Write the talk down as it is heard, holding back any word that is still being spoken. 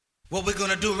What we're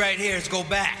gonna do right here is go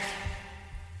back,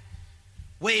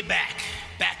 way back,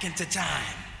 back into time.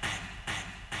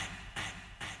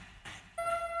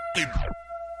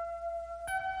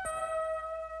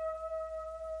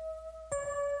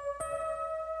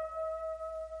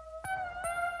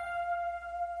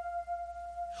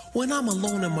 When I'm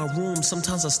alone in my room,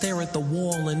 sometimes I stare at the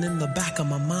wall, and in the back of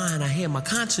my mind I hear my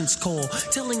conscience call,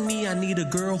 telling me I need a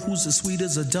girl who's as sweet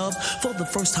as a dove. For the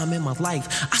first time in my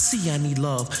life, I see I need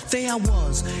love. There I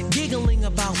was, giggling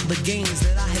about the games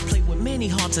that I had played with many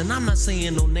hearts, and I'm not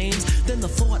saying no names. Then the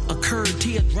thought occurred,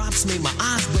 teardrops made my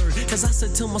eyes burn, cause I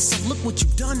said to myself, look what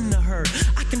you've done to her.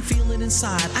 I can feel it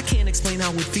inside, I can't explain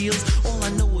how it feels. All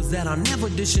I know is that I'll never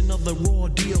dish another raw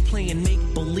deal, playing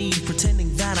make-believe,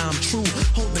 pretending that I'm true,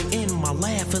 holding in my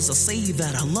laugh as I say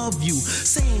that I love you,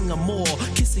 saying I'm more,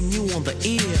 kissing you on the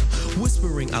ear,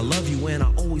 whispering I love you and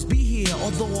I'll always be here.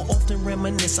 Although I often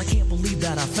reminisce, I can't believe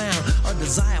that I found a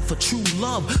desire for true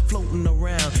love floating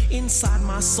around inside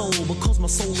my soul, because my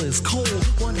soul is cold.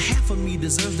 One half of me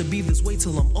deserves to be this way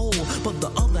till I'm old, but the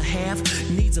other half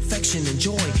needs affection and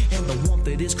joy, and the warmth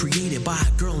that is created by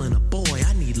a girl and a boy.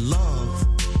 I need love.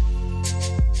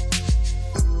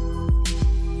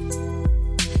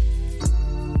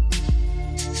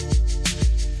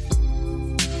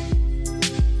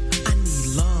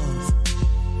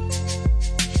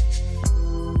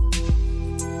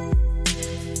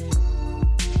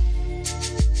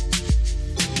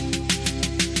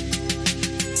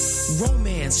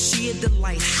 Sheer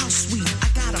delight, how sweet. I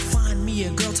gotta find me a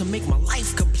girl to make my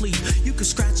life complete. You can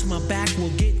scratch my back, we'll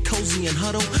get cozy and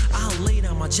huddle. I'll lay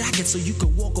down my jacket so you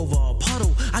can walk over a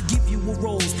puddle. I give you a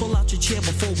rose, pull out your chair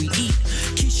before we eat.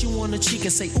 Kiss you on the cheek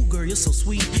and say, ooh girl, you're so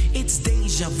sweet. It's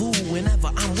deja vu whenever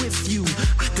I'm with you.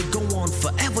 I could go on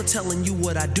forever telling you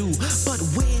what I do, but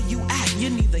where you at, you're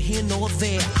neither here nor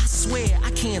there. I swear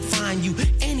I can't find you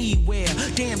anywhere.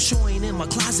 Damn sure ain't in my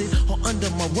closet or under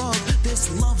my rug.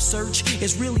 This love search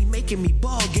is really making me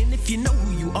bug. And if you know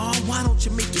who you are, why don't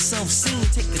you make yourself seen?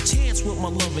 Take a chance with my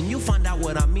love and you'll find out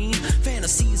what I mean.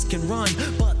 Fantasies can run,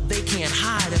 but they can't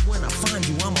hide. And when I find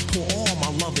you, I'ma pour all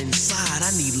my love inside.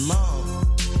 I need love.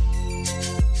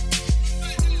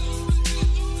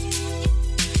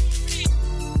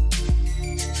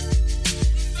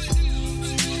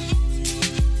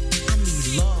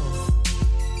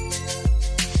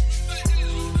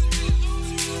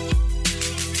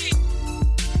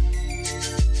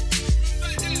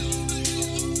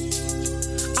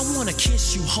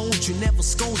 Kiss you, hold you, never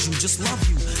scold you, just love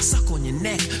you, suck on your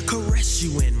neck, caress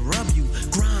you and rub you,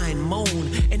 grind,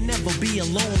 moan, and never be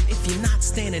alone. If you're not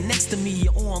standing next to me,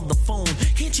 you're on the phone.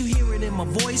 Can't you hear it in my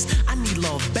voice? I need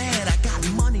love bad. I got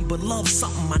money, but love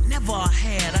something I never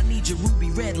had. I need your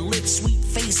ruby red lips, sweet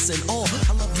face and all.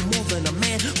 I love you more than a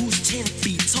man who's 10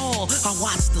 feet tall. I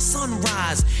watch the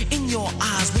sunrise in your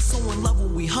eyes. We're so in love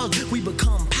when we hug, we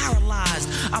become paralyzed.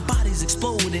 Our bodies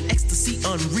explode in ecstasy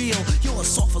unreal. You're as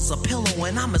soft as a pillow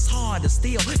and I'm as hard as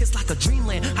steel. It's like a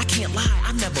dreamland, I can't lie,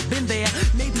 I've never been there.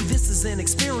 Maybe this is an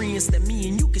experience that me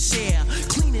and you can share.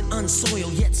 Clean and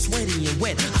unsoiled, yet sweaty and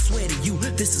wet. I swear to you,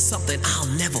 this is something I'll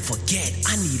never forget.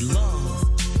 I need love.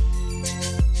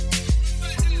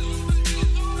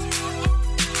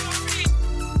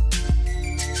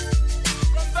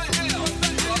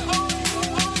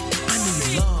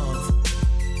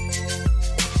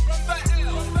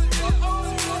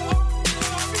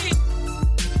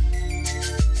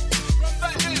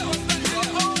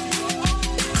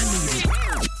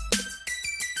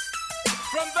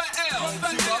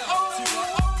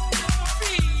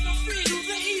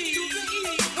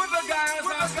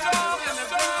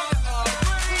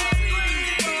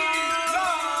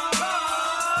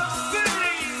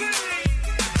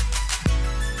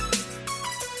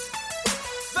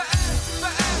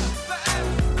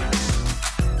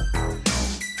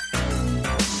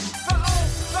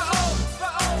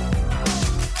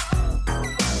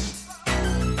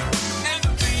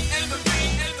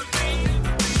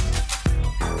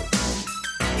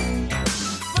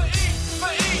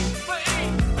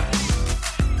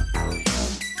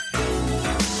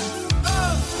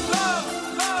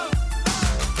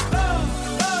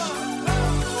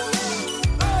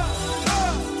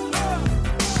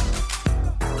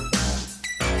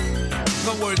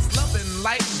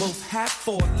 Have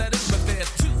 4 letters, but they're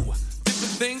 2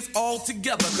 different things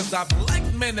altogether. Cause I've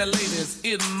liked many ladies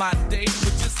in my day,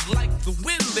 but just like the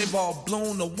wind, they've all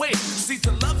blown away. See,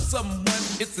 to love someone,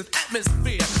 it's an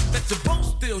atmosphere that you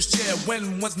both still share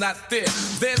when one's not there.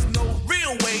 There's no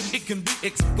real way it can be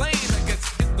explained. I guess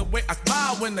it's the way I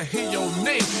smile when I hear your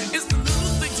name. It's the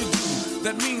little things you do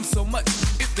that mean so much.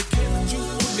 It's the care that you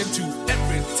put into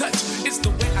every touch. It's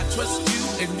the way I trust you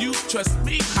and you trust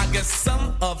me. I guess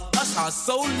some of us are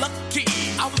so lucky.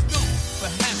 I was known for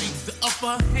having the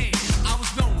upper hand. I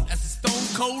was known as a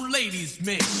stone cold ladies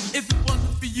man. If it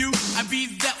wasn't for you, I'd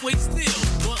be that way still.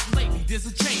 But lately there's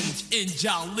a change in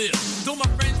Jalil. Though my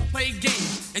friends play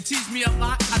games and tease me a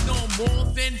lot, I know I'm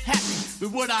more than happy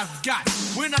with what I've got.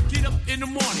 When I get up in the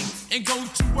morning and go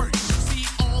to work, see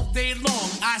all day long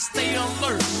I stay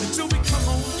alert until we come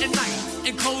home at night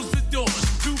and close the doors.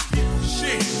 Two people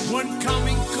share one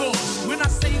common cause. When I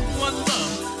say one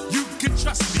love, you can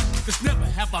trust me, 'cause never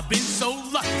have I been so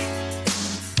lucky.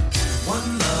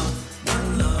 One love,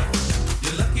 one love.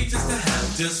 You're lucky just to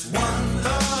have just one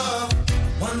love.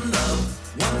 One love,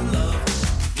 one love.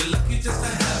 You're lucky just to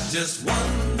have just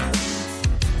one.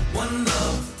 One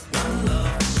love, one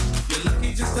love. You're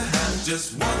lucky just to have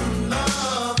just one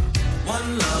love.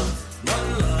 One love,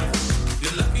 one love.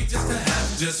 You're lucky just to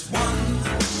have just one.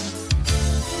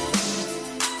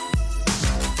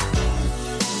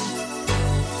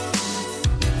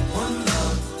 One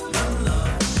love, one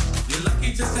love. You're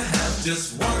lucky just to have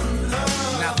just one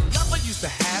love. Now the love I used to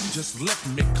have just left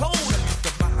me cold. I used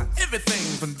to buy her everything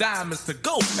from diamonds to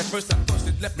gold. At first I thought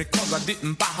she left me 'cause I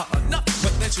didn't buy her enough,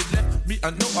 but then she left me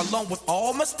a note along with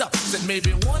all my stuff. Said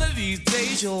maybe one of these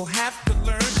days you'll have to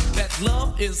learn that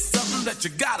love is something that you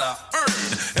gotta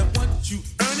earn. And once you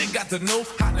earn it, got to know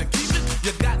how to keep it.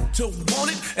 You got to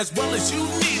want it as well as you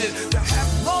need it. To have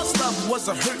lost love was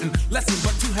a hurting lesson,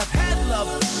 but to have had love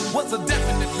was a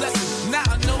definite blessing. Now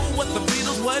I know what the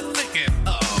Beatles were thinking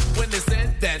of when they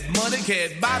said that money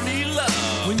can't buy me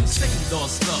love. When you say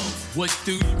lost love, what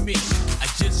do you mean? I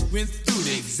just went through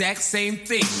the exact same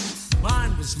thing.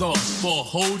 Mine was lost for a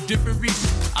whole different reason.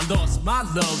 I lost my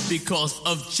love because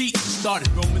of cheating. Started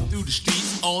roaming through the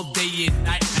streets all day and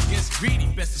night. I guess greedy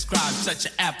best describes such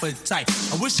an appetite.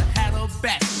 I wish I had her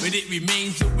back, but it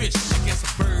remains a wish. I guess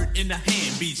a bird in the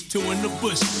hand beats two in the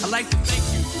bush. I like to thank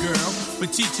you, girl, for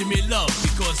teaching me love,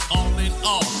 because all in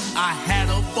all, I had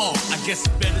a ball. I guess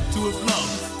it's better to have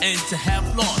loved and to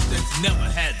have lost than to never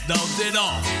had loved at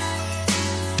all.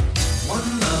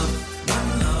 One love,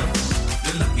 one love.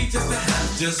 You're lucky just to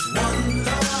have just one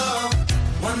love.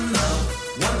 One love,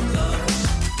 one love.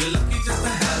 You're lucky just to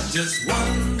have just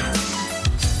one.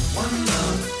 One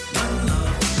love, one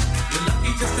love. You're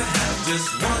lucky just to have just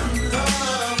one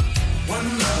love. One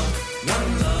love,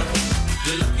 one love.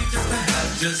 You're lucky just to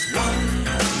have just one.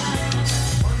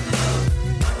 One love,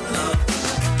 one love.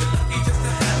 You're lucky just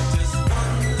to have just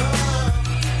one love.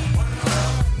 One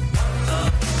love, one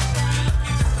love. You're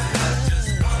lucky just to have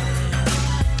just one.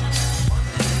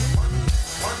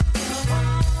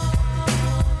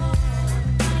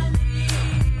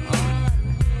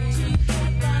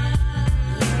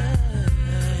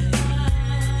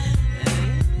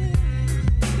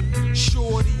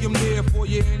 Shorty, I'm there for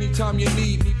you anytime you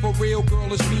need me. For real,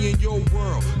 girl, it's me in your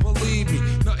world. Believe me,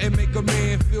 nothing make a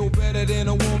man feel better than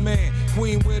a woman.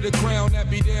 Queen with a crown that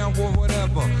be down for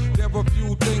whatever. There are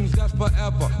few things that's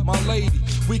forever. My lady,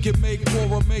 we can make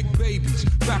more or make babies.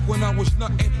 Back when I was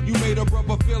nothing, you made a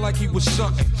brother feel like he was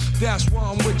something. That's why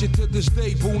I'm with you to this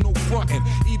day, boo, no frontin'.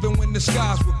 Even when the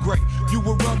skies were gray, you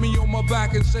would rub me on my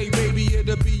back and say, baby,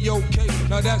 it'll be okay.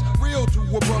 Now that's real to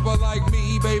a brother like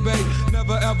me, baby.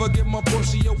 Never ever give my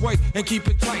pussy away and keep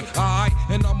it tight, alright?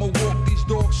 And I'ma walk these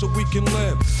dogs so we can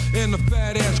live in a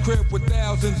fat ass crib with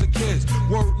thousands of kids.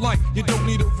 Word like, you don't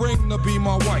need a ring to be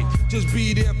my wife. Just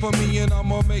be there for me and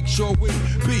I'ma make sure we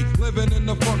be living in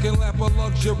the fucking lap of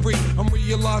luxury. I'm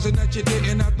realizing that you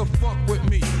didn't have to fuck with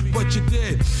me, but you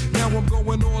did. Now I'm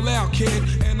going all out, kid,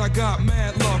 and I got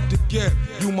mad love to give.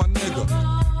 You my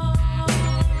nigga.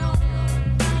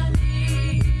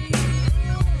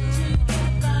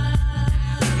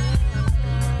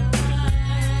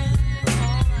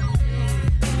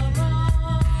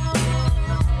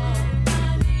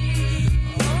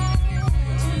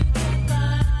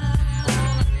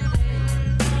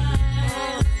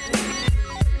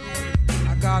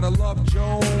 Gotta love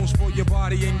Jones for your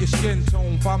body and your skin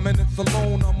tone. 5 minutes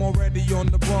alone, I'm already on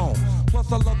the bone.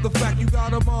 Plus I love the fact you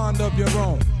got a mind of your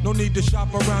own. No need to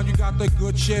shop around, you got the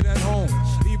good shit at home.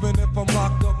 Even if I'm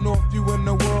locked up north, you in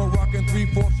the world rocking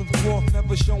 3/4 of fourth,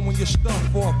 never showing your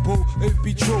stuff off, boo. It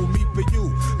be true, me for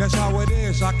you, that's how it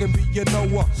is. I can be your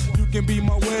Noah, you can be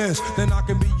my Wes, then I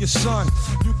can be your son.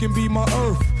 You can be my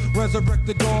earth,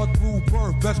 resurrected God through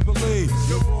birth. Best believe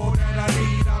you're all that I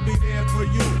need, I'll be there for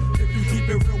you. Keep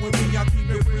it real with me, I keep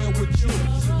it real with you.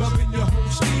 Loving your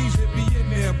whole steez, it be in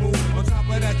there, boo. On top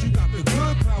of that, you got the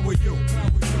good power, you.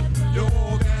 You're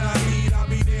all that I need, I'll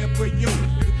be there for you.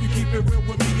 If you keep it real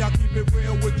with me, I keep it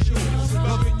real with you.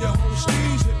 Loving your whole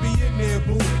steez, it be in there,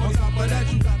 boo. On top of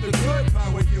that, you got the good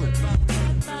power, you.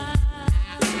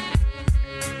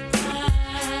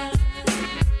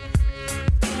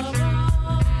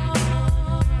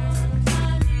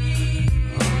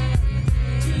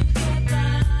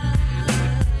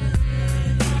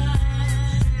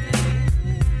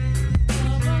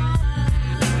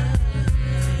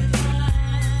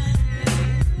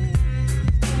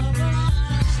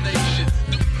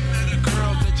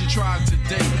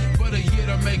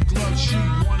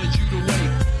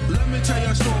 tell you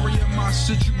a story of my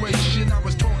situation. I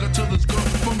was talking to this girl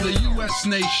from the U.S.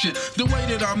 nation. The way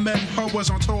that I met her was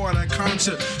on tour at a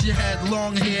concert. She had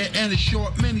long hair and a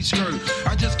short miniskirt.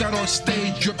 I just got on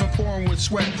stage dripping, pouring with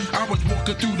sweat. I was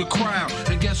walking through the crowd,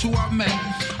 and guess who I met?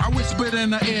 I whispered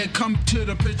in the air, come to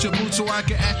the picture booth so I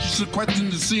can ask you some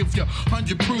questions to see if you're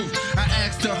 100 proof. I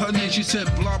asked her name, she said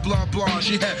blah, blah, blah.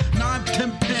 She had 9,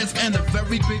 10 pants and a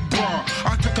very big bra.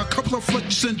 I took a couple of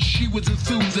flicks and she was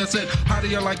enthused. I said, how do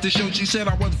you like the show? She said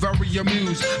I was very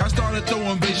amused. I started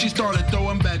throwing bass, she started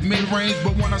throwing back mid-range.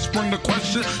 But when I sprung the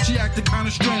question, she acted kind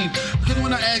of strange. Because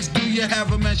when I asked, do you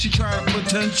have a man? She tried to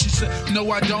pretend. She said,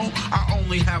 no, I don't. I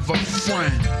only have a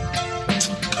friend.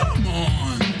 Come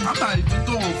on. I'm not even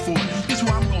going for it. This is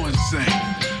what I'm going to sing.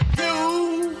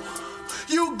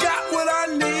 You got what I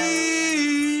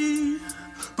need.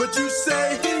 But you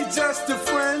say he just a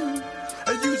friend.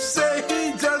 And you say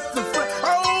he just a friend.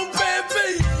 Oh,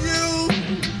 baby, you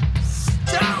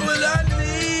got what I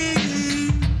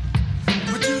need.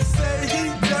 But you say he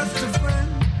just a friend.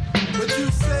 But you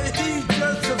say he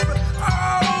just a friend.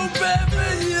 Oh, baby,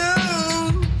 you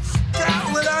got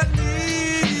what I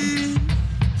need.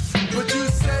 But you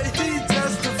say he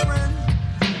just a friend.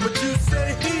 But you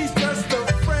say he's just a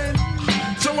friend.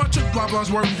 So I took blah blah's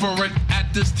word for it.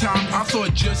 This time I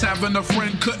thought just having a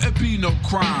friend couldn't be no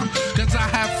crime. Cause I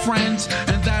have friends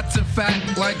and that's a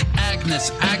fact. Like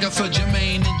Agnes, Agatha,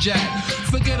 Jermaine and Jack.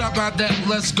 Forget about that,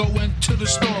 let's go into the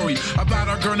story about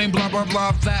a girl named blah blah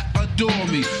blah that adore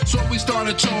me. So we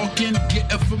started talking,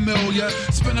 getting familiar,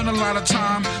 spending a lot of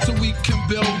time so we can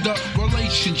build a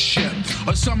relationship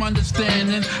or some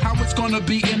understanding how it's gonna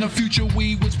be in the future.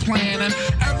 We was planning,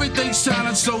 everything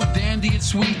sounded so dandy and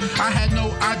sweet. I had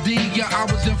no idea I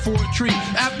was in for a treat.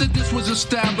 After this was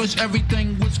established,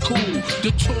 everything was cool.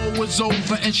 The tour was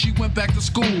over and she went back to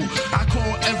school. I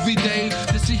called every day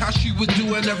to see how she was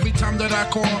doing. Every time that I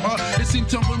called her, it seemed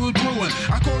something was brewing.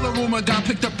 I called the room, I got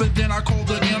picked up, and then I called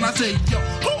her again. I said, yo,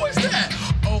 who is that?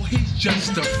 Oh, he's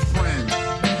just a friend.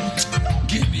 Don't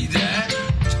give me that.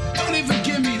 Don't even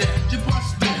give me that. Just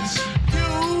bust this.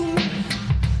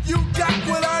 You got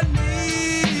what I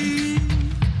need.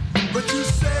 But you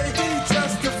say he's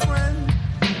just a friend.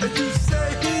 And you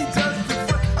say he just a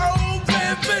friend. Oh,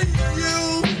 baby,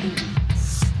 you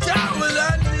got what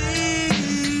I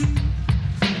need.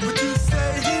 But you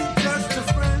say he just a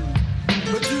friend.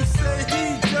 But you say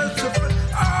he just a friend.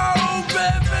 Oh,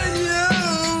 baby,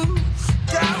 you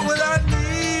got what I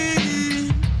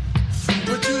need.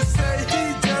 But you say he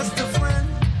just a friend.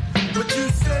 But you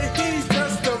say he's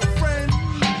just a friend.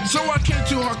 So I came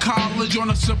to her college on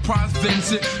a surprise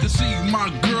visit to see my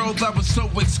girl that was so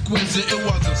exquisite. It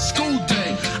was a school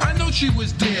day. I know she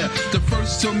was there the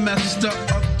first semester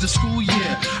of the school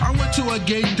year. I went to a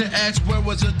gate to ask where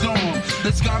was a dorm.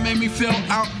 This guy made me fill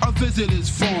out a visitor's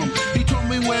form. He told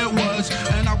me where it was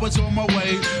and I was on my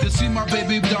way to see my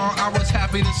baby doll. I was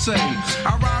happy to say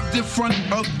I arrived in front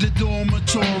of the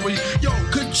dormitory. Yo,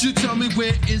 could you tell me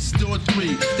where is door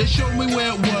 3? They showed me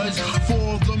where it was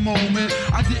for the moment.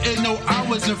 I didn't know I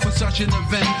was in for such an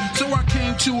event. So I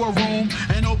came to a room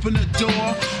and opened the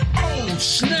door. Oh,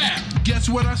 snap! Guess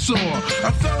what I saw?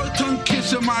 I felt a tongue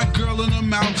kissing my girl in the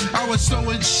mouth. I was so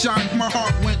in shock, my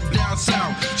heart went down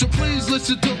south. So please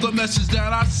listen to the message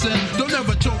that I sent. Don't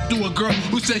ever talk to a girl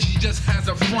who says she just has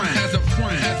a friend. Has a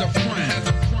friend, has a friend, has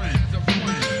a friend, has a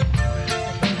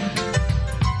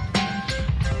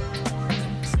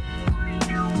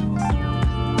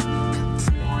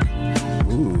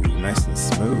friend. Ooh, nice and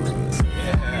smooth.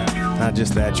 Yeah. Not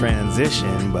just that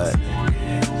transition, but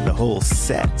the whole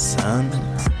set, son.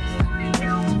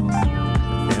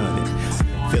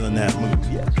 Feeling that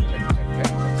move. Yeah.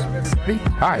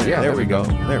 Hi, yeah, there we go.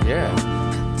 There we go.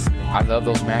 I love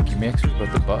those Mackie mixers,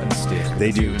 but the buttons stick.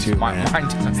 They do too, Mine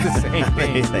does the same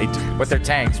thing. They do. But they're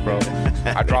tanks, bro.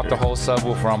 I dropped the whole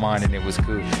subwoofer on mine, and it was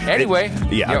cool. Anyway.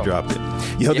 I've dropped it.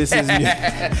 Yo, this is...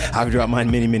 I've dropped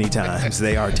mine many, many times.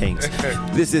 They are tanks.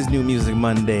 This is New Music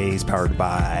Mondays, powered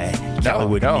by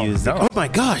Hollywood Music. No. Oh, my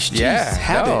gosh. Geez, yeah.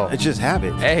 habit. It's just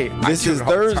habit. Hey. This is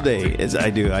Thursday. I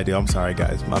do. I'm sorry,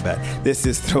 guys. My bad. This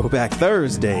is Throwback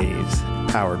Thursdays,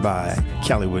 powered by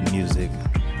Hollywood Music.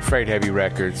 Freight Heavy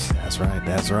Records. That's right,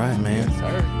 man. Yes,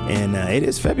 sir. And it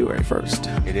is February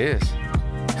 1st. It is.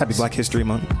 Happy Black History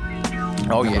Month.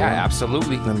 Oh, Number yeah, one.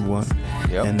 absolutely. Number one.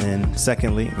 Yep. And then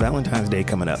secondly, Valentine's Day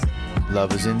coming up.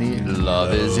 Love is in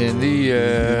the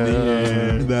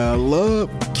air. The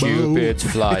love. Cupid's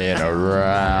flying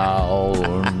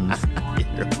around.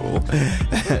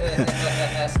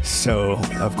 So,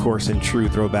 of course, in true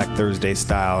Throwback Thursday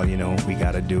style, we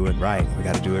got to do it right. We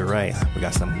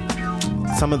got some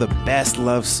some of the best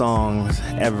love songs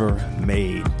ever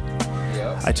made.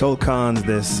 I told Cons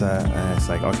this. It's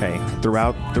like, okay,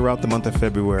 throughout the month of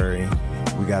February,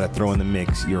 we got to throw in the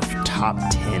mix your top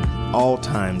 10,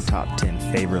 all-time top 10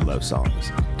 favorite love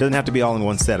songs. Doesn't have to be all in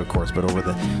one set, of course, but over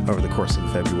the course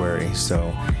of February.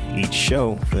 So each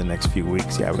show for the next few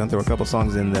weeks, we're going to throw a couple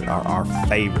songs in that are our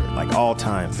favorite, like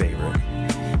all-time favorite.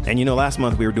 And last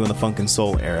month we were doing the funk and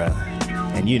soul era.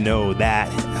 And that,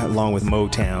 along with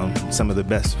Motown, some of the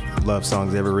best love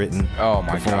songs ever written. Oh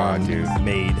my God, dude!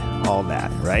 Made all that,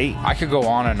 right? I could go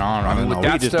on and on. I mean, with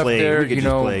that stuff there,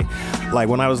 play. Like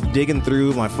when I was digging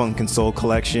through my funk and soul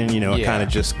collection, I kind of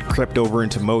just crept over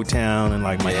into Motown and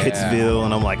like my Hitsville,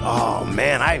 and I'm like, oh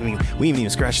man, we haven't even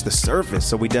scratched the surface.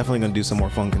 So we definitely gonna do some more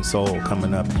funk and soul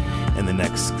coming up in the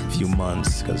next few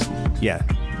months, because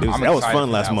that was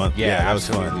fun last month. Yeah, that was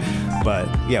fun. But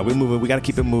we're moving. We got to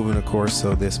keep it moving, of course.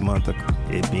 So this month,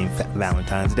 it being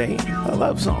Valentine's Day,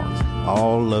 love songs,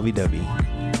 all lovey-dovey.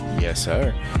 Yes,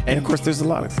 sir. And of course, there's a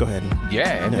lot of. Go ahead.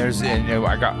 Yeah, and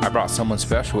I brought someone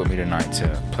special with me tonight to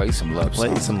play some love songs.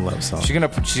 Play some love songs.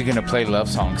 She's gonna play love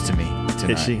songs to me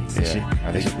tonight. Is she?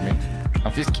 I think it's for me.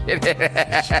 I'm just kidding.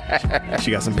 She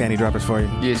got some panty droppers for you.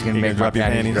 Yeah, she's gonna make drop your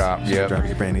panties drop. Yeah, drop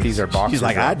your panties. These are boxer She's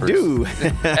like, droppers.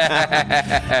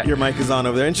 I do. Your mic is on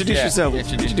over there. Introduce yourself.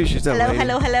 Introduce yourself.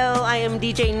 Hello. I am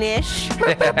DJ Nish,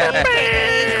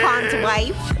 Khan's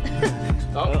wife.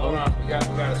 Hold on. We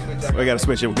gotta switch that. We gotta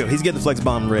switch it. He's getting the flex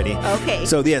bomb ready. Okay.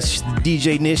 So yes,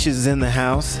 DJ Nish is in the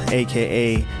house,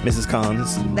 aka Mrs.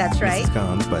 Cons. That's right. Mrs.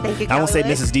 Cons, but Thank you, I won't say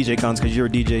Callaway. Mrs. DJ Cons because you're a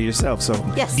DJ yourself. So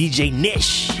yes. DJ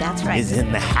Nish That's right. is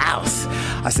in the house.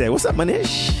 I said, what's up, my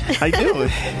Nish? How you doing?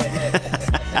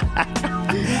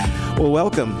 Well,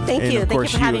 welcome. Thank and you. Of Thank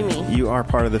course, you for having me. You are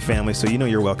part of the family, so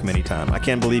you're welcome anytime. I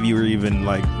can't believe you were even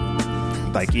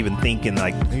even thinking are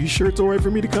you sure it's all right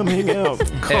for me to come hang out?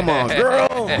 Come on,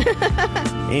 girl.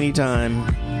 Anytime,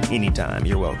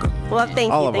 you're welcome. Well, thank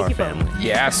you. All of thank our you family. Both.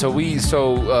 Yeah, so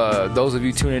those of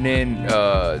you tuning in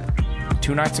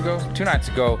 2 nights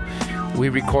ago, we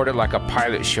recorded like a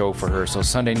pilot show for her. So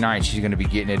Sunday night she's gonna be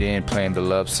getting it in, playing the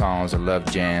love songs, the love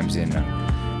jams, and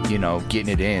getting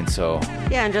it in. So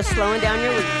and just slowing down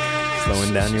your week.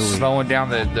 Slowing down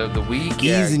the week.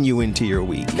 Easing you into your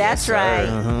week. That's right.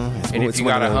 And if you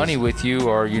got a honey with you,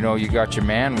 or you got your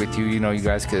man with you, you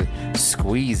guys could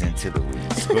squeeze into the week.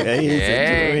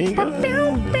 Hey.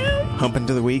 Hump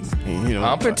into the week.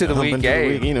 Hump into the week.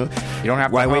 Hey. You don't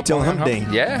have to. Why wait till hump day?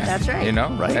 Yeah, that's right.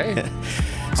 Right. Hey.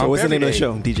 So what's the name of the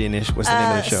show, DJ Nish? What's the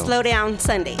name of the show? Slow Down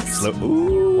Sundays.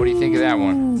 Ooh. What do you think of that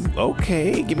one?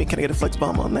 Okay, can I get a flex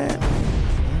bomb on that?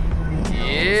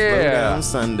 Yeah. Slow Down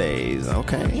Sundays.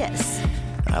 Okay. Yes.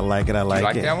 I like it. You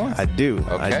like that one? I do.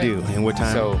 Okay. I do. And what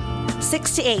time? So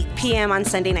 6 to 8 p.m. on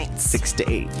Sunday nights. 6 to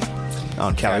 8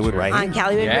 on Callaway, right? On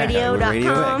CallawayRadio.com.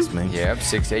 Radio X, man. Yep,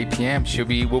 6 to 8 p.m.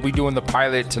 We'll be doing the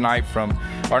pilot tonight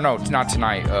not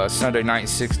tonight, Sunday night,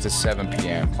 6 to 7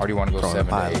 p.m. Or do you want to go 7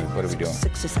 to 8? What are we doing?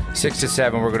 6 to 7. 6 to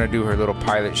 7, we're going to do her little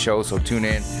pilot show, so tune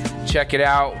in. Check it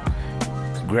out.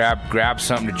 Grab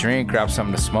something to drink, grab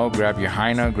something to smoke, grab your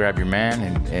hyena, grab your man,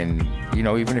 and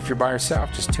even if you're by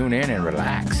yourself, just tune in and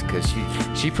relax, because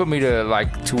she put me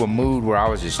to a mood where I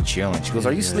was just chilling. She goes,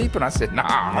 "Are you sleeping?" I said, "Nah,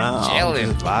 I'm chilling."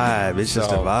 It's a vibe. It's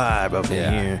just a vibe up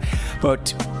in here.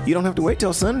 But you don't have to wait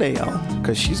till Sunday, y'all,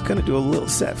 because she's gonna do a little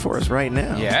set for us right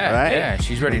now. Yeah, right? Yeah,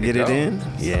 she's ready to get go. it in.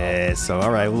 Yeah. So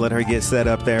all right, we'll let her get set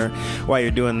up there. While you're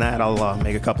doing that, I'll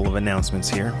make a couple of announcements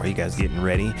here while you guys getting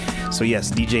ready. So yes,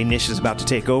 DJ Nish is about to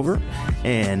take over,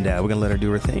 and we're gonna let her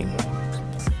do her thing.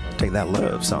 Take that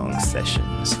love song session,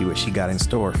 see what she got in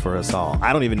store for us all.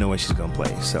 I don't even know what she's gonna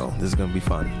play, so this is gonna be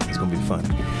fun. It's gonna be fun.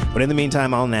 But in the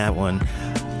meantime, on that one,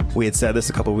 we had said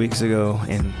this a couple weeks ago,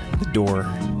 and the door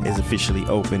is officially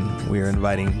open. We are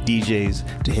inviting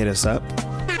DJs to hit us up.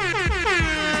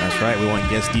 That's right, we want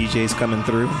guest DJs coming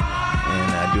through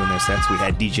and doing their sets. We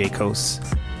had DJ Coast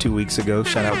 2 weeks ago.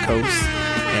 Shout out Coast,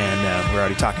 and we're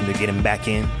already talking to get him back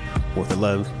in with the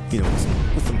love,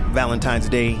 with some Valentine's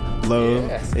Day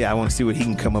love. Yeah, I want to see what he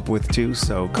can come up with too.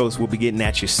 So Coast will be getting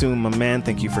at you soon, my man.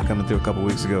 Thank you for coming through a couple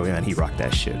weeks ago. Yeah, and he rocked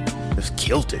that shit. Just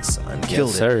killed it, son.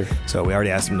 Killed it. Sir. So we already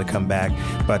asked him to come back,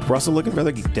 but we're also looking for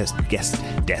other guest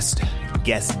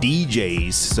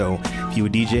DJs. So if you a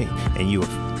DJ and you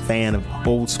a fan of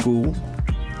old school,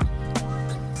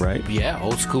 right? Yeah,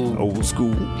 old school. Old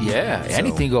school. Yeah, So-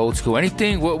 anything old school.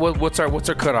 Anything. What's our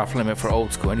cutoff limit for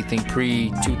old school? Anything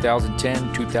pre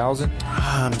 2010, 2000?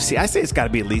 See, I say it's got to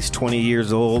be at least 20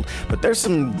 years old, but there's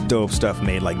some dope stuff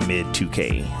made like mid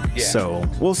 2K. Yeah. So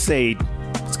we'll say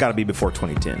it's got to be before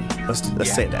 2010.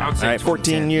 Let's say that. All right,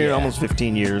 14 years, almost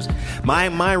 15 years.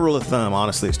 My rule of thumb,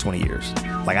 honestly, is 20 years.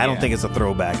 Like, I don't think it's a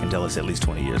throwback until it's at least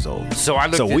 20 years old.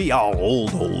 So we all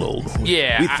old.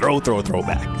 Yeah. We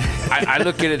throwback. I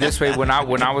look at it this way. When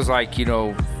I was like, you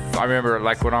know, I remember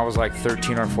like when I was like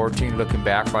 13 or 14, looking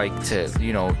back like to,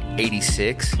 you know,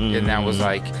 86, and that was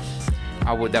like,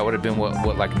 that would have been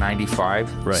what like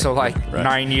 95. Right. So like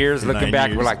 9 years looking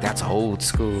back, we're like, that's old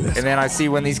school. And then I see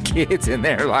when these kids in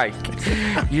there like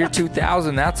year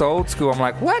 2000, that's old school. I'm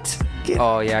like, what?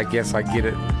 Oh yeah, I guess I get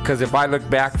it. Because if I look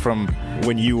back from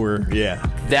when you were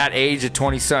that age of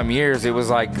 20-something years, it was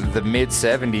like the mid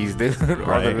 70s,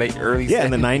 or the late early 70s. Yeah,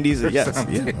 in the 90s, yes, all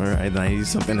right, 90s,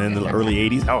 something in the early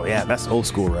 80s. Oh yeah, that's old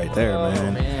school right there,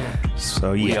 man.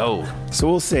 So yeah, we old. So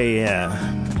we'll say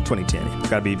 2010. It's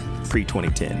got to be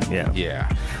pre-2010. Yeah.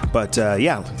 But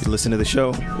listen to the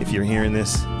show if you're hearing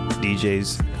this,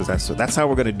 DJs, because that's how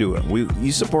we're gonna do it.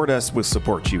 You support us, we'll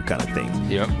support you, kind of thing.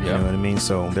 Yep. You know what I mean?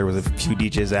 So there was a few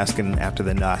DJs asking after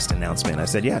the last announcement. I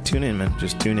said, yeah, tune in, man.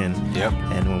 Just tune in. Yep.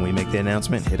 And when we make the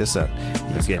announcement, hit us up.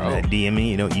 You get DM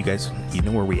me. You know, you guys, you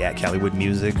know where we at. Caliwood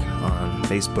Music on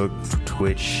Facebook,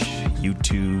 Twitch,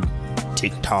 YouTube,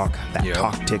 TikTok, that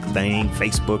TalkTick thing,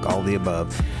 Facebook, all the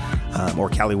above. Or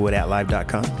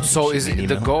Caliwood@live.com. So is it,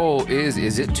 the goal is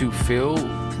it to fill?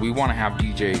 We want to have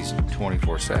DJs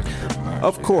 24/7.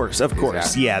 Of course. That's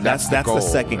the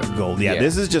second goal. Yeah,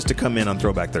 this is just to come in on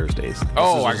Throwback Thursdays.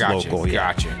 I got local, you.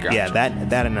 Gotcha. Yeah,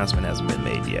 that announcement hasn't been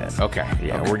made yet. Okay.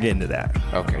 Yeah, we're getting to that.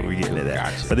 Okay. We're getting to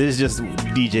that. Gotcha. But this is just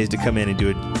DJs to come in and do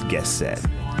a guest set.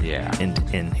 Yeah.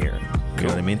 In here. You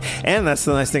know what I mean? And that's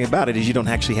the nice thing about it is you don't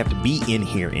actually have to be in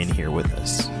here with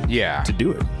us. Yeah. To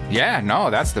do it. Yeah, no,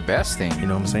 that's the best thing. You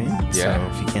know what I'm saying? Yeah. So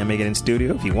if you can't make it in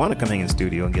studio, if you want to come hang in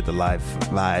studio and get the live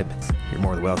vibe, you're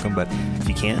more than welcome. But if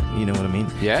you can't, you know what I mean?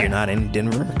 Yeah. If you're not in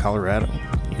Denver or Colorado,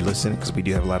 you're listening, because we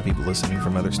do have a lot of people listening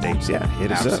from other states. Yeah,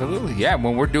 hit us up. Absolutely. Yeah,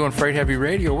 when we're doing Freight Heavy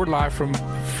Radio, we're live from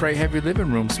Freight Heavy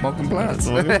Living Room, smoking blunts.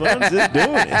 Just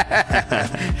doing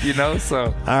it. You know,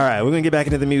 so. All right, we're going to get back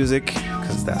into the music,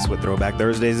 because that's what Throwback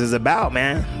Thursdays is about,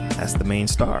 man. That's the main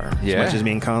star. Yeah. As much as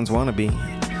me and Cons want to be.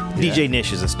 Yeah. DJ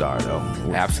Nish is a star, though.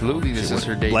 Absolutely. This is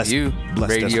her debut.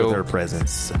 Blessed us with her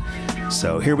presence.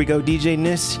 So here we go, DJ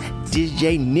Nish.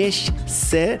 DJ Nish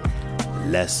said,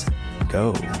 let's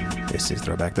go. This is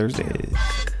Throwback Thursday.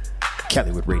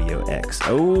 Caliwood Radio X.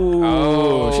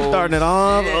 Oh, she's starting it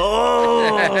off.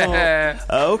 Oh,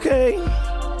 okay.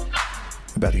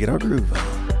 We're about to get our groove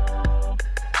on.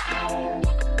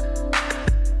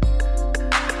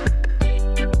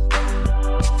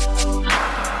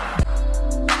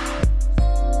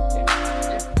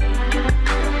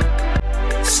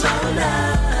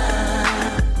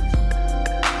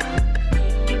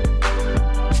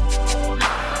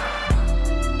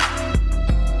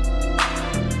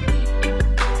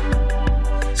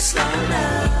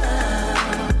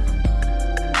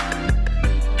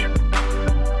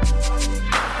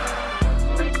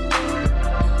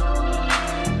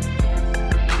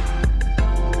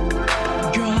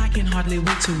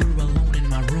 Till we're alone in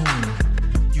my room.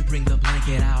 You bring the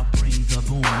blanket, I'll bring the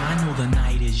boom. I know the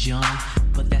night is young,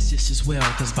 but that's just as well,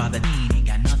 cause by the teen ain't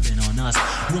got nothing on us.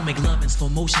 We'll make love in slow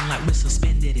motion like we're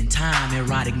suspended in time.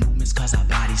 Erotic movements cause our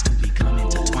bodies to become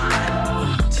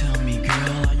intertwined. Tell me,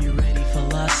 girl, are you ready for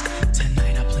lust?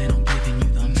 Tonight I plan on giving you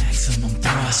the maximum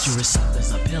thrust. You're as soft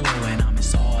as a pillow and I'm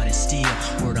as hard as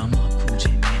steel. Word, I'm up, Cool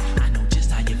J, man, I know just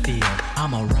how you feel.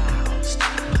 I'm aroused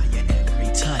by your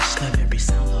every touch, the very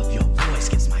sound of your voice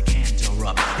gets my candor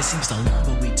up. It seems the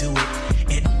longer we do it,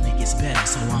 it only gets better.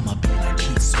 So I'ma be like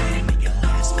Keith Sweat and make it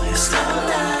last forever. Slow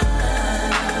down.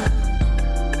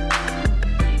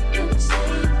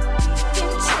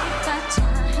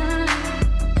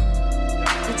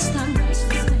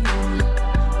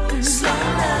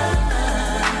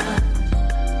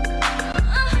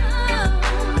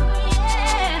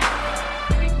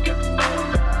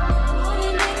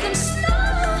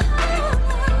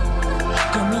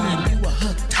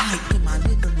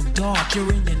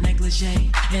 You're in your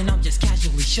negligee, and I'm just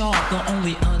casually sharp. The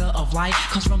only odor of light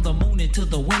comes from the moon into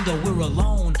the window. We're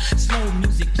alone, slow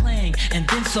music playing, and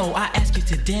then so I ask you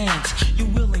to dance. You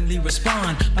willingly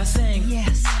respond by saying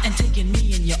yes and taking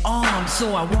me in your arms.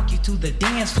 So I walk you to the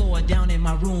dance floor down in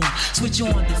my room. Switch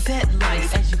on the set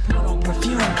lights as you put on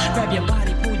perfume. Grab your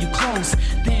body, pull you close,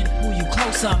 then pull you you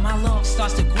closer, my love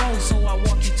starts to grow, so I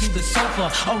walk you to the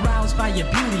sofa, aroused by your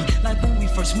beauty, like when we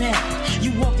first met.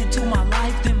 You walked into my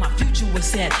life, then my future was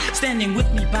set. Standing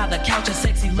with me by the couch, a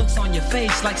sexy looks on your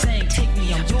face, like saying, take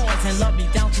me, I'm yours, and love me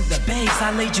down to the base.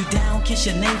 I laid you down, kiss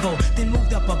your navel, then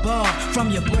moved up above, from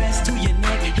your breast to your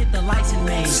neck, hit the lights and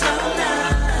made. Slow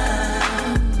down.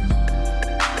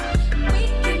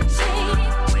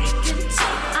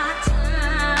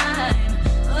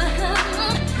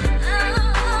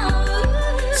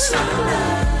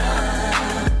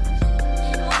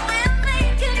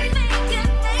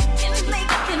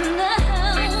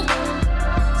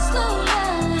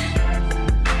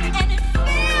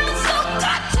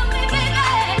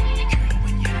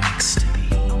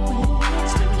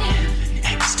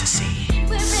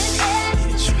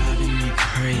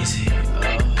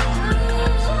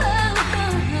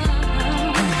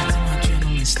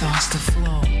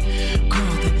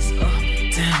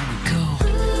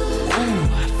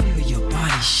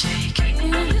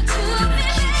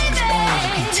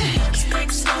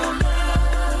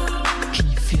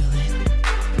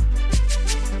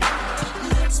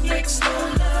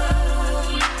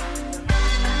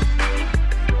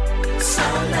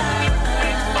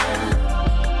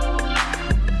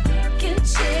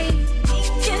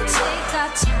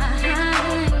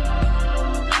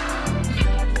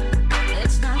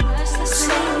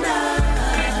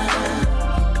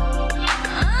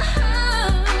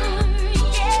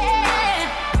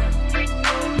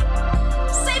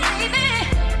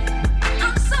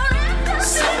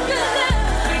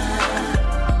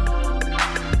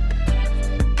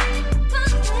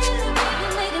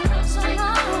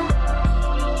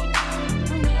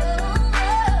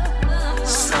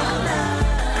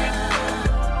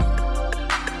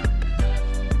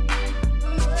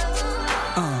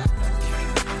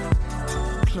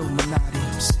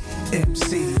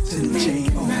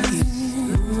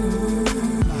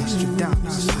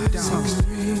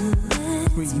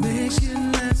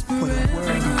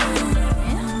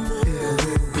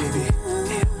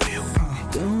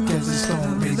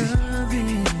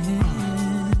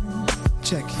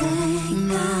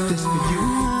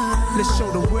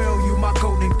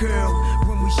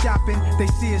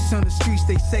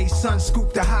 Son,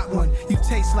 scoop the hot one. You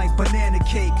taste like banana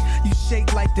cake. You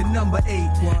shake like the number 8.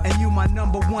 And you my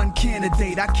number 1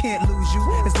 candidate. I can't lose you.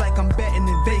 It's like I'm betting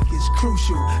in Vegas.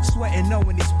 Crucial. Sweating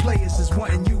knowing these players is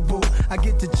wanting you, boo. I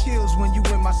get the chills when you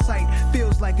in my sight.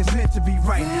 Feels like it's meant to be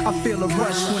right. I feel a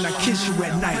rush when I kiss you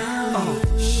at night.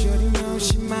 Shorty know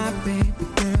she my baby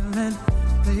girl, and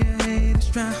player haters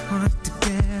try hard to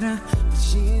get her.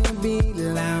 She'll be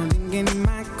lounging in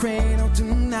my cradle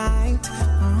tonight.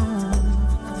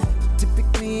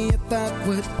 I thought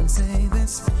wouldn't say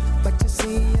this, but you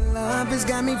see your love has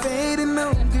got me fading.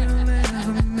 No girl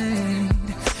ever made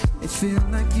it feel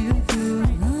like you do.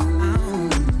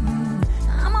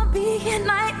 I'ma be here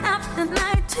night after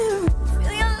night too.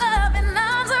 Feel your love and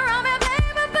arms around me,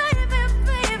 baby, baby,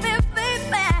 baby,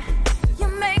 baby. You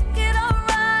make it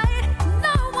alright.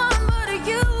 No one but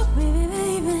you, baby,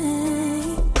 baby.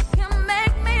 You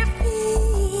make me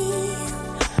feel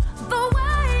the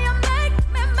way you make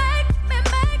me feel. Make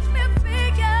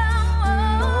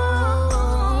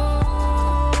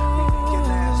it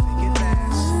last, make it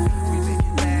last. We make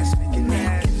it last, make it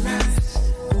last.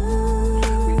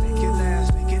 We make it last,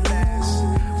 make it last.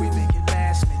 We make it last, make it last. We make it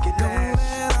last, make it last.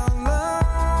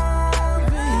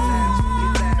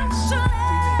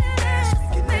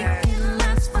 We make it last, make it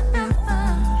last forever.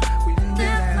 We make it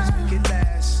last, make it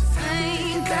last.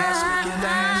 Make it last, make it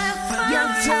last. Your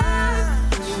touch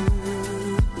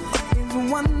is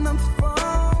wonderful.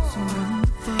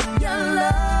 Your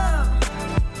love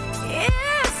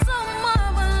It's so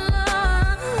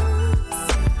marvelous.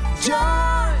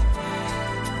 joy,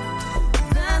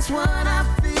 that's what I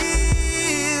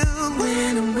feel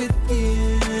when I'm with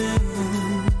you.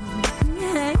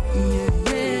 Yeah.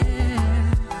 Yeah.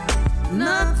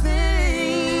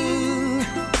 Nothing,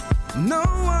 no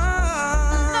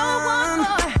one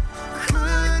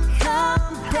could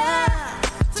compare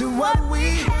to what we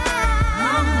have.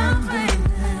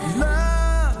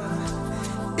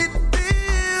 Love, it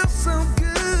feels so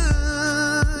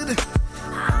good.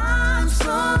 I'm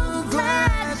so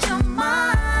glad you're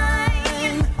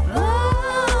mine.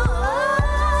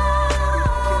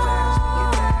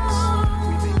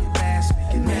 We make it last,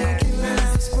 make it last. Make it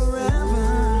last forever.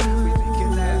 We make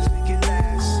it last, make it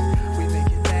last. We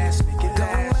make it last, make it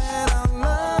last. Let our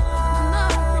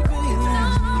love We make it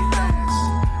last, make it last.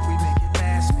 We make it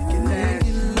last, make it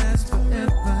last.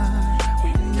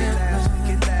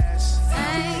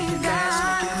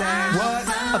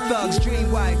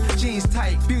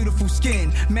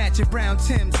 skin, matching brown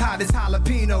Timbs, hot as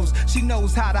jalapenos. She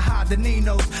knows how to hide the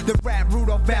Ninos, the rap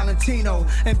Rudolph Valentino.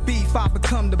 And beef, I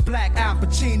become the black Al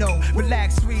Pacino.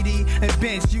 Relax, sweetie, and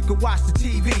bench, you can watch the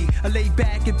TV. I lay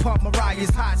back and pump Mariah's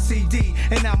hot CD.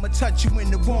 And I'ma touch you in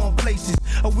the warm places.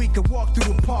 Or we can walk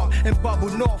through the park and bubble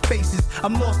North faces.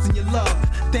 I'm lost in your love,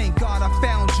 thank God I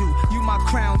found you. You my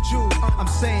crown jewel, I'm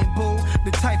saying boo,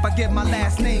 the type I give my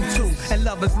last name to. And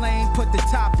Lover's Lane, put the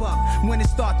top up when it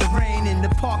start to rain in the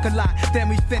parking lot. Then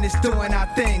we finish doing our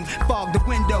thing. Fog the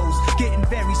windows, getting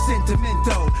very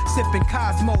sentimental. Sipping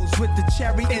Cosmos with the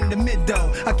cherry in the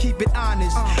middle. I keep it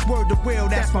honest, word to will,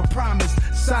 that's my promise.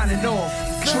 Signing off,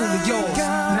 truly yours,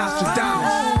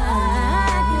 Nostradamus.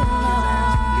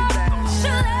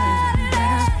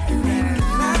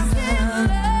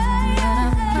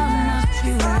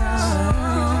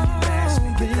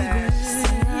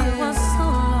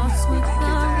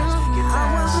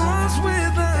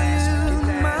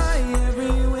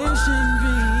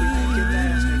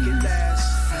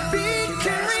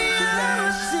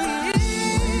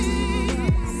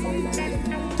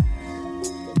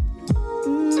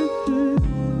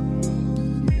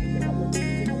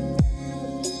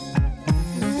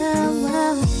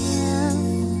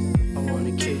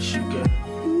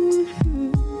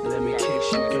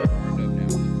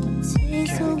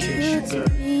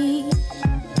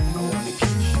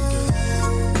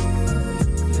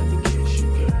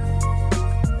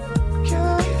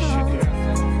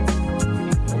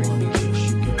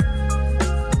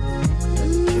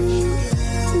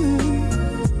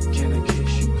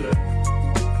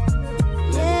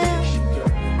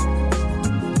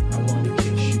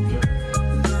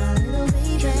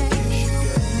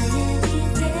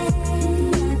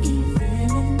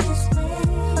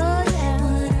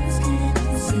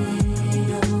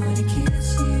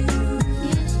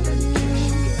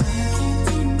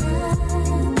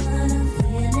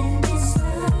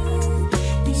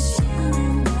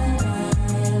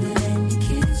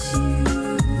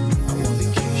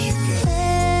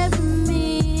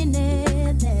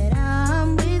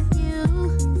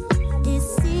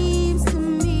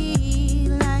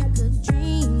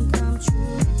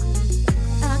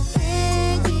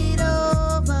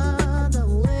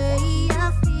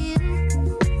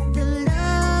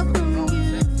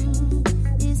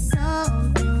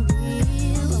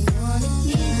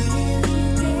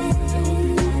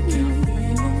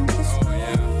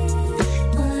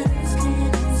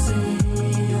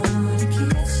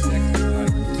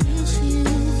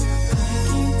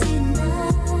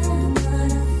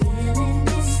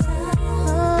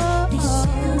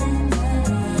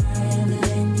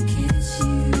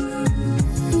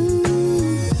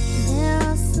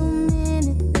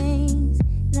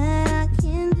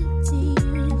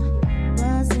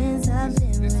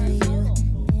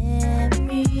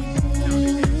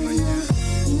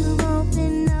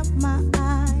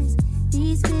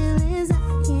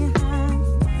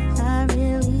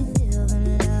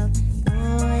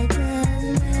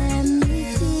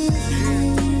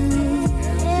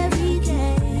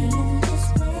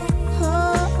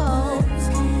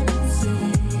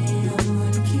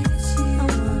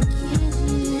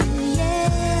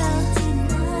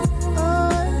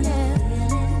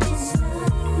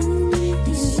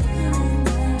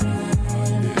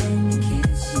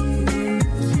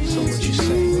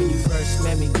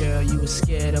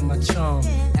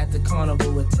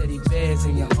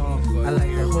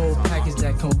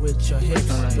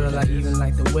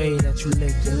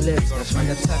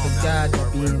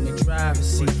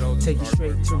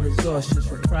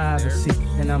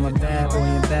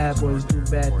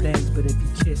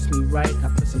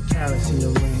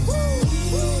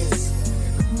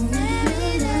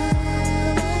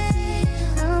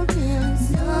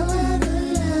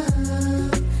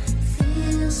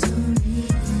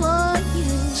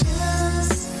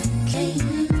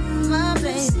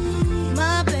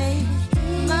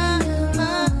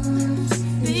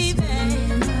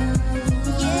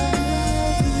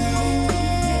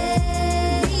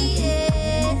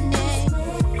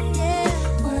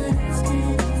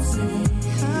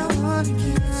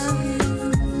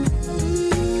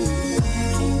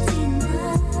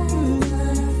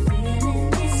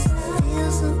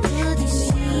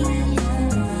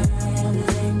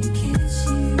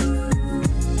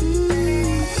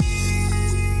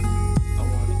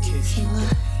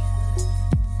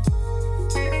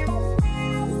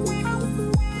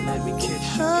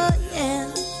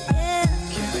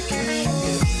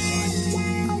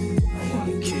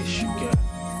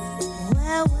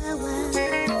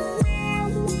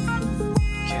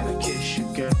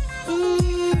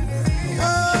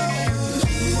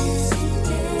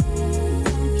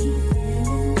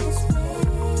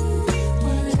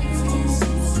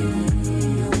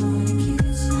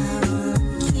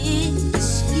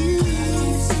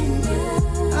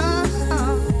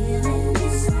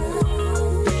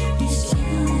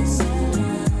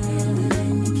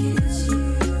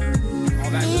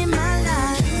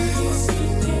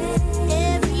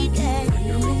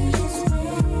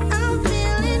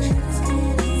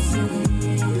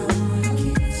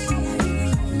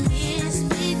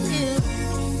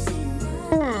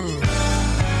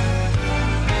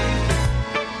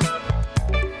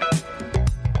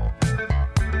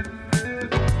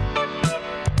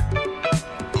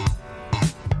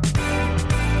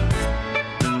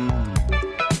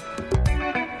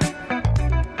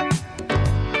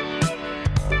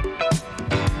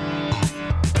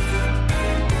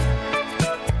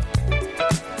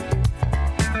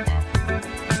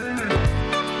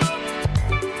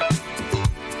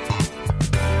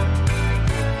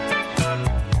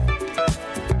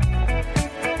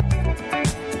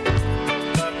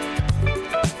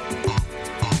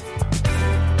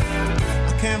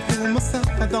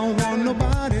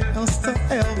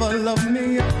 love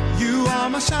me. You are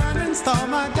my shining star,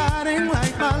 my guiding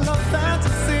light, my love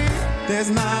fantasy. There's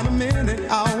not a minute,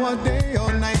 hour, day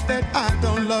or night that I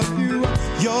don't love you.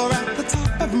 You're at the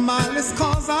top of my list,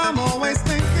 cause I'm always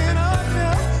thinking of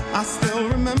you. I still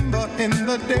remember in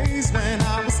the days when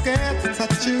I was scared to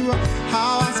touch you,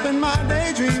 how I spent my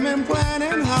day dreaming,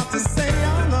 planning how to say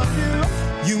I love you.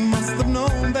 You must have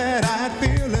known that I had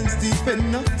feelings deep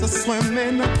enough to swim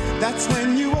in. That's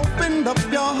when you opened up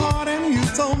your heart and you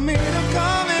told me to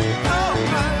come in. Oh,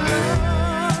 my love.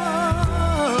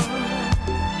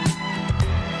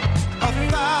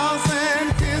 1,000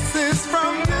 kisses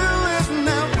from you is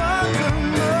never too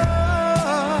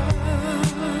much.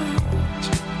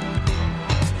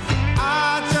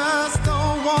 I just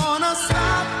don't wanna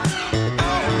stop.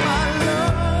 Oh, my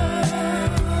love.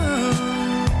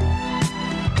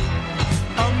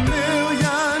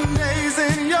 1,000,000 days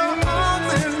in your arms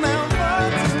is never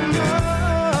too much.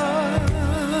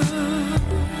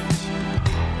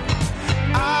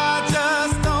 I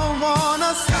just don't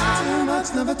wanna stop. Too much,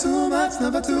 never too much,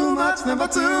 never too much, never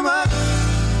too much.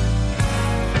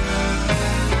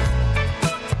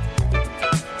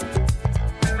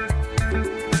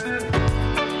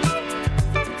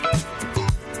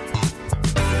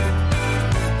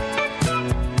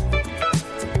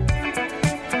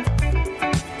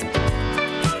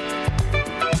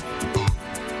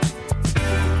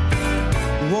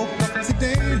 Woke up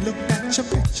today, looked at your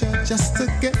picture just to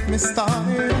get me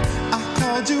started. I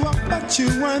called you up, but you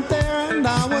weren't there, and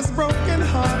I was broken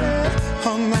hearted.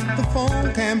 Hung up the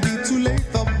phone, can't be too late.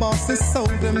 The boss is so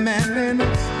demanding.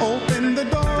 Opened the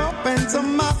door up, and to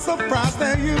my surprise,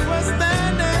 there you were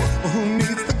standing. Who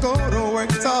needs to go to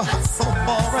work to hustle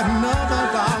for another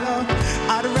dollar?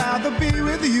 I'd rather be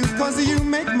with you, cause you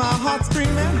make my heart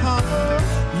scream and holler.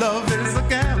 Love is a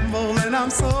gamble, and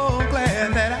I'm so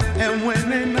glad that I am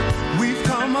winning. We've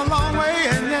come a long way,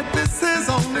 and yet this is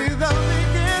only the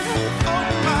beginning. Oh,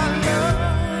 my love.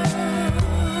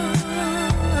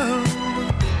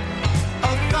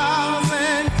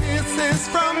 1,000 kisses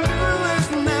from you is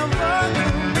never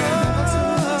too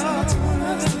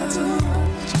much.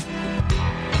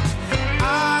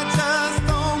 I just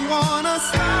don't wanna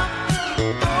stop.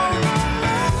 Oh, my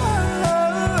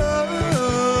love.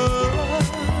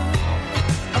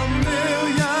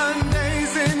 1,000,000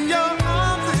 days in your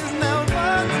arms is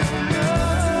never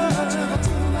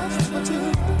too much.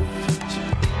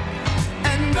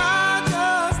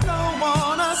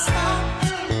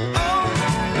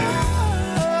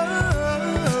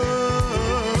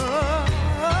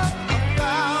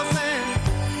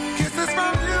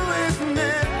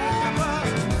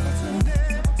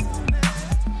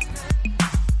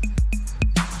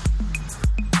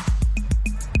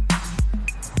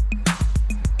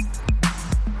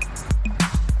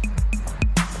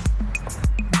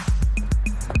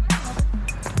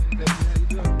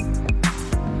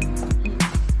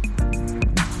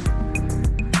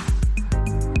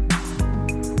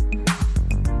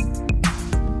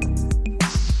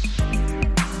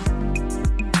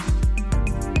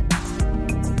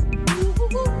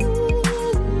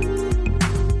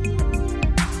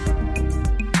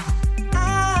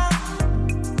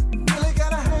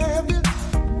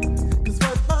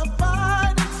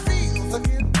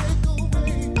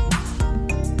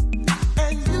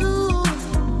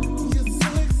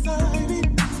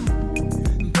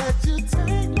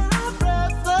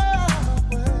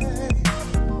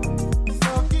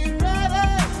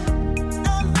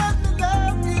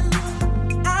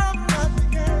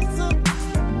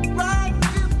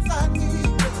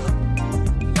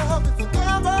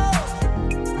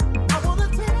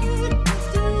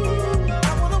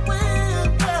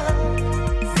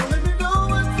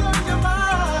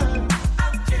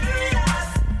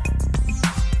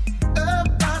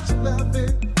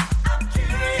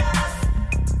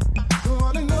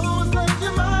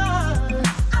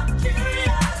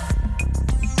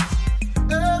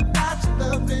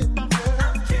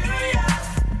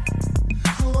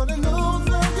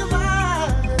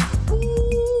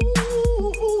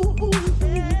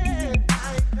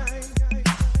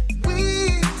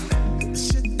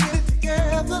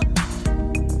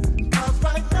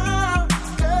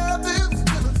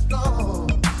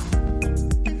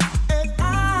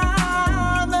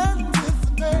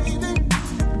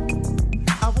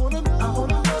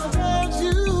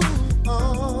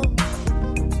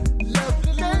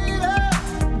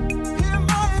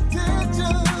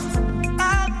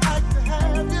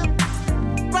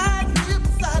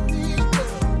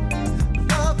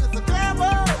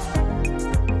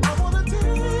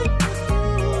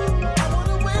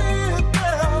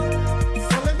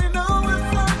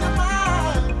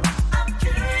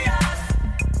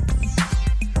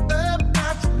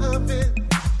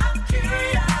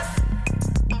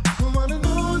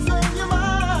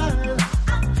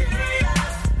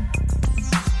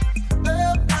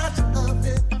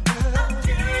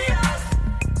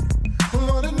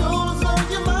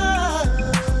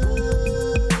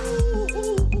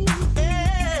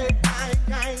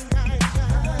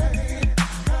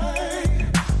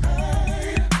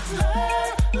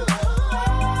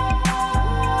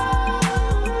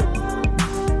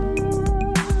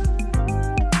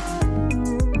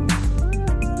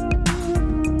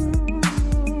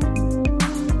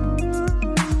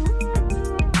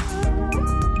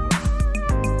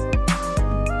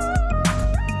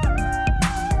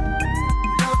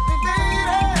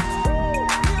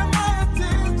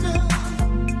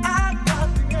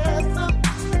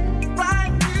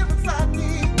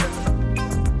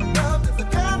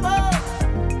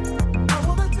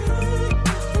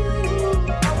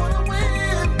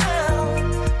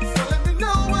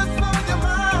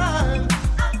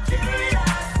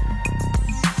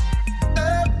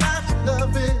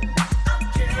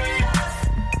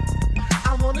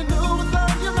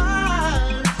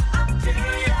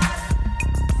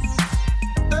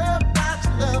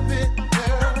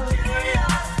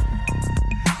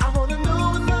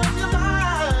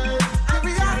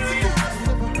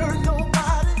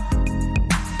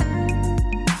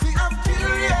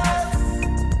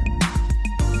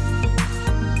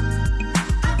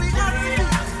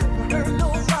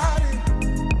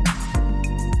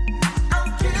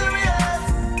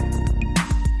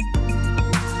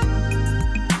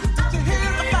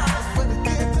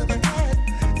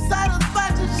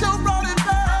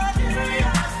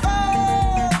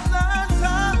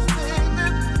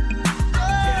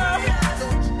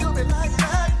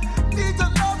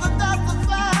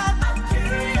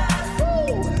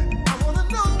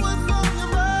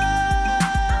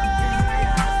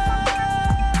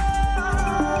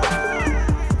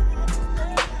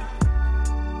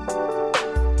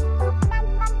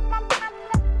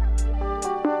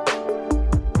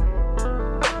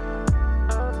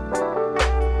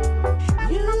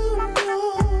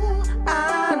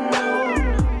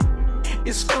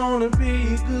 It's gonna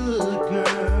be good,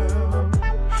 girl.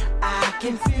 I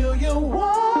can feel your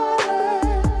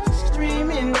water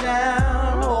streaming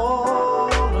down all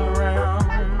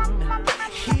around.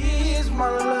 Here's my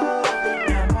love.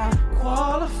 Am I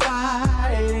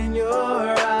qualified in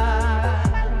your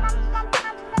eyes?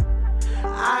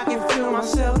 I can feel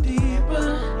myself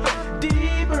deeper,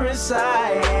 deeper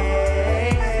inside.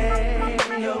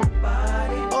 Your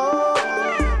body, oh,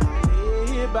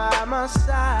 here by my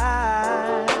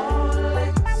side. Oh,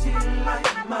 let's you light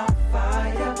my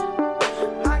fire.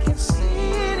 I can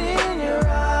see it in your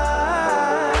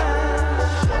eyes.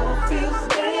 Sure feels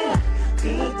damn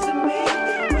good to me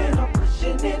when I'm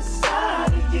pushing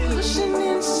inside of you. Pushing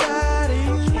inside of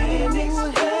you. Can't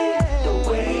explain the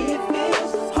way it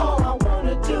feels. All I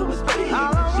wanna do is be with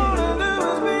you.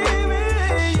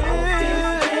 Sure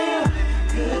feels damn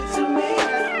good to me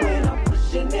when I'm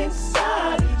pushing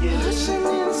inside of you. Pushing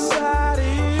inside of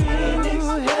you. Can't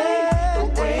explain the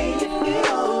way it feels.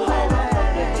 All I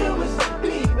wanna do is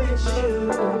be with you,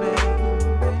 baby.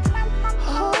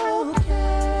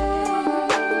 Okay.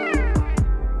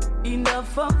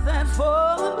 Enough of that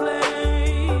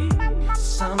foreplay.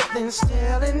 Something's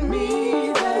telling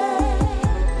me that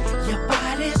your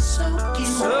body's soaking.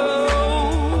 So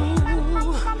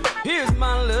here's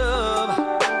my love.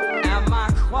 Am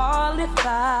I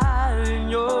qualified in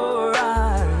your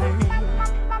eyes?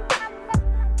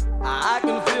 I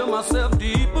can feel myself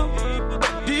deeper,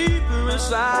 deeper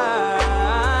inside.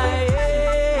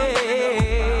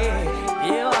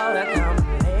 You ought to come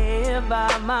lay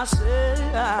by my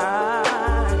side.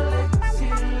 Let's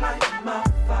see light my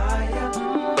fire.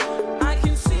 I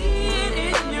can see it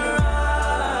in your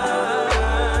eyes,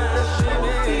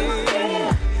 baby.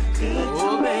 Good to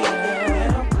me when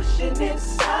I'm pushing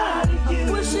inside of you.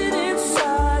 Pushing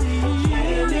inside of you.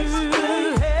 Can't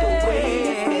explain the way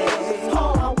it feels.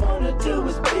 All I wanna do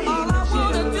is be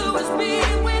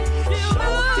with you.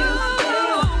 Sure feels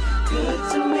damn good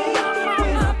to me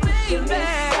when I'm pushing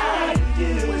inside of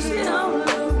you.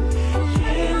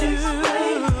 Can't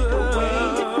explain the way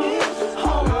it feels.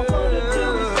 All I wanna do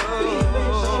is be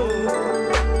with you.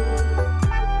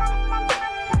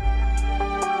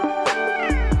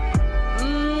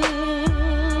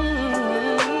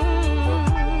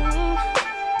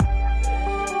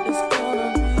 It's gonna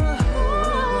be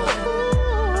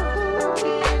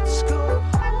Let's go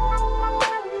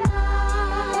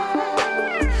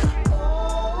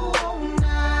all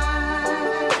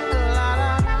night. La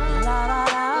la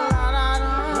la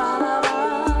la la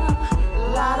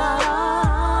la la.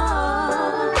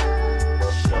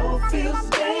 Sure feels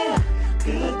damn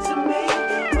good to me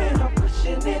when I'm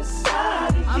pushing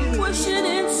inside of you. I'm pushing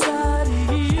inside of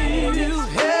you.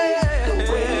 Hey, the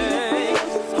way it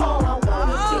feels. All I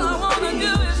wanna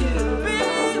do is be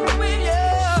with you. Sure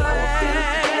feels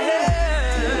damn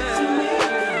good to me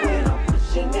when I'm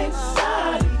pushing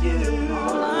inside of you.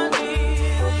 All I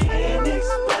need, can't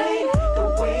explain the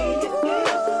way it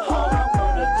feels. All I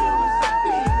wanna do is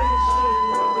be with you.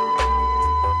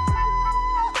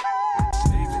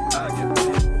 I get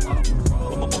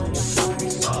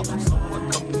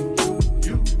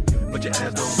you, but your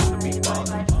ass don't wanna be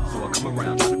bothered. So I come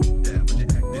around trying to be there, but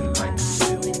you're acting like you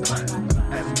silly time.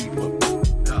 Ask me for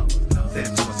dollars. Said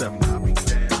to myself, I'll be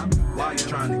down. Why you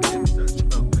trying to get me such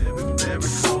a very,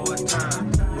 very hard time?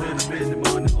 When I'm spending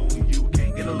money on you,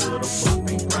 can't get a little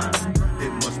fucking rhyme.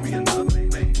 It must be another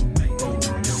man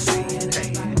holding your hand.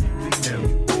 Please tell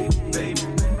me, baby,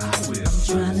 I will.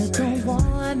 Trying to go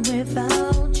on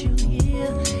without you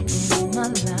here in my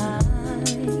life.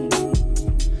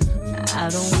 I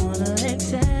don't wanna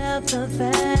accept the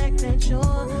fact that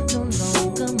you're no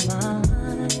longer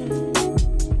mine.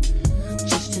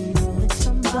 Just to know that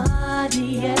somebody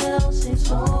else is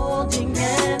holding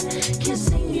and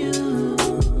kissing you.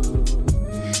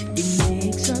 It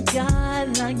makes a guy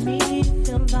like me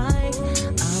feel like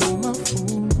I'm a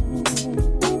fool.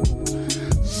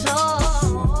 So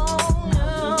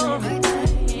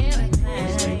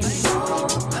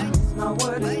my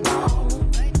word is wrong.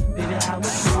 Baby, I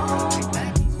was wrong.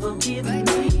 Please forgive me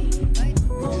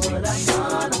for what I've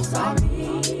done. I'm sorry.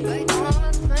 All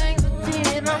the things I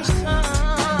did, I'm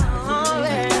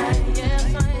sorry. Yes,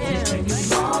 I am.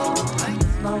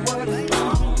 My word is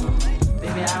wrong.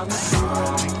 Baby, I was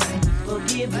wrong. Please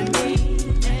forgive me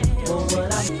for what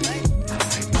I've done.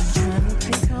 I'm trying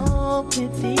to cope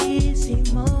with these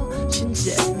emotions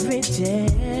every day.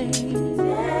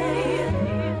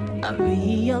 I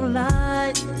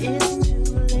realize it's too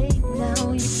late now,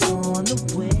 you've gone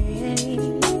away.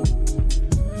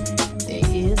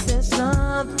 Is there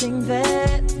something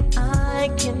that I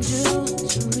can do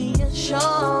to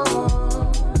reassure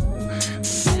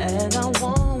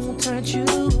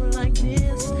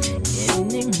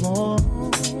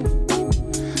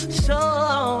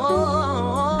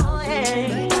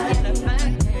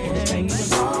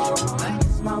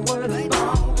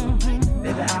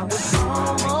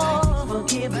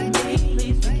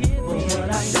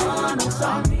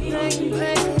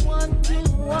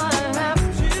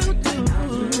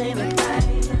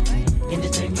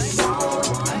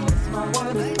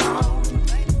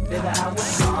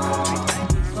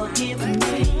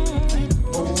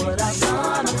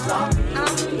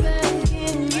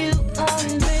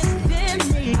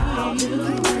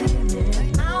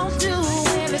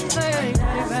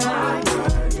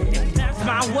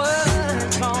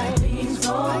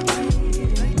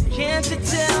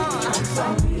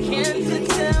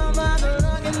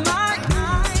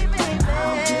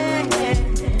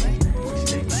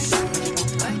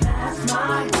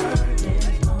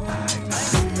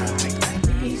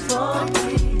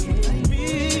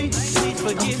Please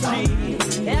forgive me.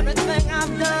 Everything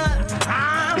I've done,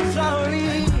 I'm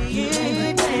sorry,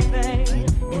 baby.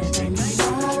 Anything you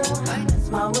want, that's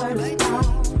my word is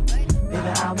wrong. Baby,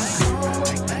 I was wrong.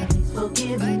 Please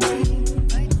forgive me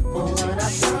for what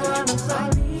I've done. I'm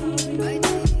sorry.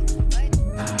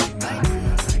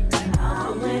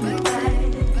 I'll do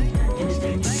anything.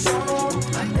 Anything you want,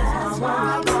 that's my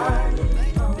word.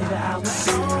 Baby, I was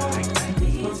wrong.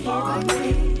 Please forgive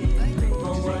me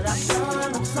for what I've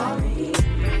done. I'm sorry.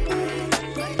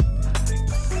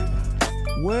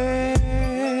 Well,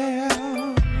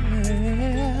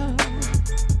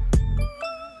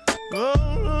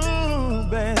 oh,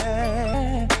 baby,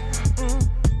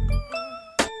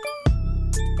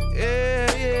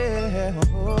 yeah.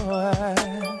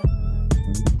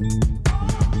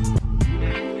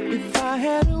 If I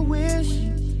had a wish,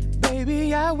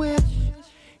 baby, I wish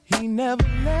he never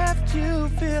left you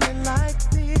feeling like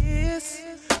this.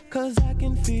 'Cause I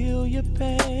can feel your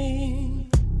pain.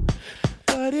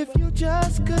 But if you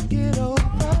just could get over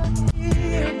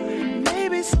here,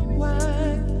 maybe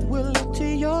someone will look to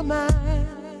your mind.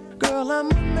 Girl,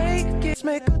 I'ma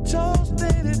make a toast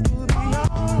that it will be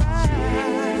alright.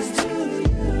 Cheers to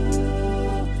you,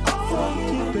 fuck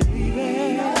you, baby.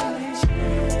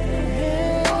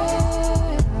 Yeah,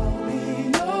 I'll be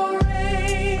your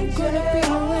angel. Gonna be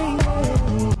your angel.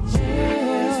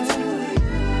 Cheers to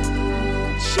you.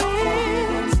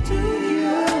 Cheers to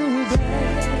you, baby.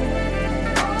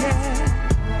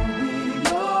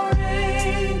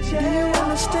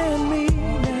 Understand me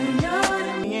now.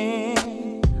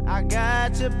 I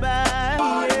got you back.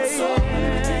 So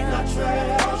everything I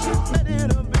treasure, let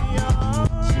it be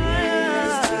alright.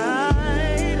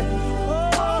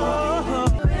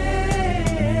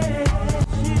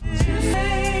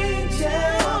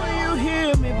 Oh, you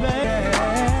hear me, baby?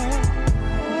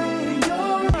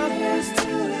 Your eyes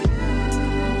to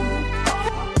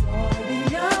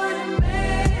you.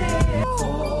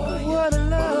 What a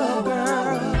love,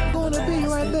 girl. Gonna be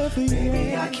right there for you. Baby,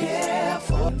 I care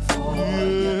for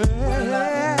you.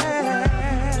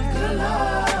 Good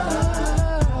love.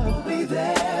 We'll be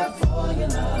there for your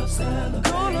love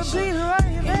celebration. Gonna be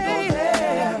right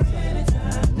there.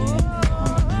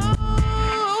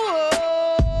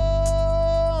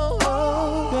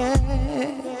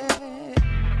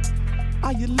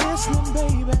 Are you listening,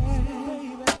 baby?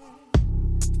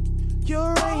 Your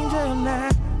angel now.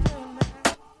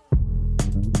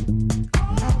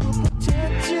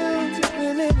 In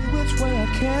any which way I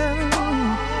can,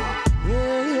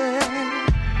 yeah.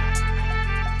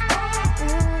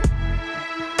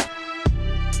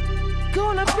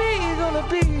 Gonna be.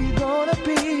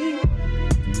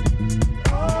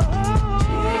 Oh,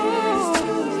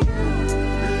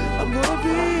 I'm gonna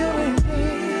be your angel,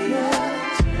 baby.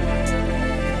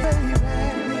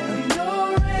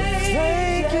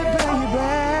 Thank you, baby.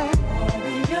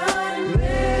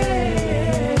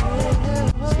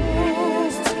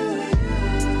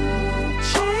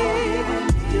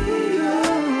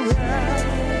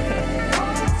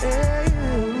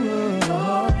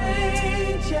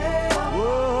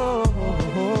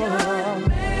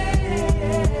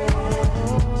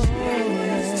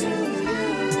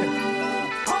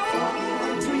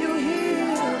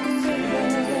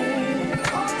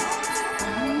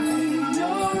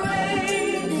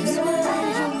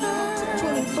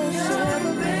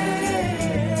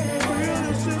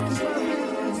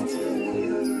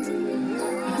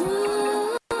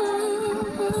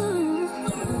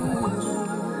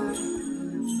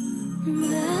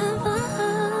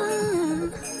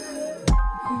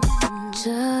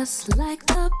 Just like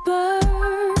the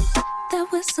birds that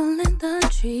whistle in the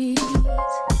trees,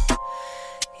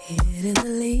 hid in the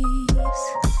leaves,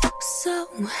 so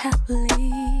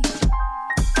happily.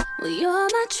 Well, you're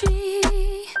my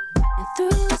tree, and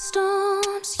through the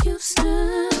storms you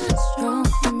stood strong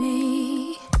for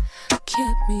me,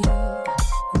 kept me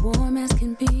warm as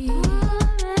can be,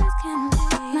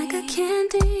 like a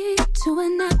candy to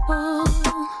an apple.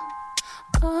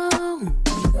 Oh,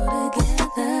 we go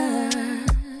together.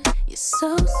 You're so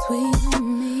sweet on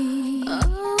me.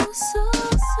 Oh, so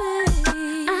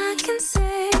sweet. I can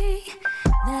say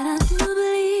that I do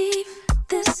believe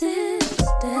this is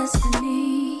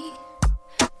destiny.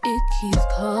 It keeps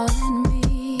calling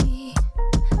me.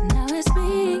 Now it's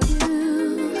me and you,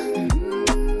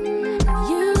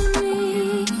 you and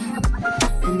me,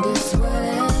 and it's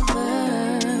whatever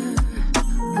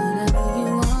you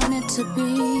want it to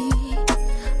be.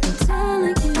 I'm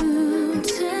telling you,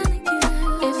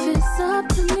 if it's up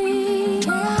to me.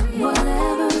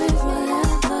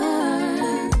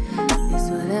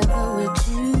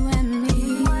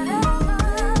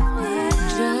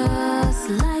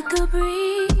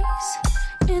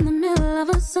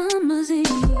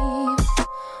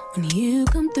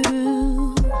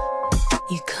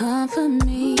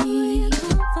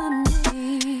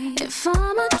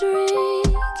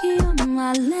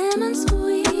 lemon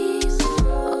squeeze.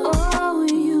 Oh,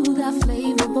 you got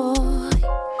flavor, boy.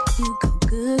 You go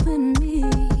good with me.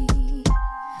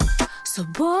 So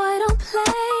boy, don't play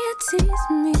it, tease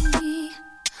me.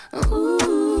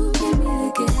 Ooh, get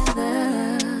me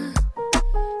together.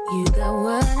 You got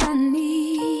what I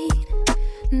need.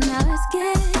 Now it's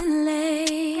getting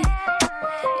late.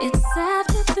 It's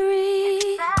after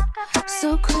 3.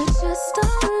 So quit your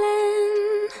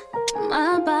stalling.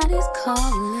 My body's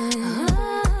calling.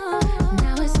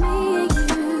 Now it's me and you.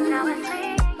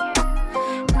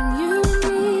 And you and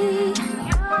me.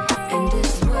 And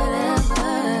it's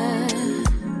whatever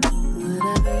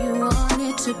you want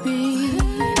it to be.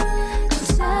 I'm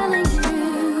telling you.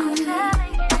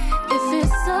 If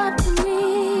it's up to me,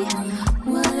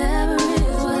 whatever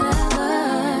is whatever.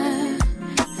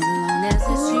 As long as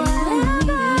it's you and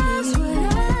me.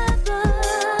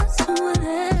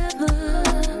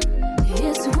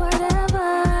 It's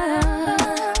whatever.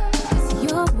 It's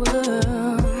your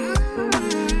world.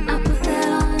 I put that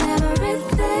on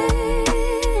everything.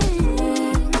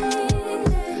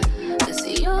 It's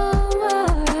your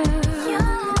world.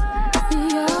 Your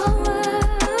world.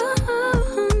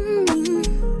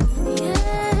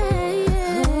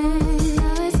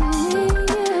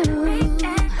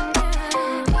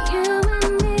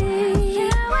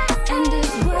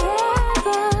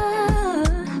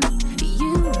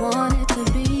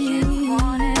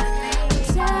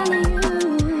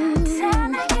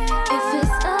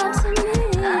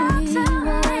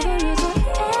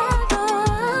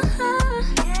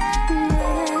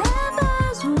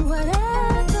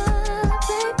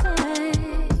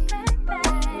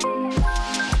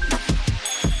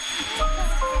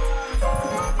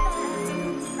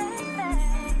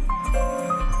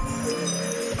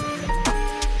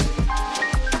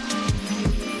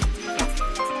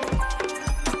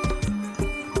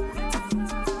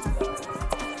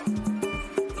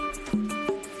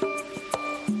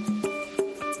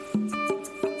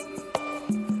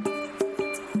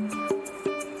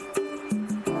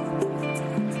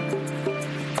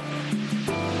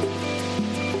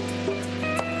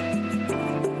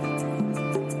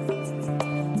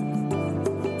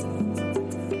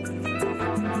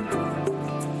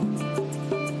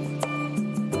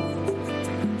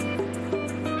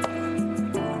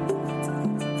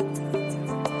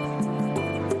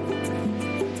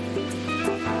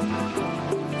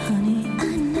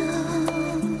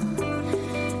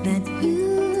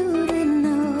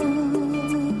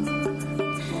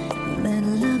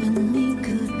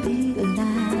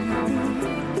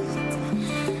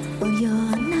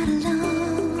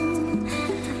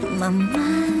 My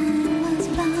mind was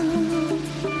blown.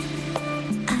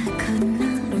 I could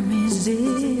not resist.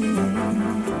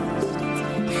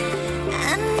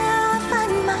 And now I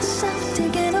find myself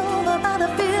taken over by the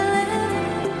feeling.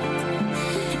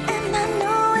 And I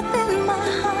know within my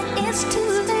heart it's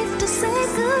too late to say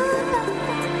goodbye.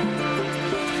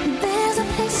 There's a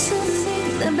place in me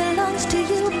that belongs to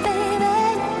you, baby.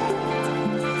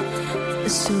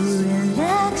 So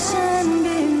relax and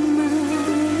be mine.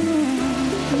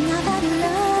 Now that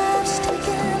love's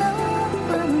taken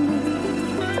over me.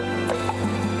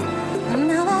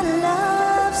 Now that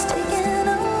love's taken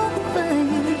over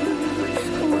you.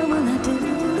 What will I do?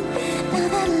 Now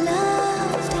that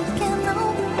love's taken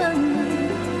over me.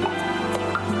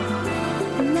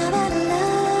 Now that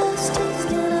love's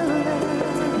taken over.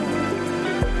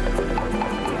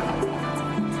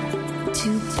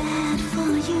 Too bad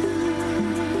for you.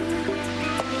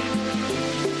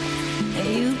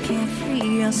 You can't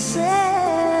free yourself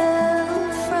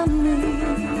from me.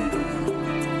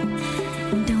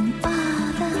 Don't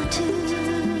bother to.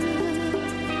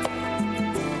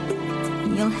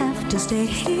 You'll have to stay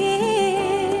here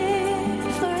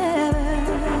forever.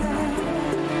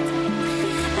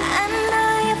 And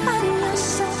now you find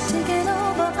yourself taken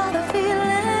over by the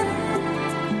feeling.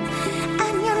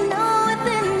 And you know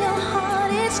within your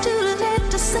heart it's too late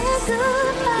to say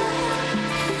goodbye.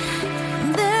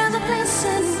 There's a place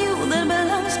in you that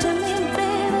belongs to me,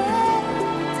 baby.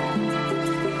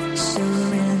 So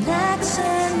relax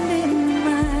and be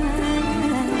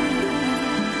mine.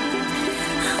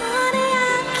 Honey,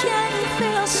 I can't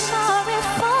feel sorry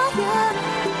for you.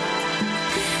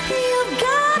 You've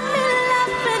got me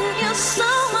laughing, you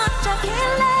so much I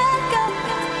can't let go.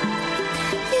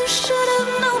 You should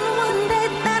have known one day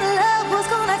that love was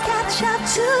gonna catch up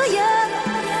to you.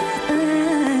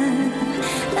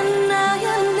 And now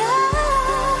you know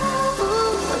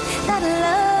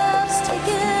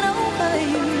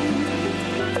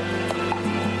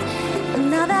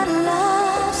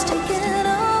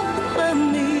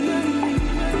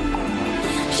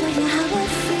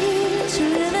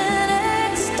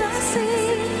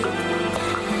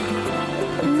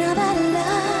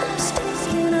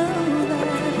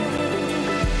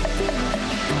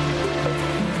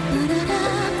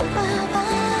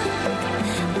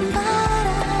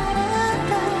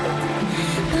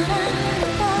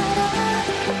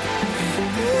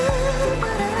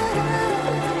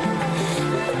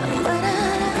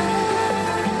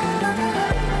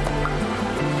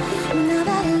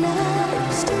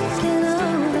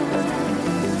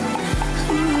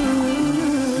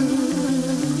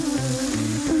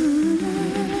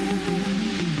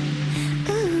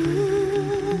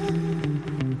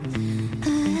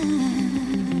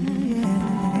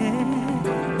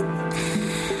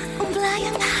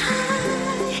flying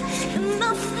high in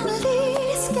the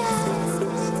free sky.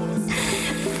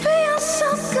 Feels so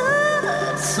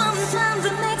good, sometimes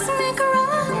it makes me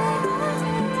cry.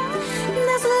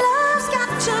 This love's got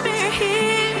to be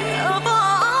here for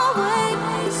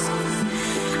always.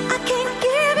 I can't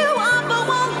give you up, I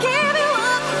won't give you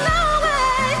up, no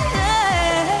way.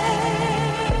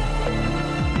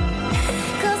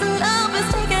 'Cause love is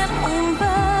taking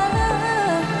over.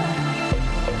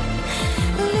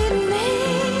 Lead me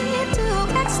to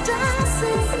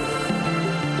ecstasy.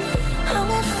 How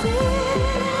it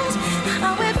feels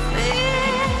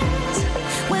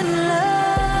when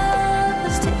love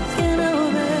is taking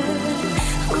over.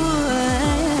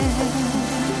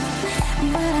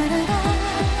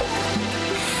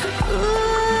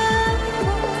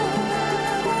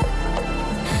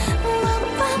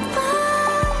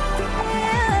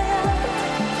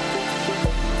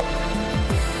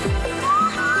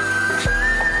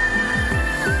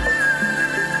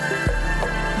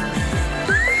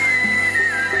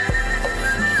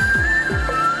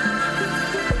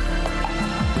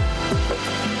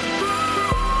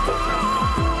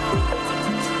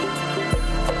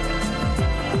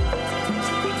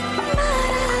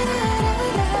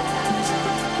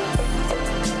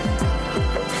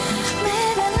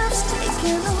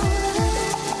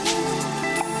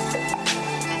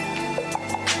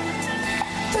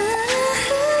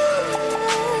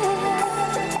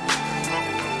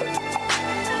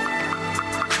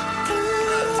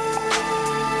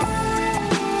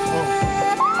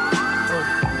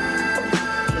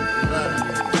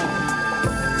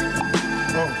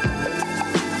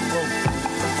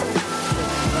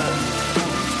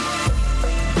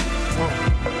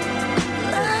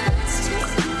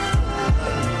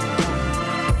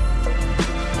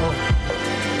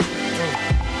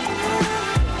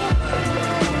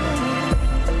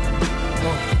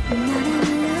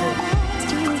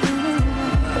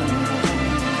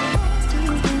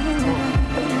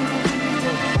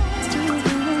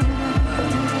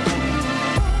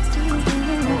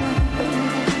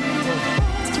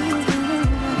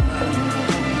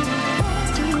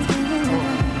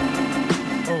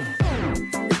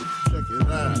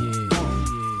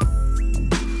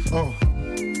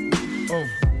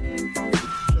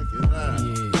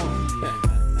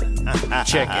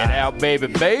 Check it out, baby,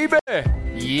 baby.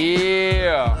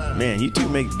 Yeah. Man, you two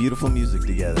make beautiful music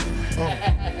together.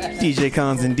 DJ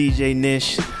Cons and DJ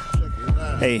Nish.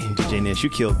 Hey, DJ Nish, you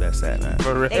killed that set, man.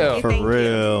 For real. For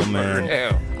real, man. For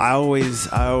real. I always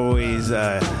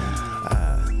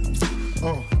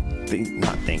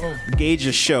gauge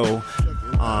a show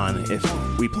on if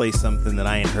we play something that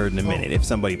I ain't heard in a minute. If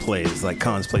somebody plays, like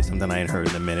Cons play something I ain't heard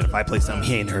in a minute. If I play something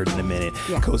he ain't heard in a minute.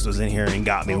 Yeah. Coast in here and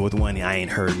got me with one I ain't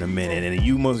heard in a minute. And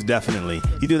you most definitely,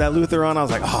 you threw that Luther on, I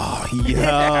was like, oh,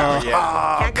 yeah.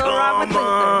 Can't go wrong with Luther.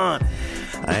 On.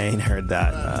 I ain't heard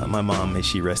that. My mom, may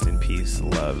she rest in peace,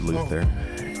 loved Luther.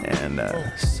 And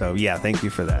so, yeah, thank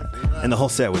you for that. And the whole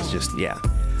set was just, yeah.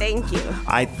 Thank you.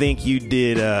 I think you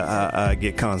did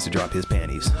get Cons to drop his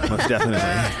panties. Most definitely.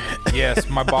 Yes,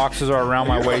 my boxes are around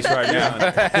my waist right now.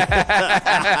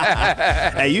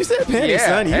 Hey, you said panties, Yeah,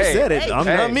 son. You hey, said it. hey, I'm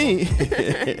hey. not me.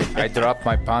 I dropped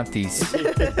my panties.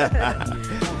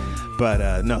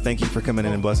 But no, thank you for coming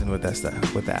in and blessing with that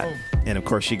stuff. With that, and of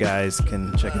course, you guys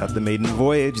can check out the Maiden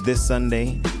Voyage this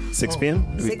Sunday, 6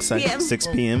 p.m. 6 p.m. 6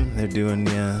 p.m. They're doing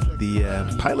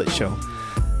the pilot show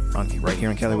right here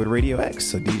on Caliwood Radio X.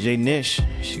 So DJ Nish,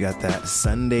 she got that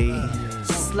Sunday.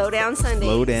 Slow down Sundays.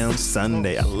 Slow down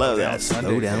Sunday. I love that.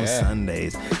 Slow down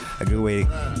Sundays. A good way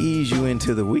to ease you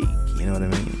into the week. You know what I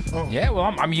mean? Yeah,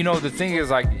 well, I mean, you know, the thing is,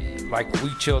 like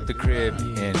we chilled the crib,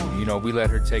 and you know, we let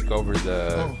her take over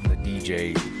the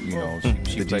DJ. You know,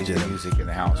 she plays the music in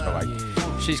the house. So like,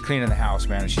 she's cleaning the house,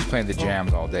 man, and she's playing the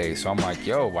jams all day. So I'm like,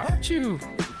 yo, why don't you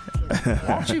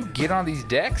get on these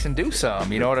decks and do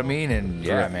something? You know what I mean? And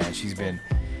yeah, man, she's been,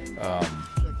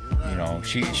 you know,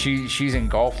 she's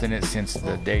engulfed in it since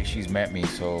the day she's met me.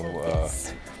 So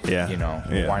yeah, you know,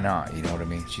 why not? You know what I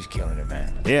mean? She's killing it,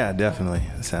 man. Yeah, definitely.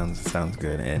 Sounds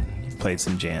good. And you played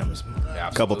some jams. Absolutely.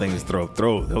 A couple things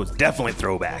throw those definitely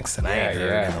throwbacks, and I ain't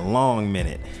heard in a long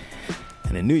minute.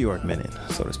 In a New York minute,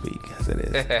 so to speak, as it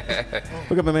is.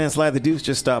 Look up, my man Sly the Deuce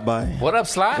just stopped by. What up,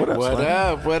 Sly? What up,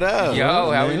 Sly? What up?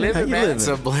 Yo, how we living, man? It's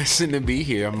a blessing to be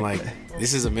here. I'm like,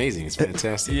 this is amazing. It's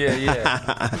fantastic.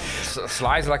 Yeah.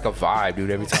 Sly's like a vibe,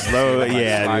 dude. Every time.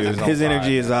 Dude. His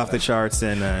energy is off the charts,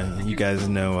 and you guys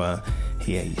know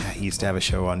he used to have a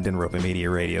show on Denver Open Media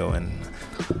Radio, and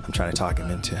I'm trying to talk him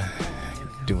into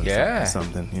doing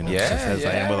something. You know, Yeah, as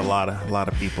I am with a lot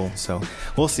of people. So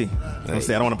we'll see. We'll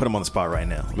see. I don't want to put him on the spot right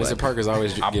now. Mr. Parker's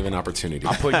always given opportunity.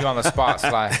 I'm putting you on the spot,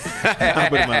 Sly. I'll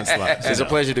put him on the spot. It's a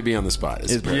pleasure to be on the spot.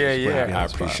 It's yeah. I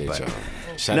appreciate y'all.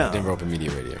 Shout out to Denver Open Media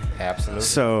Radio. Absolutely.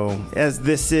 So, as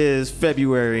this is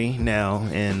February now,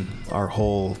 and our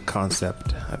whole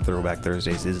concept of Throwback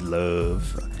Thursdays is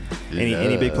love.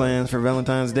 Any big plans for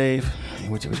Valentine's Day?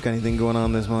 What you got anything going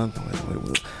on this month?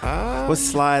 What's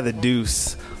Sly the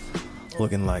Deuce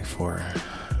looking like for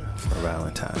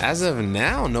Valentine? As of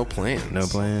now, no plans. No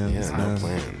plans. Yeah, no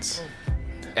plans.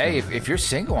 Hey, if you're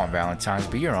single on Valentine's,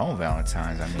 be your own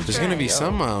Valentine's. I mean, there's gonna be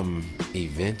some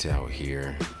event out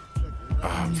here.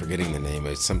 I'm forgetting the name.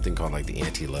 It's something called like the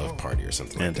anti-love party or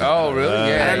something like that. Oh, really?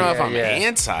 Yeah. I don't know if I'm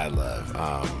anti-love.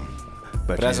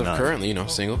 But as of currently, you know,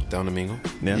 single, down to mingle.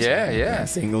 Yeah.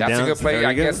 Single That's down. a good place.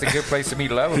 I guess a good place to meet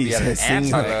love would be at an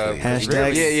anti-love.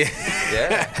 Hashtag,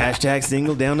 yeah. Hashtag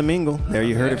single down to mingle. There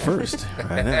you heard it first.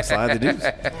 Right now, Sly the Deuce.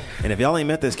 And if y'all ain't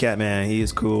met this cat, man, he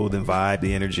is cool. The vibe,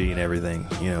 the energy, and everything.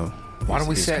 You know. Why don't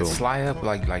we set cool. Sly up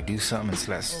like do something and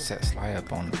set Sly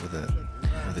up on with a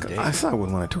date? I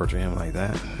wouldn't want to torture him like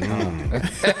that.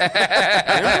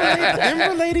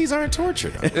 Denver ladies aren't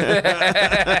tortured.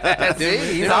 I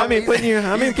mean, putting you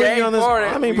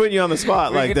on the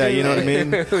spot like that. You know what I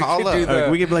mean? Call up.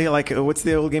 We could play like what's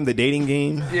the old game? The dating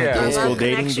game. Yeah. The old school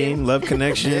dating game. Love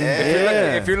Connection.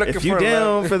 If you're looking if you're for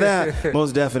down for that,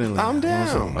 most definitely. I'm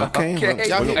down. Okay.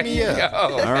 Y'all hit me up.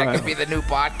 All right. That could be the new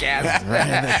podcast.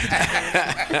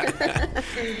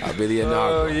 I'll be the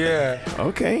Oh inaugural. yeah.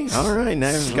 Okay. All right. Now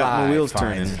I've got my wheels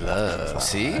turning. Love.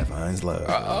 See? Finds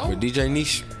love. With DJ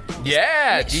Niche.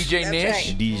 Yeah, DJ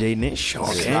Niche. DJ Niche.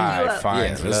 Okay. Sly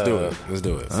finds Let's love. do it. Let's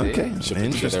do it. Okay. Should put together a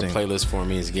Interesting. playlist for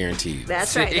me. It's guaranteed.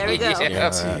 That's right. There we go.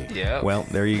 Guaranteed. Yeah. Well,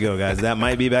 there you go, guys. That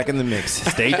might be back in the mix.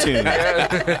 Stay tuned. We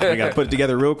got to put it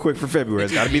together real quick for February.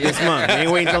 It's got to be this month. We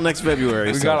ain't waiting until next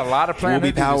February. We got a lot of plans.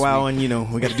 We'll be powwowing. You know,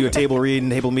 we got to do a table reading,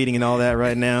 table meeting, and all that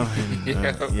right now. And,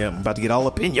 I'm about to get all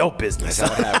up in your business.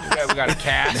 We got a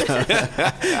cast.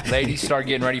 Ladies, start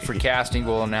getting ready for casting.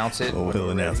 We'll announce it. We'll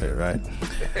announce it, right?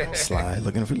 Sly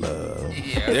looking for love.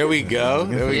 Yeah. There we go.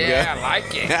 There we go. I like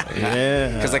it.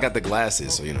 Yeah. Because I got the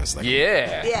glasses, so you know it's like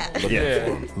Yeah.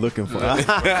 Looking for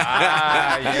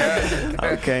Yeah.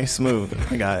 Okay, smooth.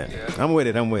 I got it. I'm with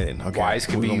it. Okay. Wise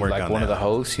could We be gonna work like on one of the that.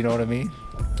 hosts. You know what I mean?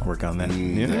 Work on that.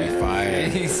 that'd be fire.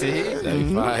 You see? That'd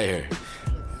be fire.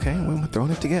 Okay, we're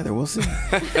throwing it together. We'll see.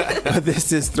 But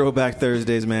this is Throwback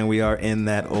Thursdays, man. We are in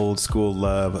that old school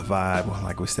love vibe.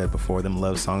 Like we said before, them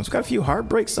love songs. We've got a few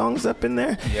heartbreak songs up in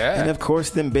there. Yeah. And of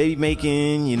course, them baby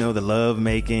making, you know, the love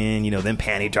making, you know, them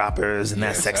panty droppers and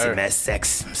that sexy mess sex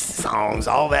songs,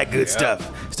 all that good stuff.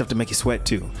 Stuff to make you sweat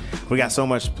too. We got so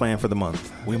much planned for the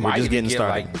month. We We're might just even getting get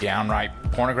started. like downright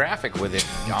pornographic with it.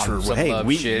 On some Hey, love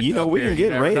we shit you know up we here. can You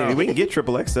get never rated. know. We can get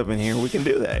XXX up in here. We can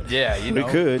do that. Yeah, you know.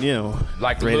 We could, you know.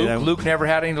 Like rate it Luke. out. Luke never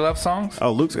had any love songs.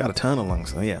 Oh, Luke's got a ton of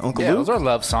lungs. Yeah, Uncle Yeah, Luke. those are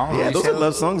love songs. Yeah, those are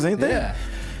love songs, ain't they? Yeah.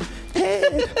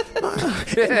 Head,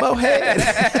 Mohead.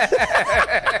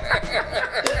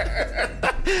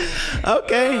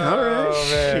 Okay, all right. Oh,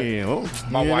 man. Shit, well,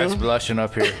 My you wife's know. blushing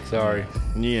up here. Sorry.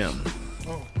 Yeah.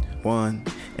 One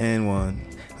and one.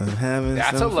 I'm having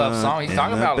That's some a love fun song. He's in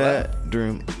talking the about love.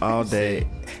 bedroom all day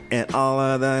and all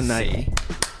of the night. See?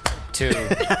 2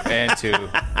 and 2.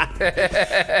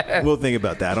 We'll think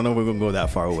about that. I don't know if we're gonna go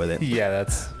that far with it. Yeah,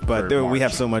 that's. But for there, we March.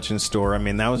 have so much in store. I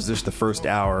mean, that was just the first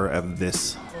hour of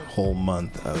this whole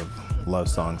month of love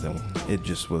songs, and it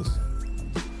just was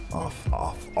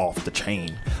off the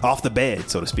chain, off the bed,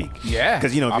 so to speak. Yeah,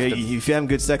 because you know, off if the- you're having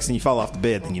good sex and you fall off the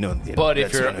bed, then you know. But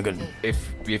if that's you're not good.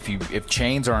 if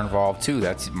chains are involved too,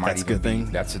 that's That's a even good thing.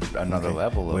 That's another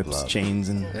level of Whips, love. chains,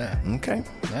 and Yeah. Okay.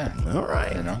 Yeah. All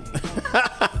right. You know.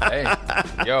 Hey,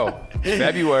 yo,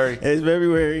 February. It's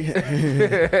February.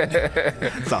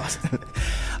 It's awesome.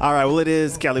 All right. Well, it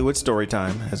is Kellywood story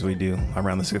time, as we do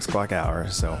around the 6 o'clock hour.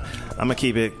 So I'm gonna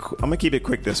keep it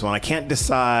quick this one. I can't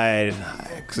decide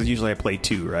because usually I play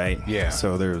 2, right? Yeah.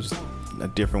 So there's a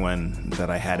different one that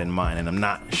I had in mind, and I'm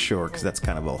not sure because that's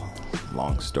kind of a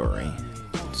long story.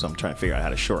 So I'm trying to figure out how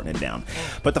to shorten it down.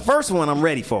 But the first one I'm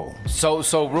ready for. So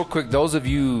real quick, those of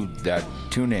you that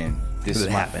tune in, this Because is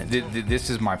it my happened. this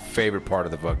is my favorite part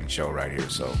of the fucking show right here.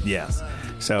 So Yes.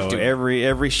 So Dude.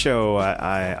 every show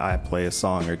I play a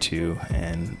song or two,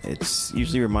 and it's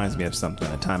usually reminds me of something,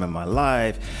 a time in my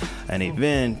life, an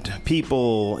event,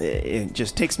 people. It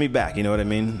just takes me back. You know what I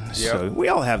mean? Yep. So we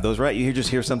all have those, right? You just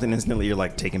hear something instantly, you're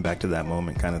like taken back to that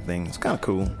moment, kind of thing. It's kind of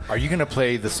cool. are you gonna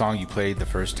play the song you played the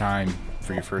first time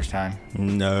for your first time?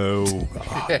 No.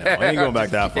 God, no. I ain't going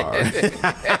back that far.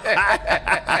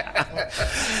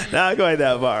 Not quite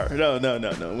that far. No.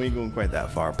 We ain't going quite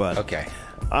that far. But okay.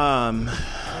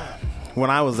 When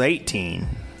I was 18,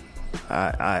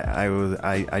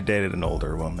 I dated an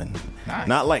older woman. Nice.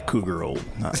 Not like cougar old.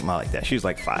 Not like that. She was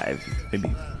like 5, maybe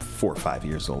 4 or 5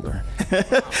 years older.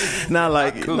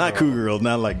 not cougar old.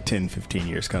 Not like 10, 15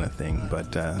 years kind of thing.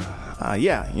 But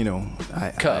yeah, you know,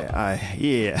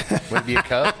 yeah. Would it be a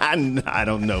cub? I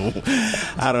don't know.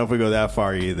 I don't know if we go that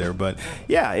far either. But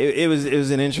yeah, it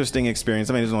was an interesting experience.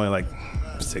 I mean, it was only like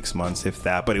 6 months, if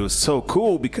that, but it was so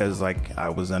cool because like I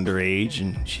was underage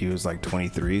and she was like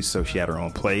 23, so she had her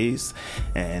own place,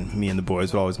 and me and the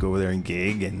boys would always go over there and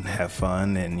gig and have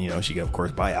fun, and you know, she could of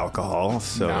course buy alcohol,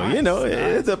 so nice, you know,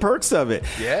 it's the perks of it.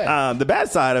 Yeah. The bad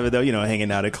side of it though, you know,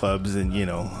 hanging out at clubs and you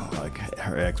know, like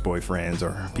her ex-boyfriends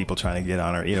or people trying to get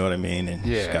on her, you know what I mean, and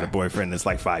she's got a boyfriend that's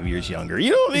like 5 years younger, you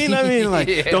know what I mean? Like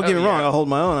don't get me wrong, I'll hold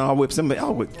my own, I'll whip somebody,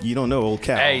 you don't know old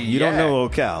Cal. Hey, you don't know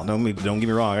old Cal. Don't get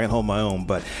me wrong, I can hold my own.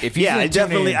 But if you I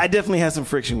definitely had some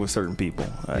friction with certain people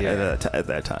at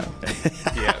that time.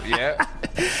 yeah.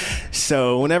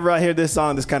 So whenever I hear this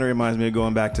song, this kind of reminds me of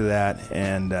going back to that.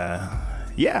 And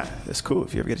yeah, it's cool.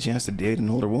 If you ever get a chance to date an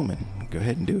older woman, go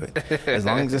ahead and do it. As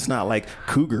long as it's not like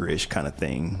cougar-ish kind of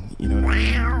thing. You know what I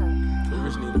mean?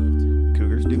 Cougars need love too.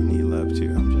 Cougars do need love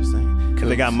too. I'm just saying. Because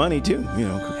they got money too. You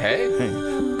know. Hey.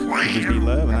 Cougars need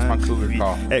love. That's my cougar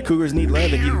call. Hey, cougars need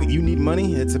love and you need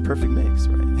money. It's a perfect mix,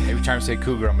 right? Every time I say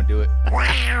cougar, I'm going to do it.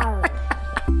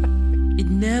 It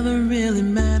never really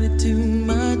mattered too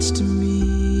much to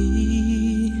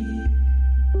me,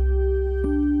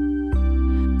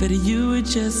 but you were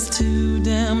just too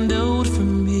damned old for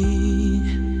me.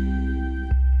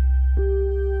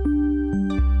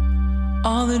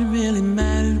 All that really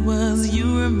mattered was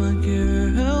you were my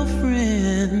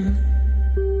girlfriend.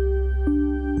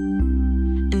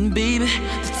 And baby,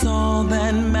 that's all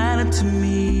that mattered to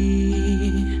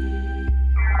me.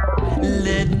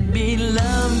 Let me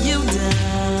love you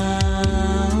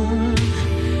down,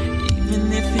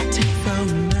 even if it takes all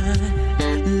night.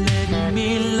 Let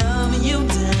me love you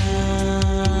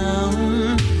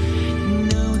down. You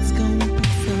know it's gonna be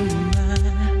so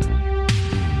right.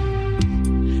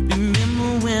 Remember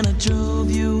when I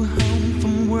drove you home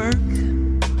from work?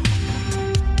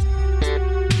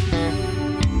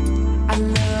 I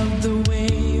love the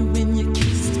way when you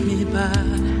kissed me by.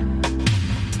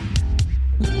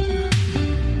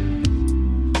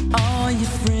 All your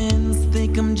friends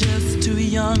think I'm just too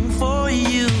young for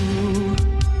you.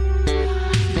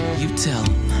 You tell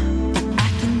them that I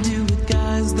can do what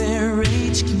guys their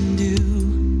age can do.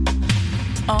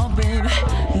 Oh baby,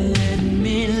 let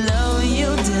me love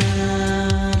you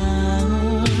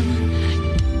down.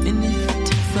 And if it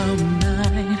takes all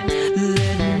night,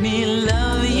 let me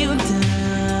love you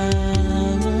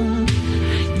down.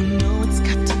 You know it's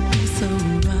got to be so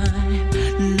right.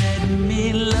 Let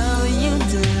me love you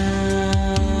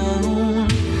down.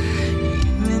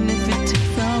 Even if it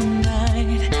takes all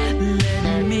night,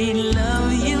 let me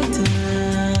love you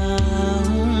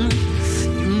down.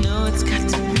 You know it's got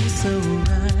to be so right.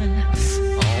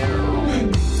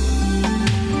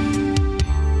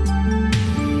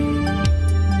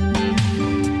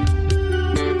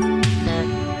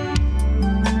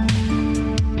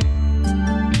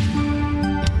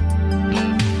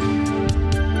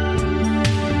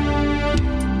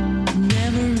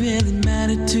 Never really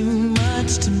mattered too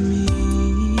much to me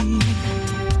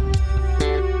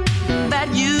that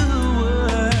you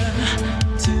were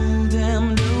too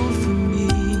damn old for me.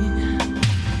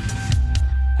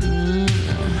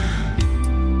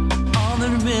 All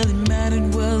that really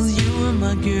mattered was you were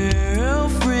my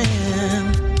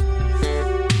girlfriend.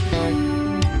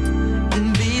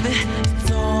 And baby,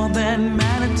 it's all that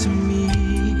mattered to me.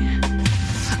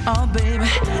 Oh baby,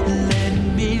 let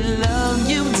me love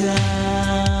you down.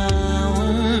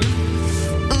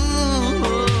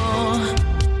 Ooh,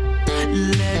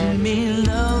 let me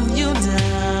love you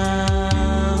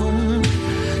down.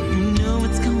 You know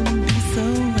it's gonna be so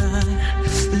right.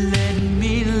 Let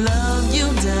me love you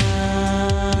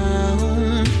down.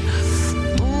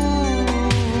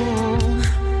 Ooh,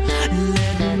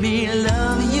 let me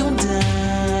love you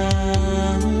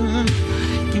down.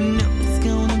 You know it's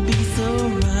gonna be so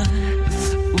right.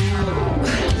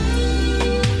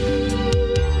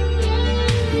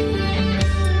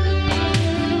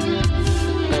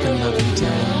 I can love you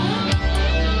down.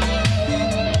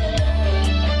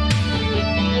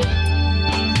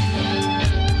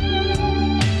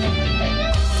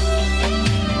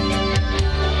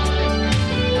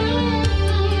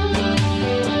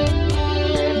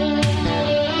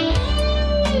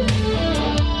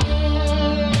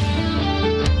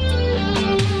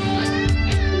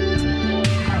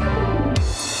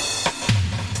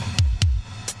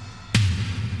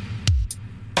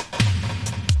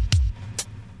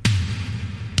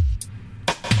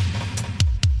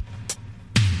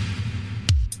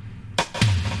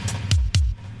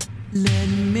 Let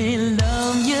me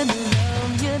love you,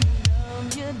 love you,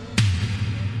 love you.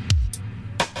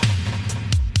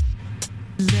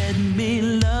 Let me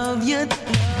love you,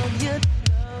 love you,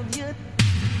 love you.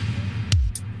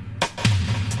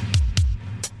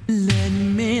 Let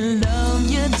me love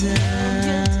you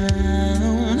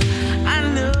down. I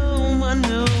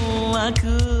know I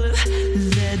could.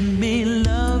 Let me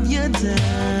love you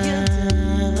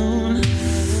down.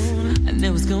 I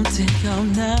know it's gonna take all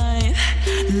night.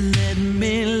 Let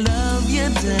me love you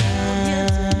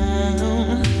down.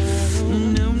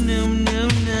 No, no, no,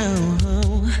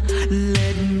 no.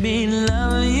 Let me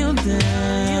love you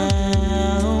down.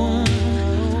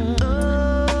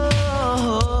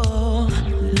 Oh,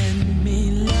 let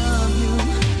me love you.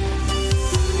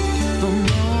 If I'm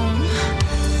wrong,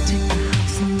 take the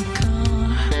house and the car.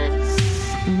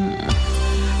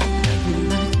 Love you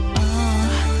like you are.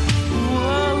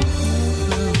 Whoa.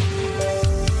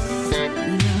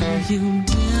 Love you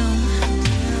down,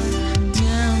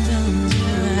 down, down,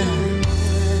 down.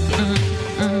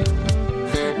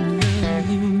 Love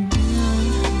you down,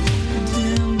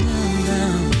 down, down,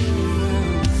 down.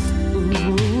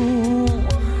 Ooh,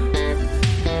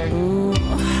 ooh.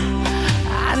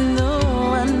 I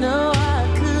know I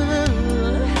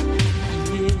could.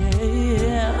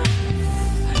 Yeah.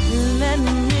 Let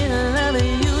me love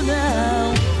you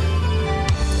down.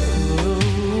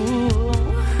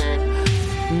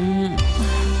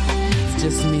 It's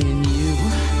just me and you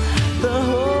the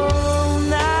whole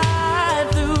night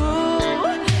through.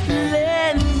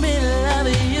 Let me love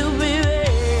you, baby.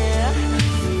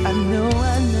 I know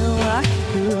I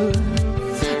could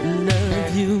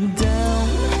love you down,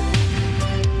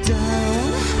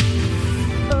 down.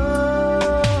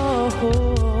 Oh,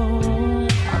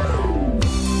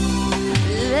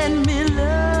 let me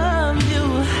love you.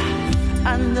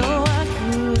 I know I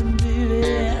could, baby.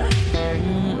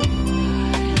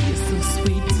 You're so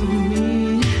sweet to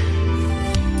me.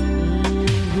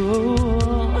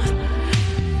 Oh,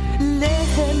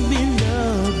 let me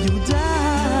love you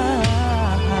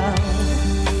down.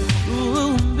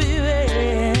 Ooh,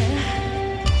 baby.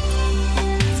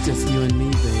 It's just you and me,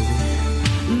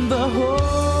 baby. The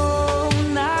whole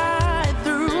night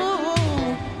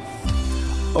through.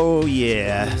 Oh,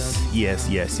 yes.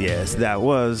 Yes. That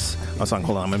was a song.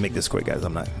 Hold on, I'm going to make this quick, guys.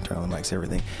 I'm not turning on the mics,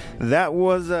 everything. That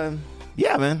was,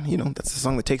 yeah, man. You know, that's the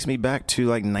song that takes me back to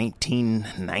like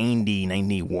 1990,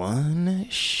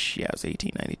 91-ish. Yeah, it was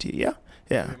 1892. Yeah.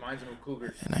 Reminds me of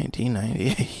Cougars.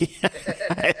 1990.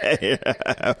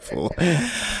 Yeah, fool.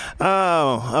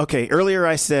 Oh, okay. Earlier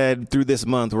I said through this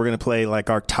month we're going to play like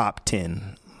our top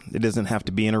 10. It doesn't have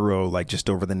to be in a row, like just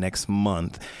over the next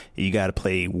month. You got to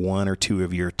play one or two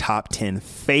of your top 10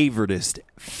 favoritist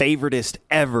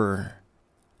ever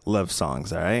love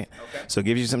songs, all right? Okay. So it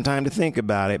gives you some time to think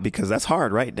about it because that's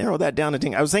hard, right? Narrow that down to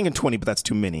 10. I was thinking 20, but that's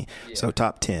too many. Yeah. So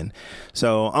top 10.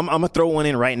 So I'm going to throw one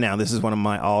in right now. This is one of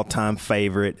my all-time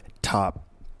favorite top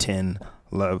 10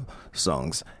 love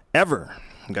songs ever.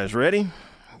 You guys ready?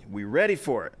 We ready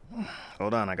for it?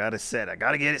 Hold on, I got it set. I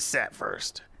got to get it set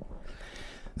first.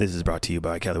 This is brought to you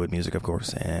by Kellywood Music, of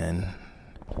course, and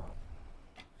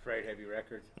Freight Heavy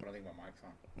Records. I don't think my mic's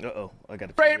on. Uh-oh, I got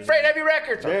to Freight Heavy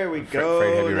Records. There we go.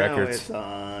 Freight Heavy now Records. It's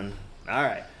on. All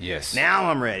right. Yes. Now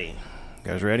I'm ready. You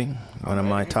guys ready? One of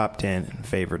my top 10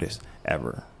 favorites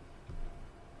ever.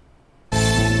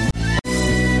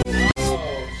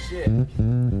 Oh, shit.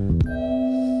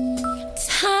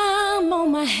 Time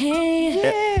on my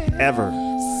hand. Ever.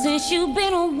 Since you've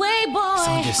been away, boy.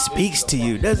 Song just speaks to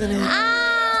you, doesn't it?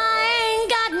 I ain't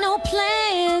got no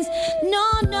plans. No.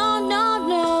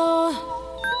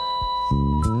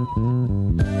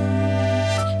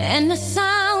 And the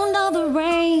sound of the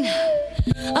rain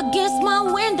against my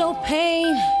window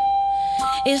pane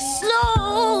is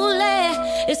slowly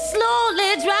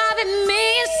driving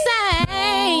me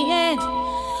insane.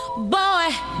 Boy,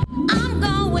 I'm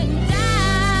going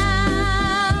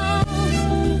down.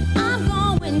 I'm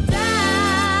going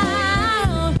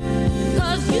down.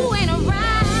 'Cause you ain't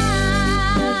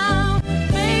around,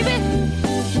 baby.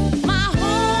 My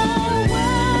whole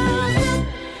world's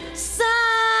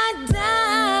upside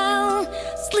down.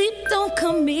 Sleep don't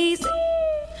come easy.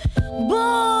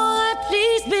 Boy,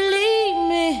 please believe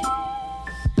me.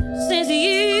 Since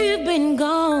you've been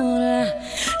gone,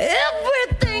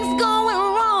 everything's going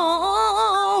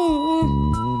wrong.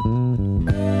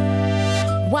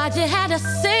 Why'd you have to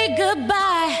say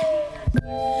goodbye?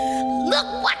 Look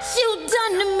what you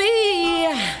done to me.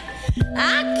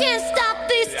 I can't stop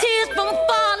these tears from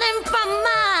falling from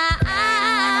my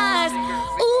eyes.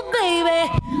 Ooh, baby,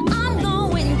 I'm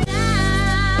going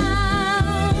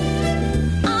down.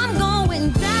 I'm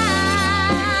going down.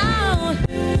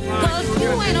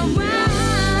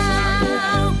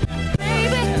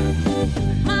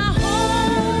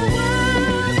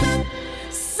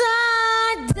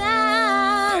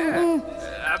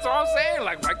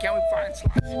 Can we find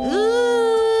slots?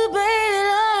 Ooh, baby,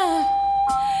 love,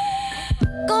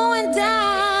 going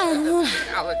down,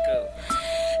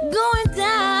 going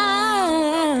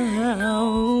down.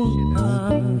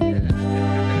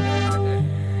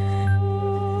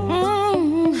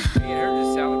 Me and her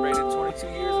just celebrated 22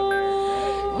 years of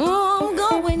marriage. I'm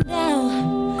going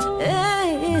down.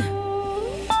 Hey.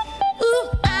 Ooh,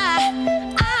 I'm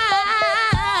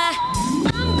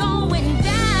going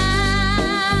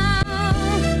down.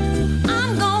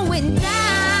 I'm going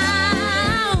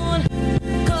down.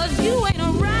 'Cause you ain't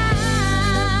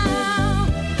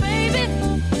around, baby.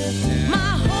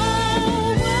 My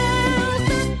whole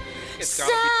world's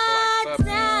upside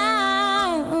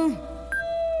down.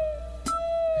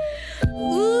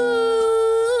 Ooh,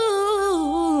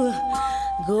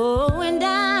 going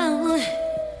down,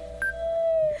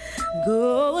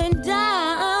 going down.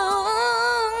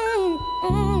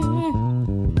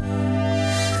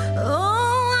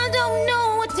 Oh, I don't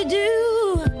know what to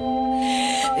do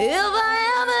if I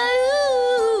ever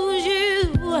lose you.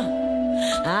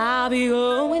 I'll be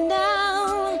going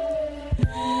down.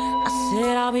 I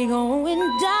said I'll be going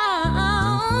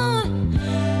down.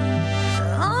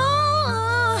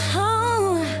 Oh,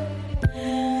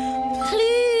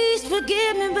 please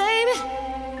forgive me, baby.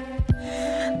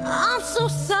 I'm so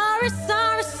sorry,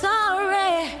 sorry,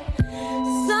 sorry,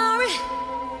 sorry.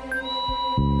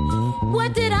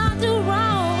 What did I do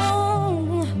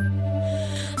wrong?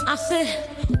 I said,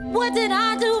 what did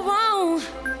I do wrong?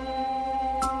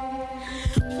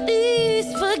 Please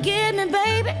forgive me,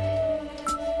 baby,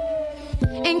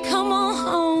 and come on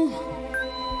home.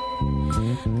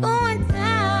 Going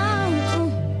down,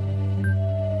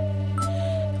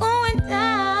 going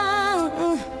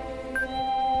down,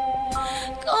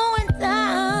 going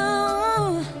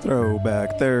down.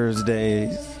 Throwback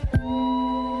Thursdays.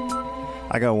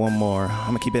 I got one more. I'm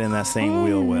gonna keep it in that same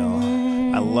wheel well.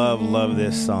 I love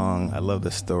this song. I love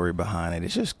the story behind it.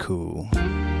 It's just cool.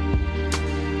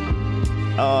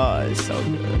 Oh, it's so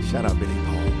good. Shout out Billy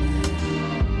Paul, man.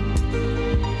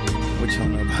 What y'all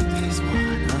know about this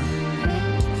one, huh?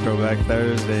 Throwback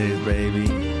Thursdays, baby.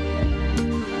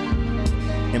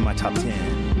 In my top 10.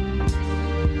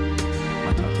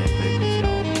 My top 10 favorites,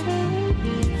 y'all.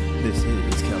 This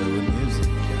is Kellywood Music,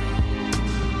 y'all.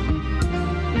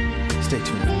 Stay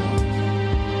tuned for more.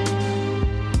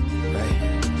 Right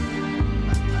here.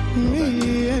 Me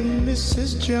and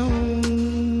Mrs. Jones,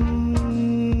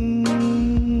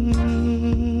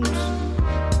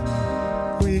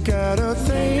 we got a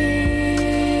thing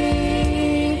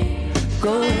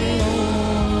going on.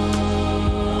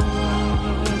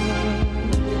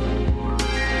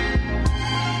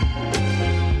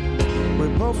 We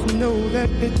both know that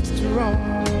it's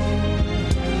wrong,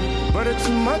 but it's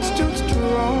much too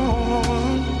strong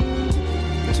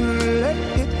to let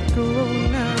it go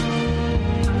now.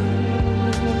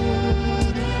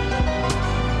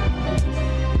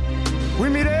 We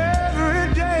meet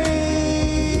every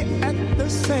day at the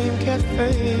same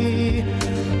cafe,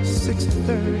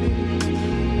 6:30.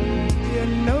 Yeah,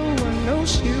 no one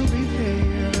knows she'll be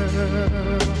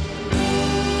there.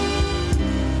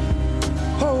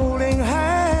 Holding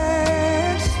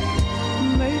hands,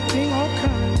 making all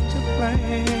kinds of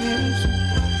plans,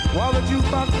 while the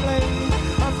jukebox plays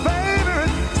our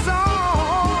favorite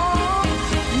song.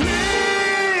 Me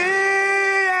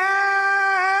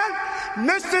and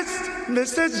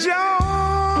Mrs.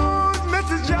 Jones,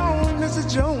 Mrs. Jones, Mrs.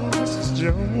 Jones, Mrs.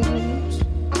 Jones.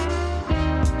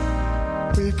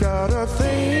 We got a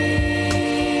thing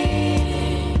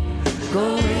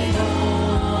going on.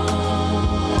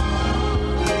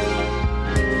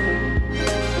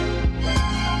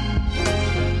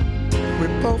 We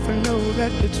both know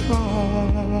that it's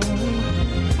wrong,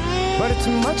 but it's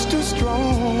much too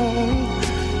strong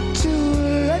to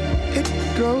let it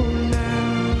go now.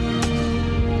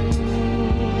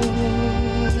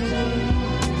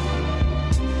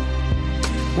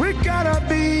 We gotta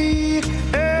be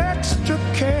extra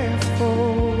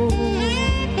careful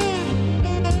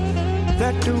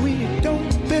that we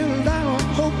don't build our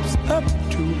hopes up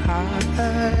too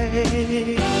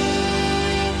high,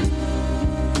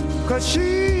 'cause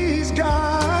she's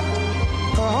got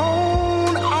her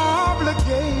own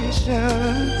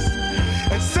obligations,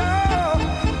 and so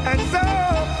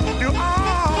do I.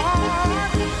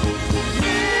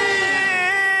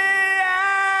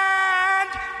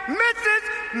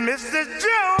 Mrs.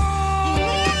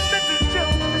 Jones, Mrs.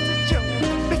 Jones, Mrs.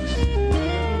 Jones, Mrs.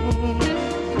 Jones.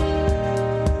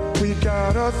 We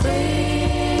got a thing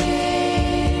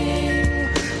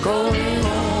going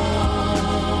on.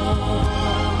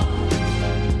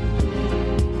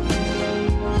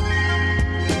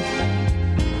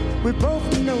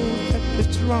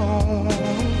 wrong,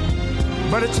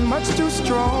 but it's much too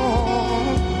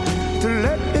strong to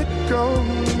let it go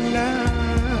now.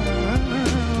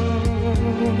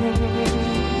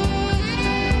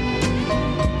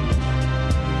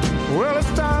 Well,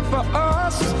 it's time for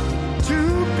us to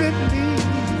believe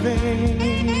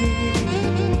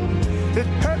it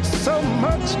hurts so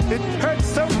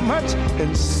much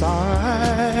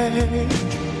inside.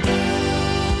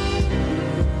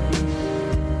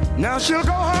 Now she'll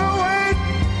go her way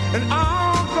and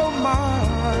I'll go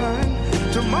mine.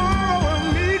 Tomorrow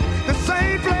we'll meet the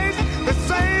same place, the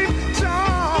same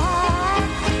time.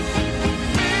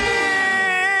 Me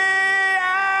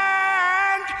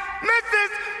and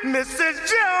Mrs.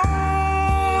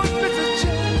 Jones,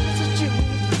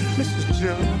 Mrs.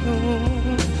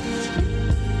 Jones.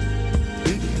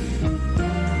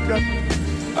 Got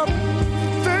a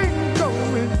thing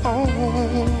going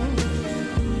on.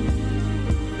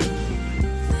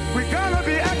 We gotta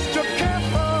be extra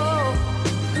careful.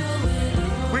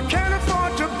 We can't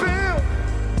afford to build.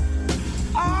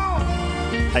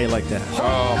 How you like that?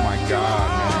 Oh my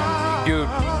God,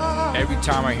 man, dude! Every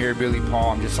time I hear Billy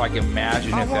Paul, I'm just like,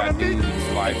 imagine if that dude's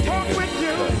life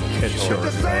didn't get short,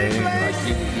 right?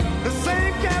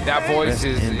 Like, that voice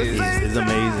is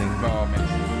amazing. Oh man.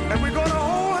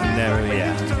 Never,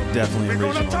 yeah, definitely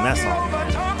original. And that's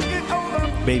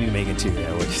all. Baby making too,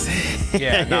 yeah, what you say?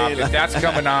 Yeah, no, if that's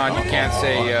coming on, you can't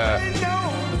say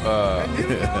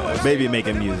baby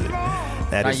making music.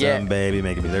 That Not is yet. some baby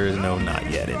making music. There is no not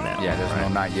yet in that. Yeah, there's no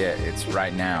not yet. It's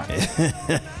right now.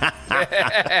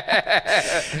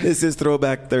 This is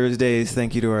Throwback Thursdays.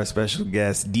 Thank you to our special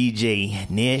guest, DJ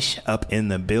Nish, up in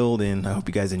the building. I hope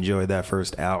you guys enjoyed that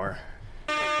first hour.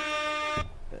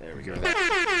 There we go. Give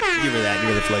her that. Give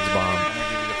her the flex bomb.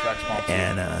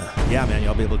 And yeah, man,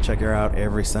 y'all be able to check her out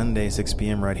every Sunday, 6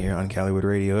 p.m. right here on Caliwood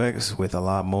Radio X with a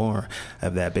lot more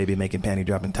of that baby making panty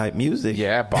dropping type music.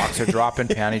 Yeah, boxer dropping,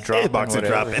 panty dropping, boxer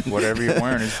whatever, dropping. Whatever you're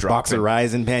wearing is dropping. Boxer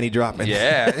rising, panty dropping.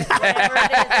 Yeah.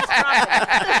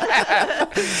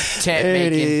 Tent There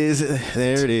it making. is.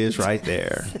 There it is right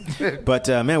there. But,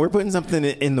 man, we're putting something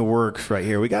in the works right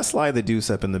here. We got Sly the Deuce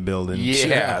up in the building.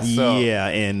 Yeah, so- Yeah,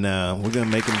 and we're going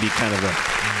to make him be kind of a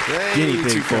guinea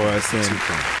pig for us. And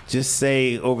just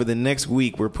say over the next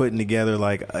week, we're putting together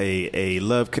like a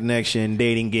love connection,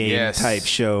 dating game type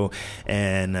show.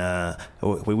 And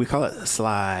we call it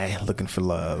Sly Looking for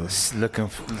Love. Sly looking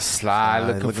for Sly's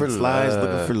love.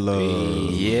 Looking for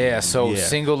Love. Yeah, so Yeah.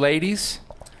 single ladies,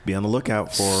 be on the lookout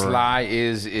for Sly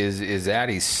is at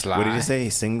his Sly. What did you say?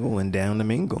 Single and down to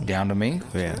mingle. Down to mingle.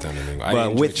 Yeah. Down to mingle. I But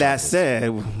enjoy with that chocolates.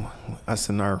 said, us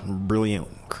in our brilliant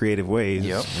creative ways,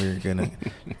 Yep. we're gonna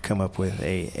come up with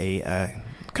a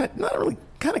not really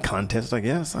kind of contest, I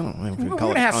guess. I don't know if we We're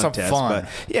call it gonna a have some contest, fun. but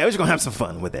yeah, we're just gonna have some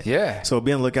fun with it. Yeah. So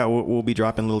be on the lookout. We'll be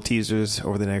dropping little teasers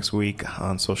over the next week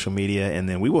on social media, and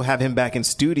then we will have him back in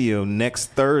studio next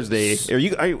Thursday. Are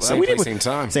you? Same place, same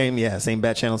time. Same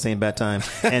bat channel, same bat time.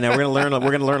 And we're gonna learn.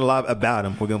 We're gonna learn a lot about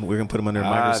him. We're gonna put him under a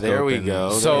microscope. there we and-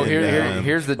 go. So And,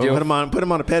 here's the We'll deal. put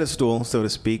him on a pedestal, so to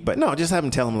speak. But no, just have him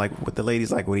tell him like what the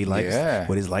ladies like, what he likes, Yeah.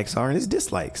 what his likes are, and his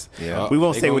dislikes. Yeah. We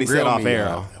won't They say gonna what he said grill off me, air.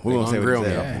 y'all. We They won't say gonna what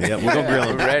he grill said. me. Yeah, we're gonna grill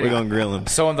him. Ready. We're gonna grill him.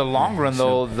 So in the long run,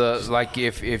 though, like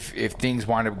if things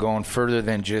wind up going further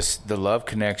than just the love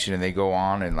connection, and they go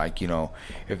on, and like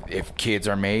if kids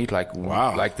are made, like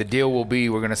Wow. like the deal will be,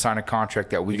 we're gonna sign a contract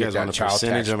that we You get guys that want a child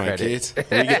percentage tax of my credit. kids? We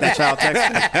get that child tax.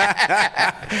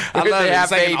 I love they it. have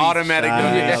It's like an babies. automatic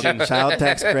donation. Child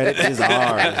tax credit is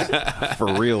ours.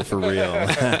 For real, for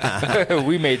real.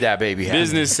 We made that baby happen.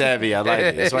 Business savvy. I like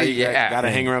it. That's why you Yeah. got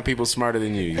to hang around people smarter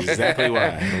than you. Exactly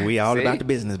why. We all See? about the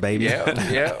business, baby.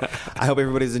 Yeah. I hope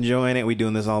everybody's enjoying it. We're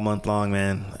doing this all month long,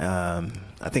 man.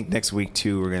 I think next week,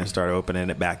 too, we're going to start opening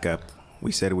it back up.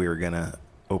 We said we were going to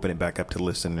open it back up to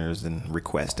listeners and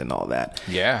request and all that.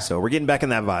 Yeah. So we're getting back in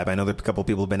that vibe. I know that a couple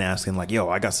people have been asking, like, yo,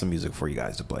 I got some music for you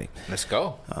guys to play. Let's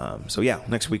go. So, yeah,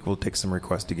 next week we'll take some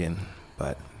requests again.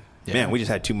 But, Yeah. man, we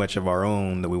just had too much of our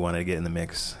own that we wanted to get in the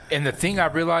mix. And the thing I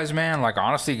realized, man, like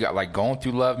honestly, like going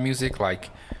through love music, like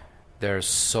there's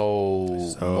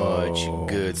so much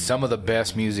good. Some of the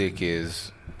best music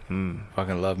is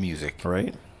fucking love music,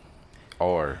 right?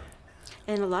 Or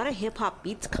And a lot of hip hop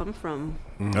beats come from.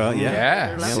 Yeah.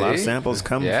 Yeah, A lot of see? samples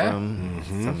come Yeah.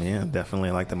 from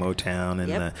definitely like the Motown and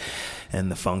Yep.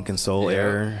 the funk and soul Yeah.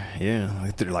 era. Yeah,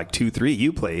 like 2-3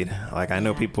 you played. Like I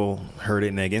know people heard it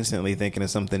and like instantly thinking of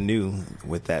something new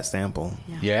with that sample.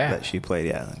 Yeah. that she played.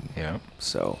 Yeah.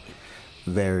 So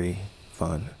very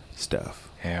fun stuff.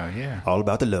 Hell yeah. All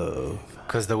about the love.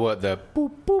 Cause the boop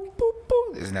boop boop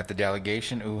boop, isn't that the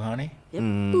delegation? Ooh honey. Yep.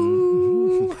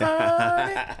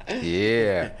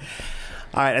 Yeah.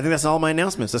 All right, I think that's all my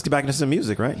announcements. Let's get back into some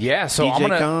music, right? Yeah, so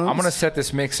DJ I'm gonna set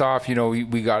this mix off. You know,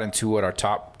 we got into what our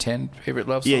top 10 favorite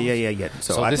love songs. Yeah.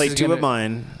 So I this played is 2 of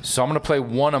mine. So I'm gonna play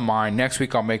one of mine. Next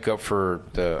week I'll make up for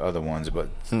the other ones, but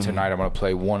tonight I'm gonna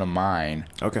play one of mine.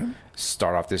 Okay.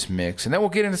 Start off this mix, and then we'll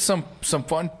get into some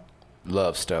fun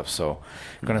love stuff. So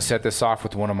I'm gonna set this off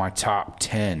with one of my top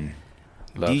 10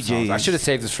 love songs. I should have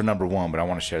saved this for number 1, but I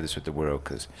want to share this with the world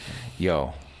because,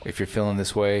 yo, if you're feeling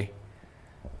this way,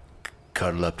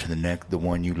 cuddle up to the neck, the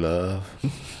one you love,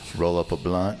 roll up a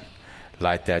blunt,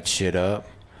 light that shit up,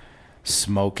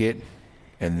 smoke it,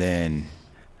 and then,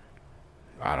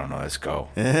 I don't know, let's go.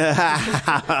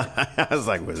 I was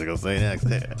like, what's it going to say next?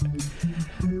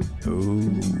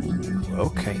 Ooh,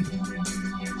 okay.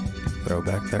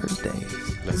 Throwback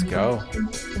Thursdays. Let's go.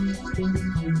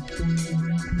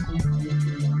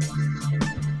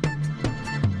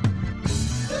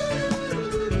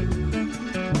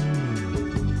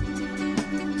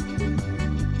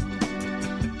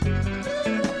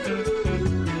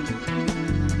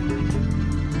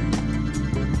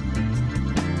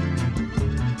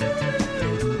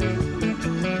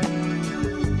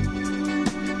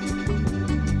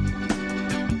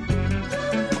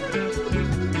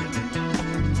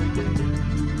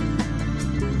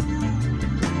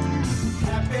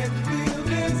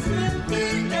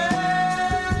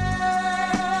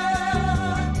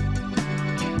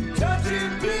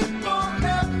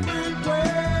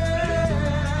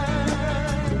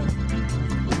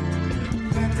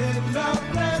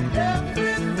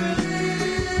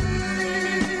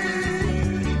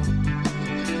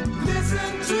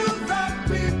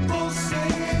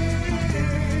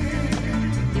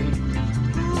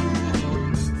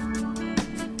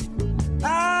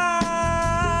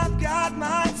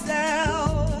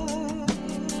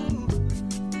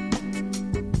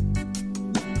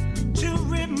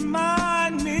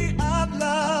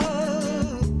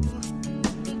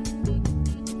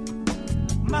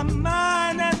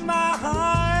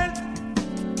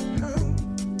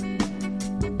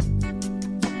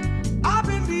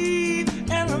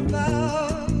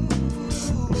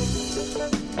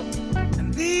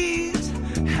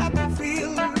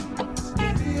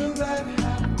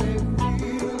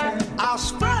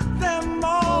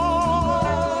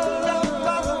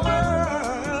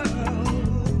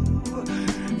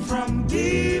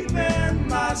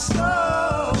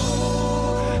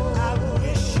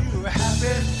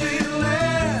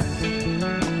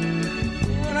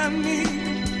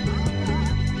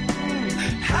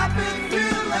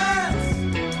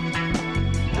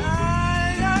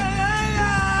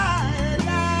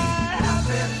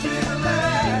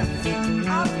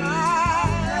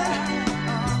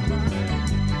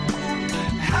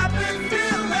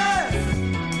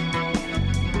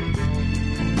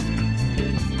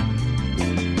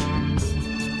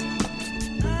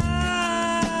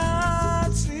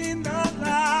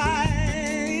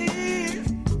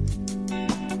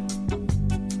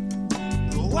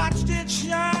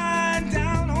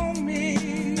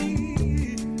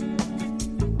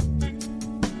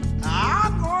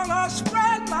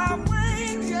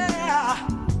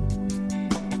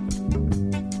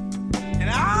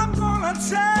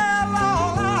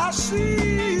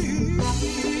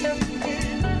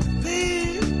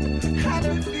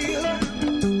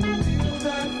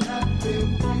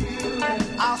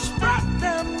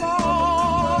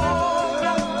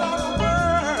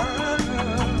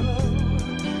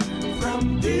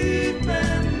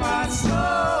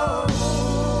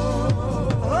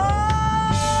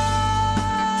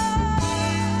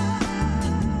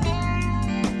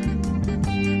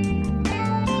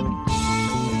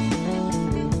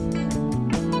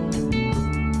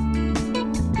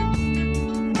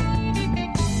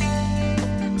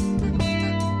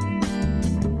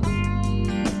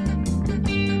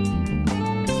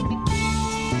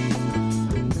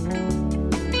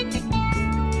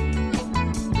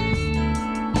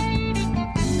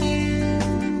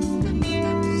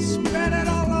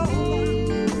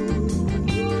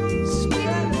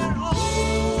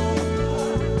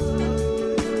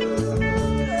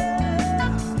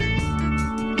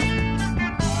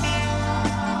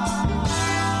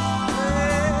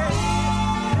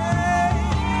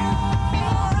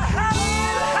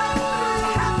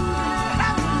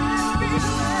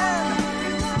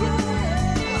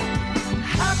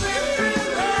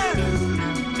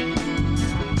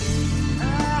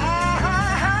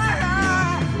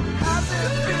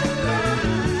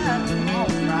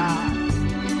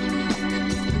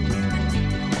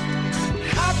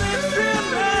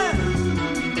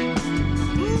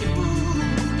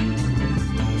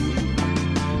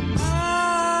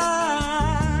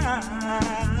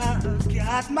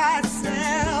 got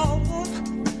myself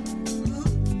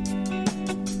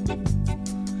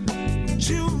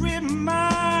to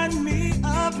remind me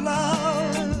of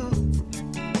love.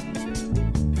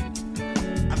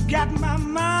 I've got my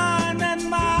mind and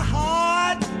my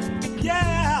heart,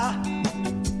 yeah.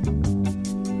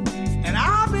 And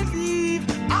I believe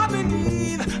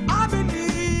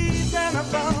in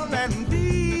above and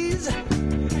these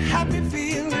happy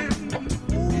feelings.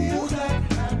 Ooh,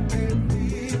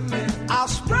 I'll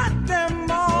spread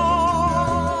them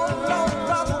all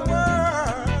over the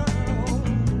world.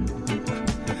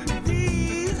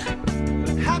 These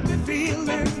happy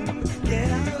feelings,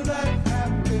 yeah.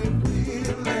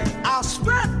 I'll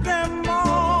spread them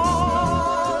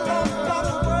all over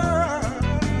the world.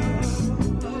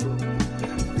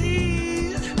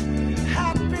 These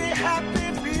happy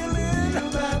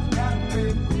feelings,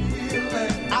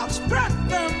 I'll spread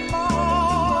them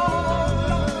all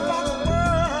over the world.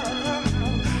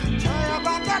 Tell you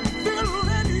about that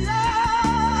feeling,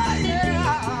 yeah,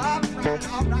 yeah.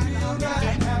 All right.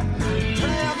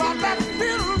 Tell you about that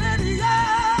feeling,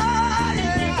 yeah,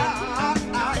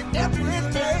 yeah. Every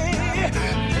day.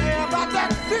 Tell you about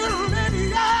that feeling,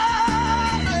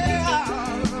 yeah, yeah.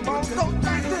 Won't go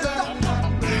back to the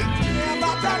tell you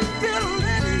about that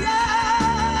feeling,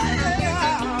 yeah,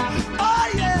 yeah. Oh,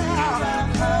 yeah.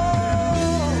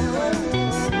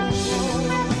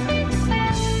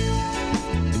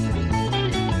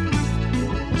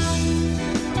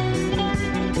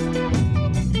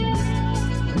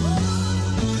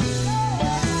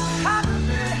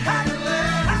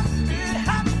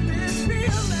 Happy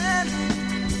feeling.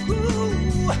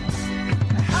 Ooh,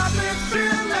 happy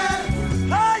feeling.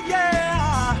 Oh,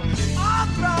 yeah. All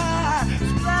right.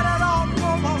 Spread it all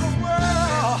over the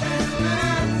world.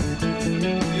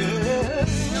 Yeah.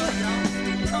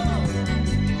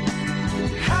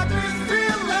 Happy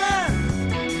feeling.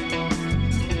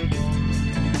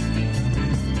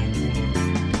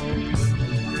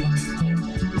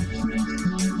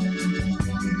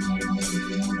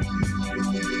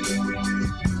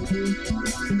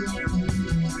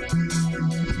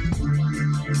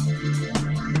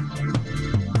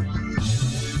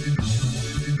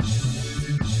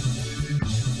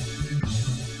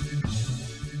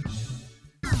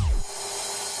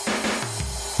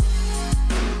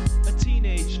 A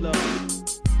teenage love.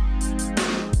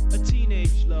 A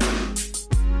teenage love.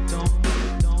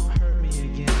 Don't hurt me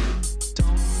again.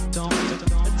 Don't.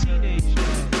 A teenage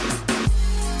love.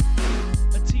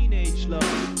 A teenage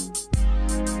love.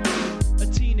 A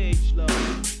teenage love.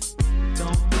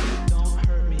 Don't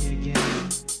hurt me again.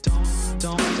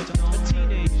 Don't. A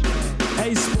teenage love.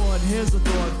 Hey sport, here's a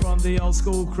thought from the old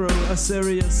school crew. A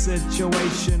serious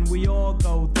situation we all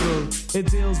go through. It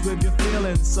deals with your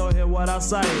feelings, so hear what I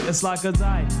say. It's like a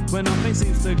day when nothing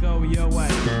seems to go your way.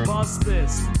 Bust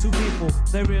this, two people,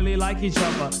 they really like each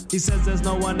other. He says there's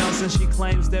no one else and she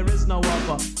claims there is no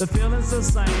other. The feeling's the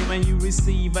same and you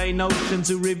receive a notion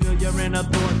to reveal your inner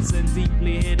thoughts and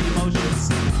deeply hid emotions.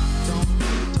 Don't,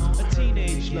 a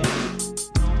teenage love.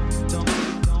 Don't,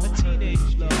 a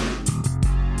teenage love.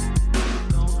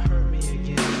 Don't hurt me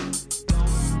again.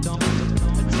 Don't, a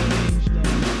teenage love.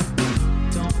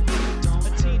 Don't, a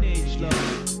teenage love.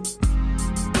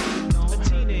 Don't, a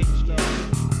teenage love.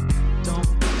 Don't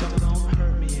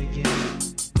hurt me again.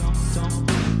 Don't,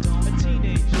 a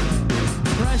teenage love.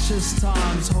 Precious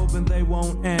times, hoping they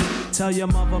won't end. Tell your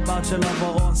mother about your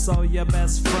lover, also your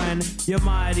best friend. You're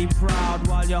mighty proud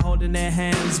while you're holding their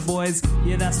hands, boys.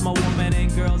 Yeah, that's my woman,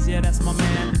 and girls, yeah, that's my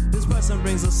man. This person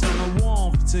brings a certain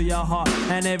warmth to your heart,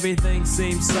 and everything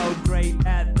seems so great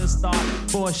at the start.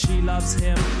 For she loves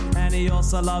him, and he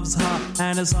also loves her,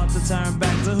 and it's hard to turn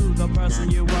back to who the person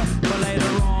you were. But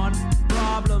later on,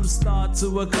 problems start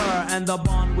to occur, and the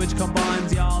bond which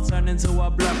combines y'all turn into a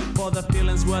blur. For the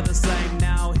feelings were the same,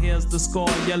 now here's the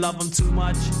score. You love them too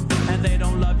much, and they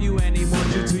don't love you anymore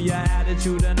due to your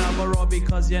attitude and other, or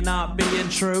because you're not being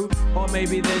true, or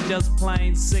maybe they're just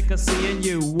plain sick of seeing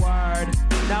you. Word.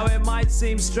 Now it might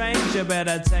seem strange, you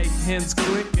better take hints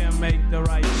quick and make the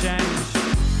right change.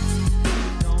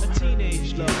 Don't a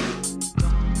teenage love.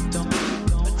 Don't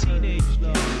a teenage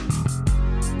love.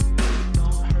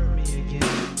 Don't hurt me again.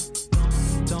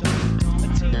 Don't a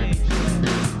teenage love.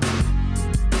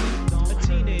 Don't a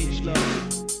teenage love.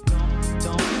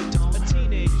 Don't a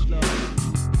teenage love.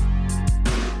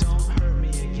 Don't hurt me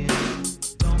again.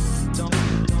 Don't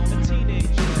a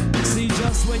teenage love. See,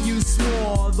 just when you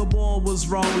swore the ball was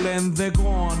rolling, they're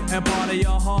gone, and part of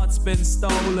your heart's been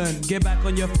stolen. Get back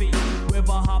on your feet with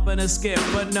a hop and a skip,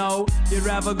 but no, you'd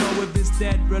rather go with this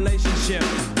dead relationship,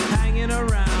 hanging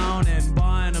around and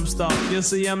buying them stuff. You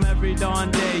see them every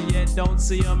darn day, yet don't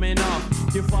see them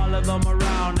enough. You follow them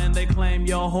around and they claim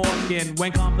you're hawking.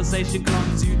 When conversation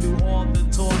comes, you do all the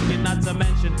talking. Not to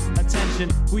mention attention,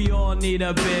 we all need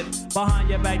a bit. Behind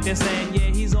your back, they're saying, yeah,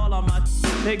 he's all on my.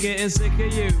 They're getting sick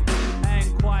of you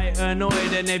and quite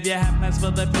annoyed. And if you have plans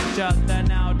for the picture, they're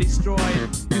now destroyed.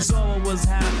 You saw what was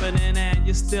happening and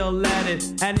you still let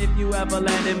it. And if you ever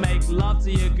let it make love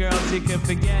to your girls, you can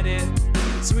forget it.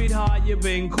 Sweetheart, you've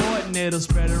been caught and it'll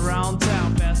spread around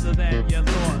town faster than you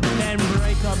thought. Then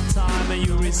break up time and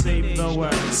you receive the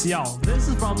words. Yo, this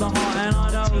is from the heart and I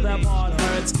know that part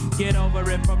hurts. Get over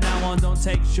it from now on, don't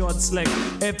take short slick.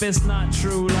 If it's not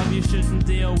true love, you shouldn't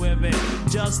deal with it.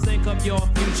 Just think of your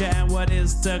future and what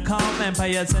is to come and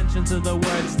pay attention to the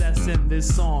words that's in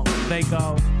this song. They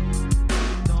go,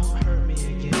 don't hurt me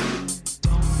again.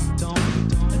 Don't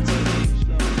teenage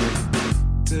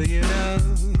love. Do you know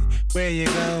where you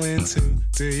going to?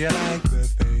 Do you like the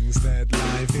things that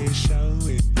life is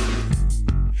showing you?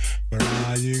 Where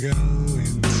are you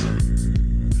going to?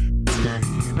 Do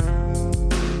you know?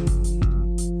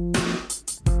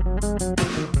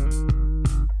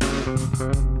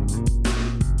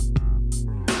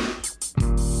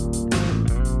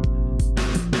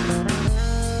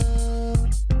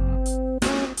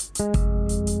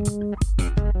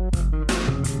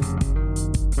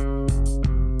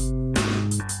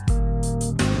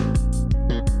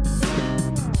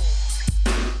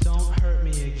 Don't hurt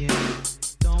me again.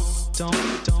 Don't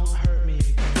hurt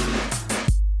me again.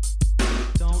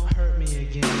 Don't hurt me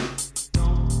again.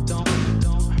 Don't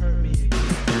hurt me again.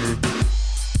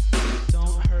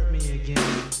 Don't hurt me again.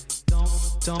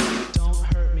 Don't hurt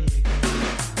me again.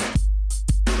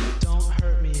 Don't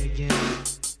hurt me again.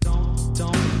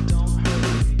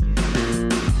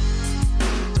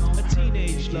 A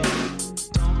teenage love.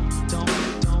 Don't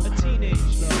a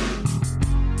teenage love.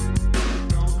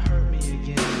 Don't hurt me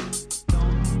again.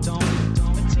 Don't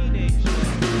a teenage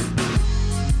love.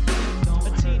 Don't a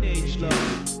teenage love.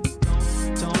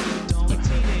 Don't a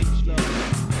teenage love.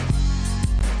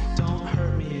 Don't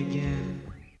hurt me again.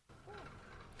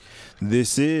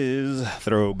 This is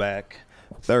Throwback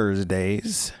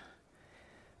Thursdays,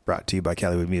 brought to you by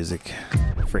Caliwood Music,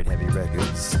 Freight Heavy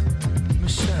Records.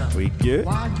 Michelle, We good?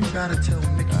 why you gotta tell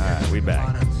Mickey? Alright, we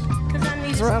back.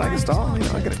 It's alright, I can stall. You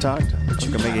know, I could have talked. I'm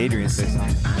gonna make Adrian say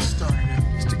something.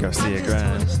 Mr. Garcia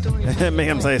grind. Make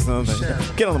him say something.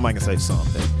 Get on the mic and say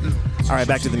something. Alright,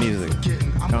 back to the music.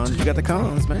 Cons, you got the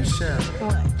cons, man. Michelle,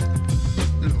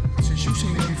 look, since you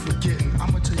seem to be forgetting,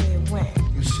 I'ma tell you what.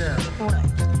 Michelle,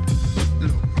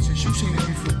 look, since you seem to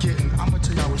be forgetting, I'ma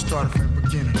tell you how it started from the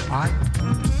beginning, alright?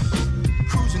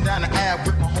 Cruising down the Ave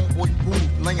with my homeboy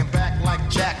Boo, laying back like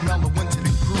Jack Mello went to the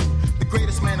groove. The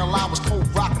greatest man alive was cold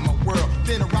rocking my world.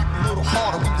 Then it rocked a little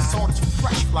harder when the saw this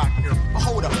fresh fly girl. But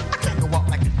hold up, I can't go out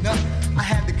like a nut. I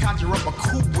had to conjure up a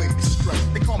cool way to strut.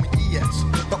 They call me ES,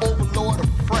 the overlord of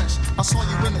fresh. I saw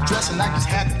you in the dress and I just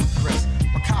had to impress.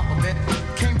 My compliment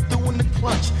came through in the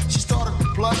clutch. She started to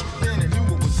blush, then I knew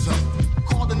what was up.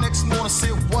 Called the next morning,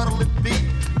 said what'll it be?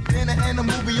 Dinner and a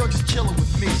movie or just chilling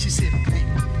with me? She said me.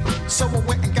 So I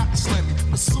went and got the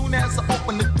Slimmy. As soon as I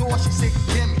opened the door, she said,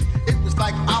 gimme. It was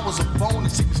like I was a bone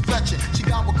and she was stretching. She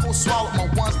got a cold swallowed my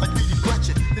ones like Didi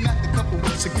Gretchen. Then after a couple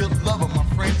weeks of good love with my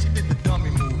friend, she did the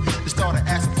dummy move and started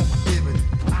asking for my dividend.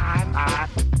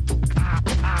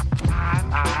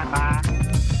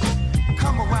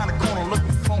 Come around the corner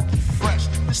looking funky fresh.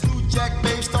 This new Jack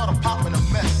babe started popping a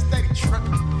mess. Steady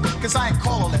tripping, cause I ain't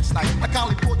call her last night. I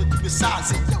kindly pulled her to the side and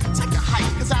said, yo, take a hike,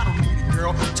 cause I don't need it,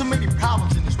 girl. Too many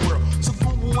problems in this world, so go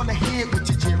on ahead with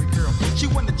your Jerry girl. She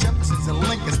went to Jefferson's and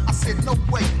Lincoln's. I said, no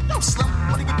way, no Slim,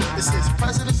 what do you think this is,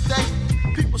 President's Day?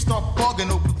 People start bugging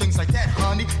over things like that,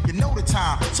 honey. You know the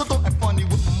time, so don't act funny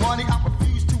with my money. I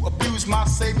refuse to abuse my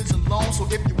savings and loans. So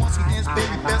if you want some ends,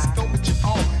 baby, best go with your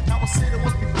own. Now I said it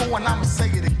once before and I'ma say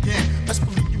it again. Best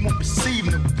believe you won't receive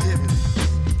no dividends.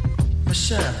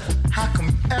 Michelle, how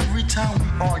come every time we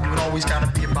argue it always gotta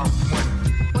be about money?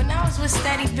 When I was with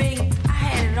Steady B, I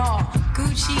had it all.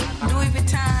 Gucci, Louis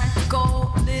Vuitton,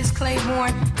 Gold, Liz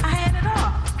Claiborne. I had it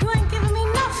all. You ain't giving me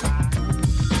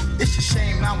nothing. It's a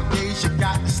shame nowadays you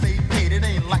got to stay paid. It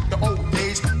ain't like the old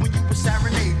days when you were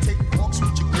serenade. Take walks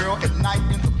with your girl at night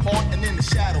in the park and in the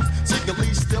shadows.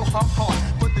 Secretly still her heart.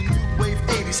 But the new wave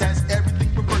 80s has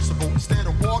everything reversible. Instead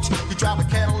of walks, you drive a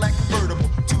Cadillac convertible.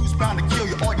 Two's bound to kill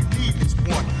you. All you need is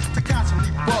one to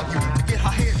constantly bug you to get her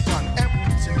hair done.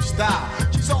 Everything's in style.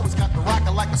 She's always got the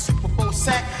rocker like a Super Bowl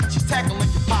sack. She's tackling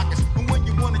your pockets. And when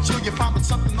you want to chill, you find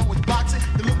something always boxing.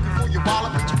 You're looking for your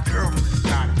wallet, but your girlfriend's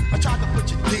got it. I tried to put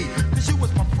you D, cause you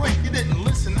was my friend. You didn't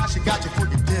listen, now she got you for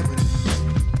your dividends.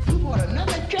 You bought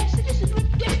another dress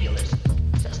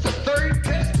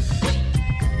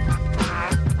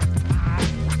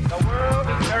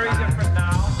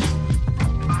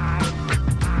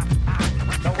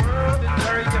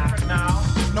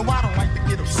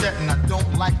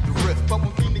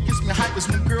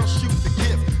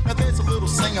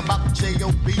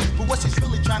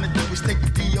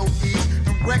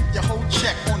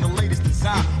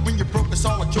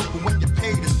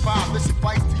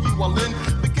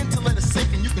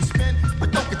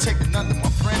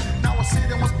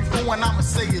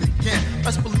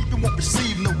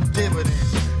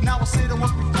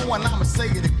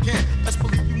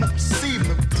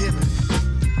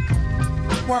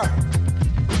word.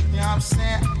 You know what I'm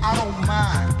saying? I don't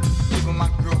mind giving my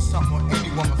girl something, or any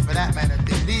woman for that matter, if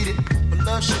they need it. But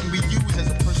love shouldn't be used as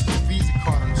a personal visa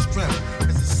card on the strip.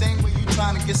 It's the same way you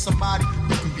trying to get somebody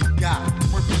who can be got.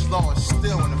 Murphy's Law is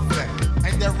still in effect.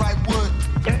 Ain't that right, Wood?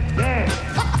 Yeah.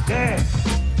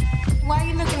 Why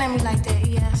you looking at me like that,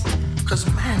 ES? Cause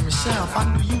man, Michelle, if I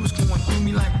knew you was going through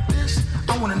me like this,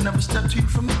 I would've never stepped to you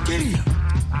from the giddy up.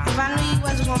 If I knew you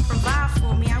wasn't gonna provide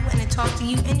for me, I wouldn't have talked to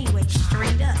you anyway,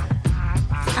 straight up.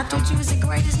 I thought you was the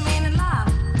greatest man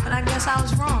alive, but I guess I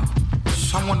was wrong.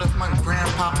 So I wonder if my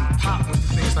grandpa and pop went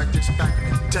through things like this back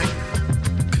in the day.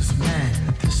 Cause man,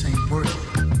 this ain't worth it.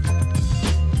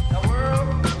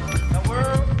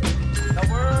 The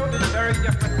world is very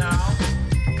different now.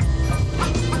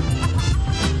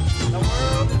 The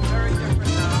world is very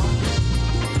different now.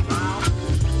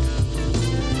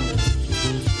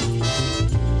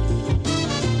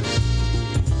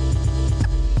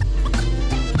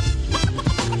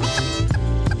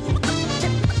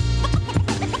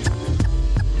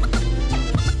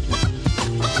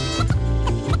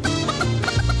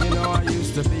 You know, I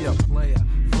used to be a player.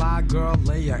 Fly girl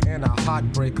layer and a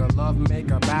heartbreaker, love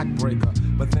maker, backbreaker.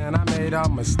 But then I made a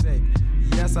mistake.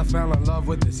 Yes, I fell in love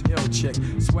with this ill chick.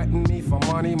 Sweating me for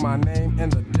money, my name in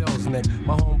the dills, Nick.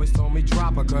 My homeboys told me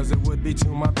drop her cause it would be to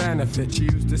my benefit. She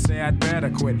used to say I'd better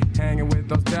quit hanging with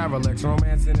those derelicts.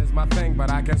 Romancing is my thing,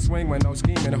 but I can swing with no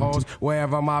scheming hoes.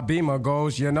 Wherever my Beamer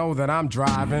goes, you know that I'm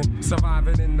driving.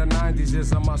 Surviving in the 90s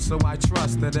is a must, so I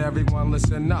trust that everyone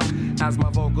listen up. As my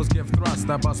vocals give thrust,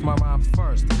 I bust my rhymes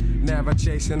first. Never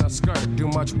chasing a skirt, do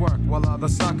much work while other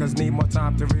suckers need more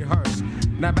time to rehearse.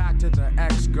 Now back to the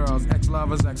ex-girls,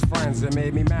 ex-lovers, ex-friends. It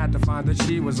made me mad to find that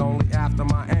she was only after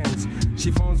my ends.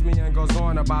 She phones me and goes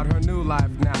on about her new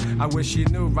life now. I wish she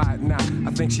knew right now.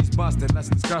 I think she's busted, let's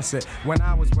discuss it. When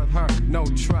I was with her, no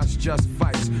trust, just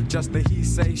fights. Just the he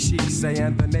say, she say,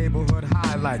 and the neighborhood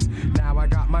highlights. Now I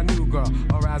got my new girl,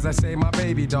 or as I say, my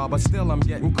baby doll. But still I'm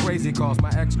getting crazy calls,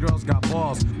 my ex-girls got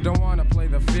balls. Don't wanna play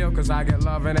the field cause I get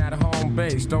loving at home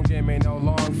base. Don't give me no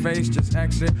long face, just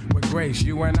exit with grace.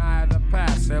 You and I are the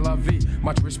past. C'est la vie,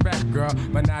 much respect, girl.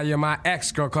 But now you're my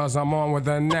ex-girl, cause I'm on with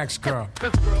the next girl.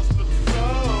 This girl's so good.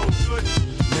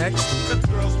 Next. This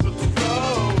girl's so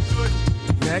good.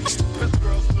 Next. This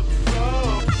girl's so good.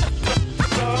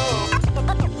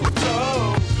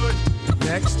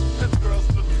 Next. This girl's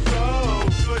so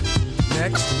good.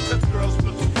 Next. This girl's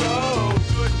so good.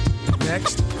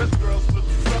 Next. This girl's so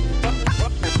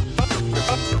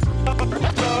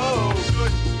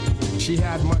good. She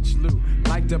had much loot.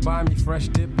 Like to buy me fresh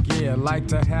dip gear, like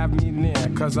to have me near,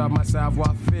 cause of my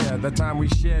savoir-faire. The time we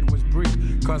shared was brief,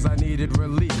 cause I needed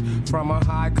relief from her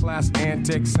high-class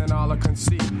antics and all her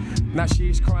conceit. Now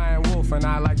she's crying wolf and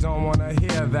I don't wanna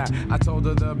hear that. I told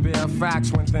her the bare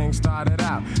facts when things started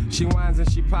out. She whines and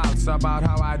she pouts about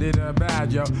how I did her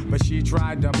bad, yo. But she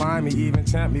tried to buy me, even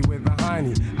tempt me with the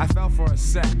hiney. I fell for a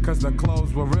sec, cause the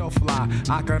clothes were real fly.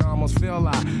 I could almost feel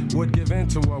I would give in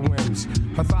to her whims.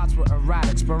 Her thoughts were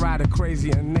erratic, sporadic, crazy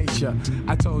in nature.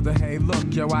 I told her, hey,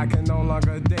 look, yo, I can no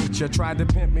longer date you. Tried to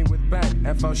pimp me with bank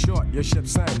and fell short, your ship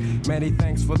sank. Many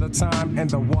thanks for the time and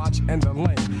the watch and the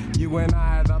link. You and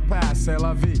I are the past, c'est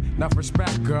la vie. Enough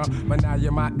respect, girl, but now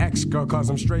you're my ex-girl, cause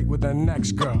I'm straight with the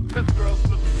next girl. This girl's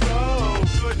so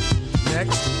good.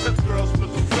 Next. This girl's so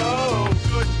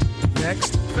good.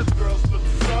 Next. This girl's so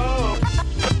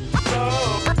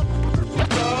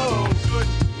good.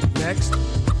 Next.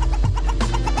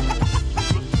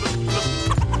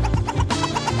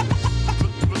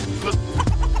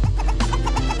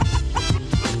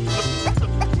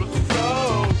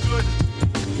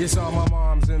 You saw my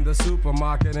mom's in the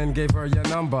supermarket and gave her your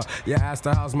number. You asked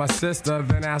her how's my sister,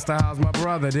 then asked her how's my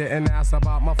brother. Didn't ask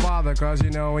about my father, cause you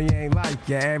know he ain't like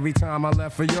you. Every time I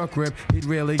left for your crib, he'd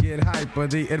really get hype. But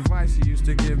the advice you used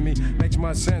to give me makes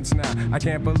much sense now. I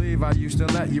can't believe I used to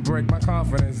let you break my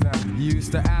confidence now. You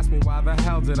used to ask me why the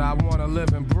hell did I wanna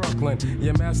live in Brooklyn.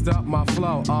 You messed up my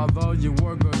flow, although you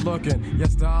were good looking. Your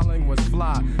styling was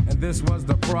fly, and this was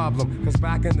the problem. Cause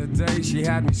back in the day, she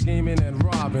had me scheming and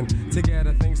robbing to get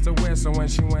her things to wear. So when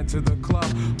she went to the club,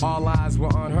 all eyes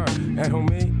were on her. And who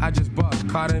me? I just bugged,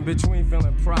 caught in between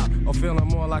feeling proud or feeling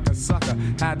more like a sucker.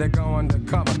 Had to go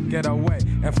undercover, get away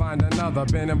and find another.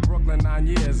 Been in Brooklyn 9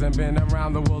 years and been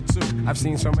around the world too. I've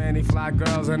seen so many fly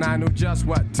girls and I knew just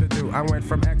what to do. I went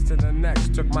from X to the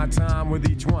next, took my time with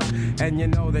each one. And you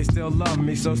know they still love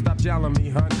me, so stop yelling me,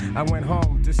 hun. I went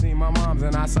home to see my moms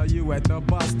and I saw you at the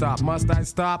bus stop. Must I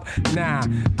stop? Nah,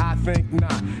 I think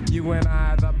not. You and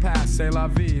I are the past, c'est la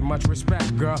vie. Much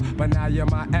respect, girl, but now you're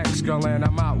my ex-girl and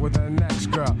I'm out with the next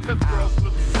girl. This girl's so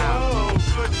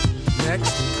good.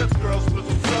 Next. This girl's so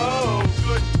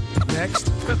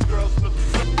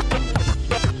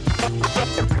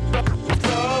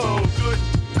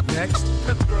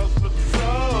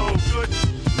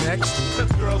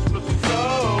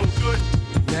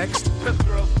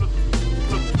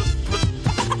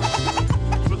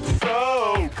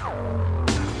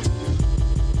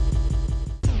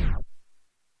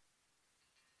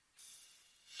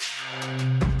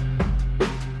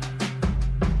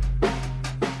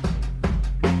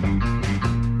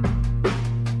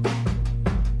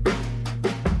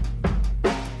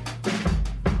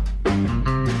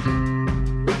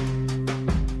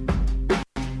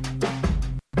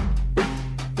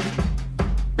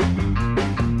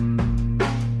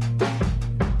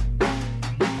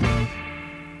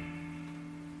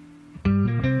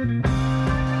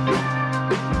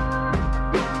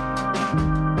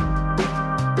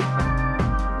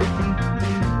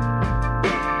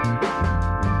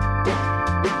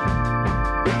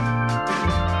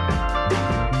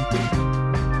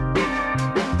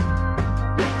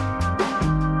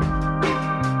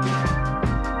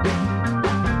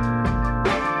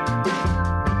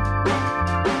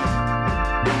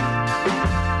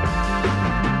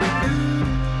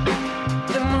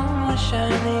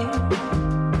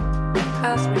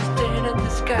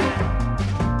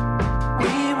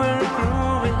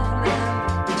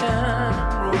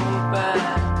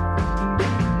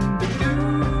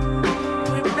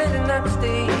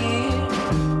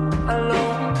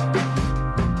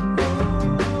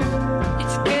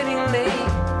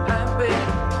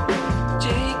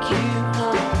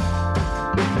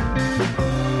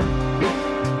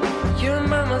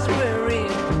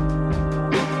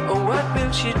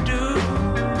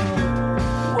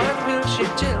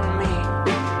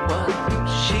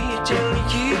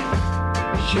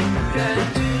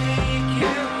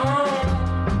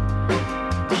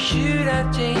should I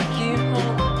take you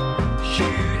home?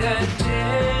 Should I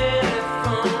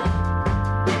telephone?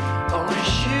 Or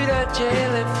should I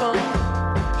telephone?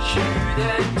 Should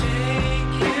I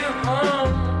take you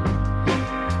home?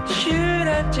 Should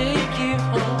I take you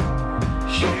home?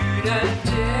 Should I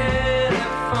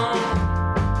telephone?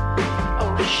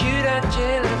 Or should I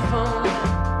telephone?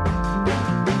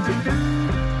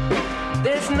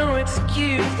 There's no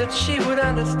excuse that she would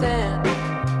understand.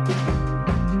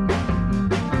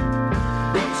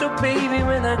 So baby,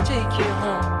 when I take you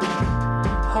home,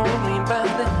 hold me by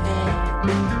the hand.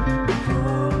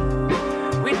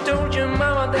 We told your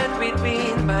mama that we'd be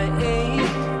in by 8.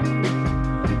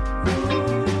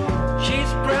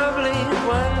 She's probably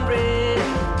wondering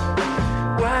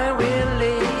why we're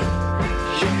late.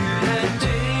 Should I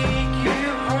take you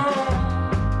home?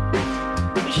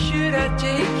 Should I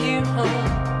take you home?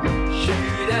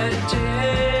 Should I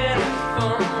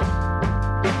telephone?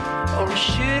 Or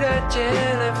should I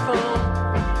telephone?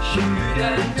 Should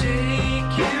I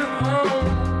take you home?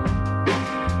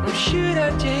 Or should I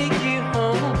take you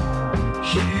home?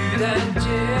 Should I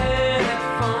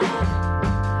telephone?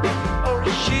 Or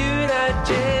should I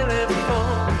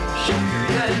telephone?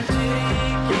 Should I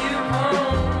take you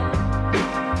home?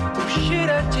 Or should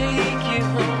I take you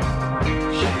home?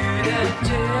 Should I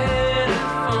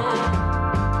telephone?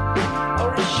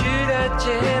 Or should I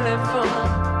telephone?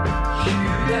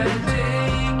 Should I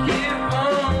take you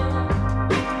home?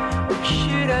 Or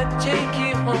should I take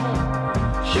you home?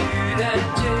 Should I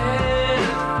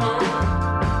telephone?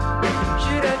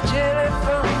 Should I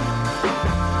telephone?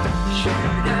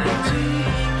 Should I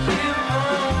take you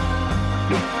home?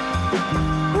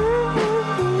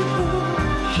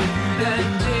 Should I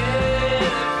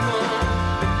telephone?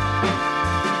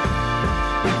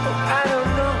 Oh, I don't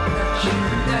know.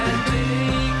 Should I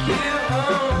take you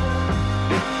home?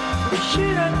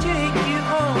 Should I take you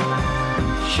home?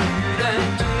 Should I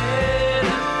telephone?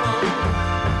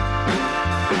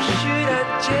 Should I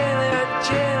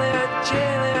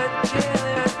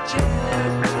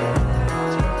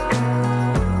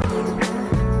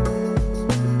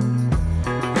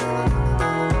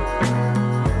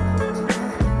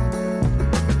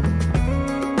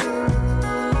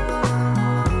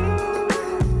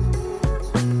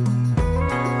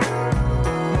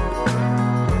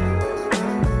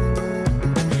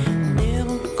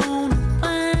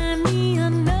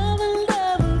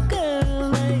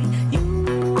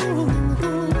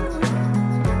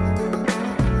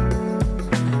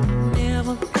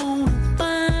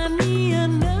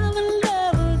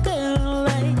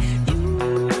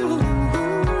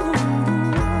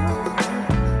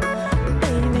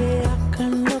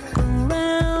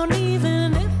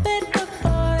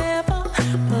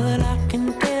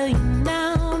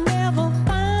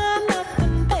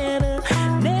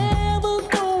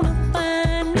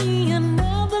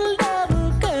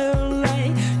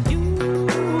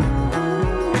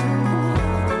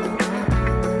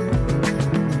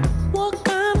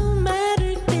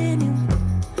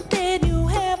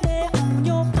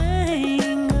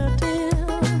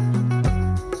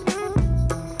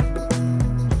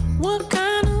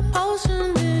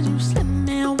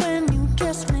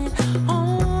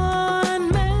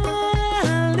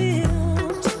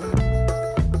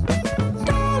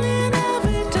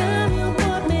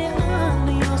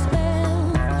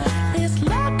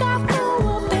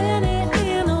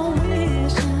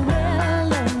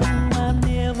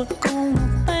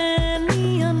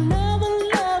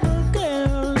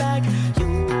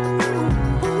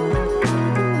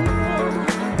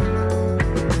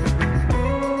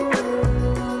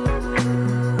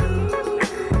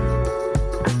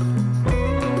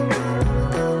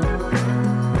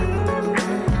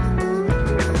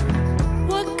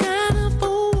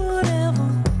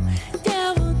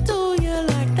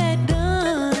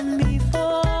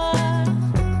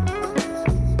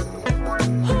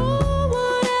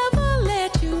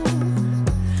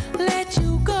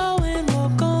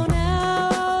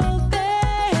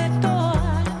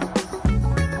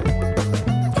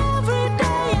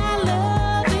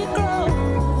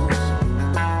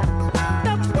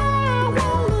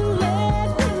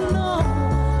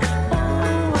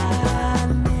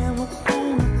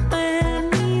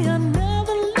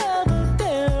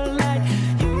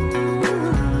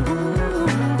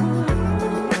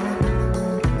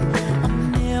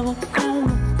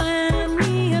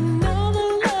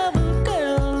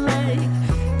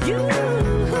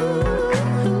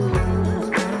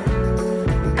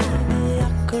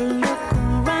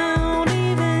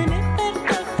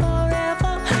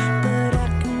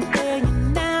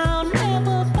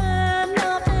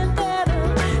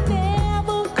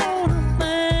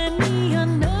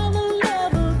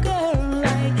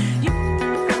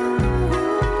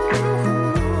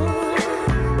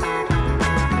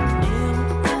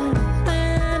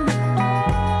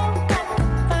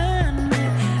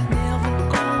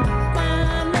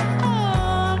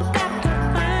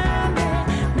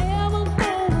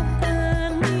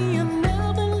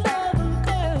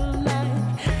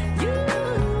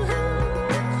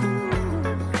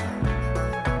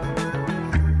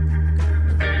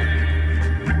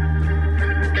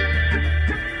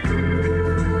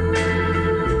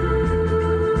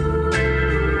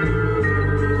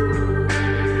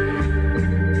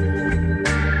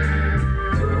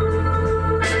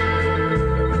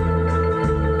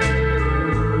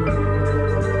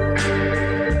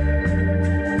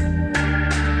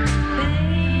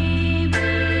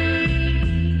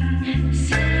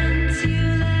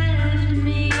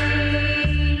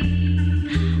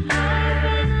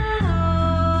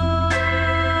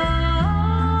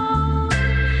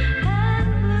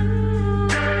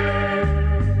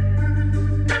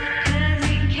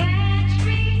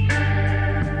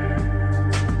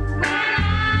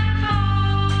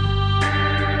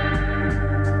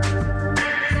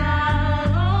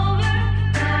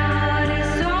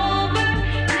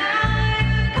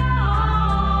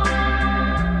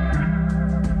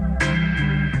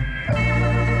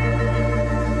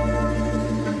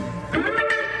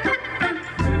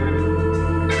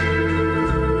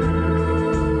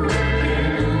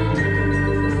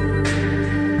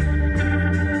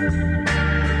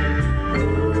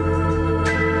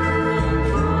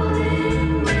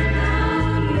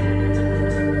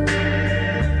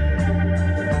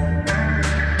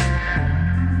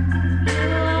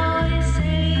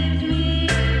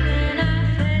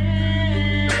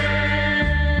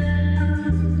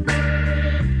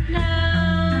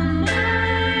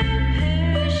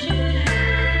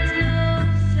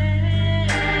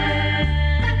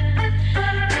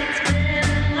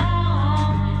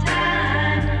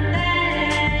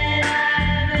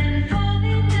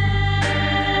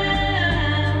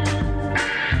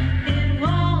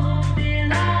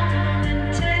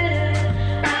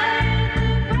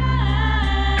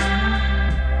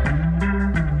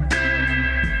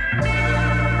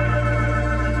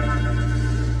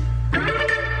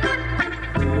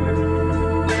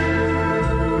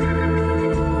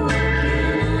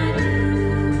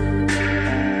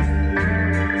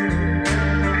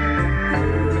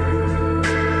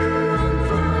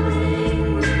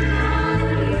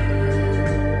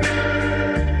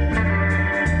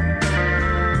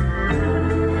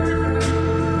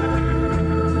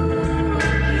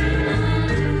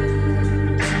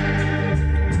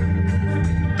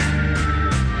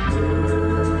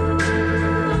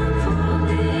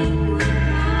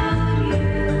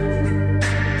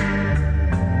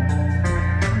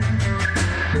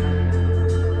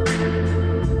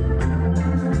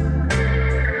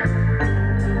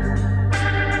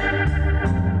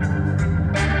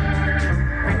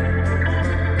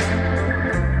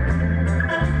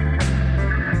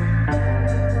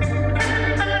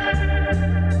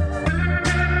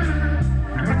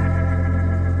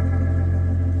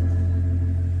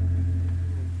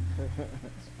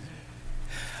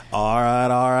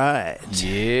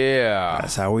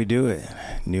That's how we do it.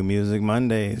 New Music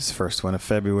Mondays, first one of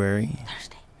February.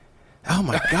 Thursday. Oh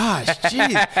my gosh,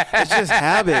 jeez. It's just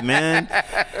habit, man.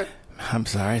 I'm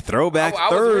sorry. Throwback I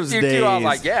was with you, Thursdays. too. I was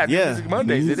like, New Music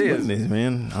Mondays, it is. Mondays,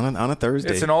 man. On a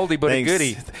Thursday. It's an oldie but a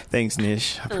goodie. Thanks,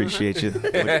 Nish. I appreciate you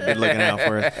looking out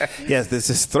for us. Yes, this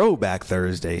is Throwback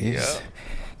Thursdays. Yep.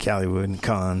 Callywood and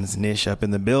Cons, Nish up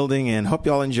in the building, and hope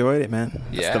y'all enjoyed it, man.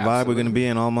 That's the vibe we're going to be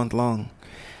in all month long.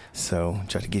 So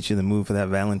try to get you in the mood for that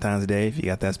Valentine's Day if you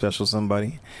got that special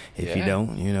somebody. If you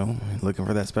don't, looking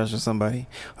for that special somebody.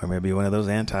 Or maybe one of those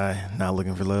not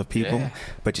looking for love people. Yeah.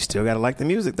 But you still got to like the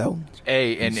music, though.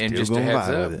 Hey, and just a heads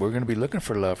up, we're going to be looking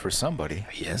for love for somebody.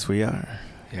 Yes, we are.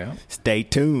 Yeah. Stay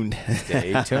tuned.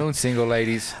 Stay tuned, single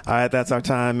ladies. All right, that's our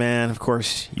time, man. Of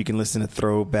course, you can listen to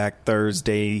Throwback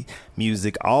Thursday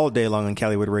music all day long on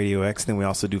Callywood Radio X. Then we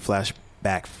also do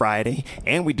Flashback Friday,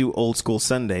 and we do Old School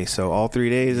Sunday. So all 3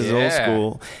 days is old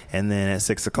school. And then at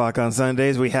 6 o'clock on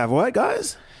Sundays, we have what,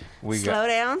 guys? Slow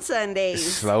Down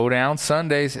Sundays. Slow Down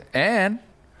Sundays. And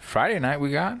Friday night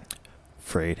we got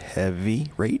Freight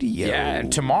Heavy Radio. Yeah,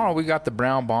 and tomorrow we got the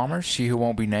Brown Bombers, She Who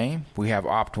Won't Be Named. We have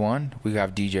Opt One. We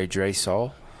have DJ Dre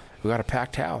Soul. We got a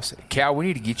packed house. Cal, we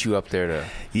need to get you up there to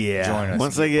join us.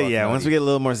 Once we get a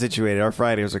little more situated. Our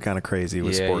Fridays are kind of crazy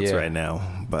with sports right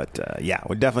now. But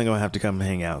we're definitely going to have to come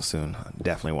hang out soon.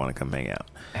 Definitely want to come hang out.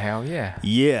 Hell yeah.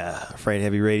 Yeah, Freight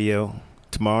Heavy Radio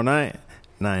tomorrow night,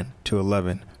 9 to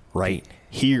 11, right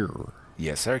here.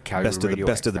 Yes, sir. Best of the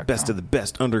best of the best of the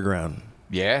best underground.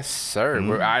 Yes, sir.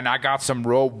 Mm-hmm. And I got some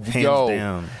Hands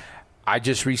down. I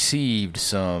just received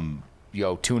some.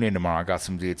 Tune in tomorrow. I got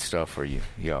some good stuff for you.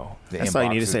 That's all you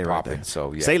need to say right there.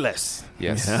 So say less.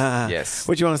 Yes. Yes.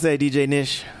 What you want to say, DJ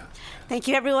Nish? Thank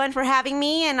you, everyone, for having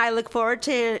me, and I look forward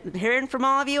to hearing from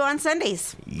all of you on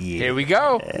Sundays. Yeah. Here we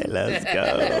go. Let's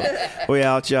go. We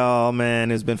out, y'all, man.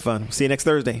 It's been fun. See you next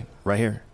Thursday, right here.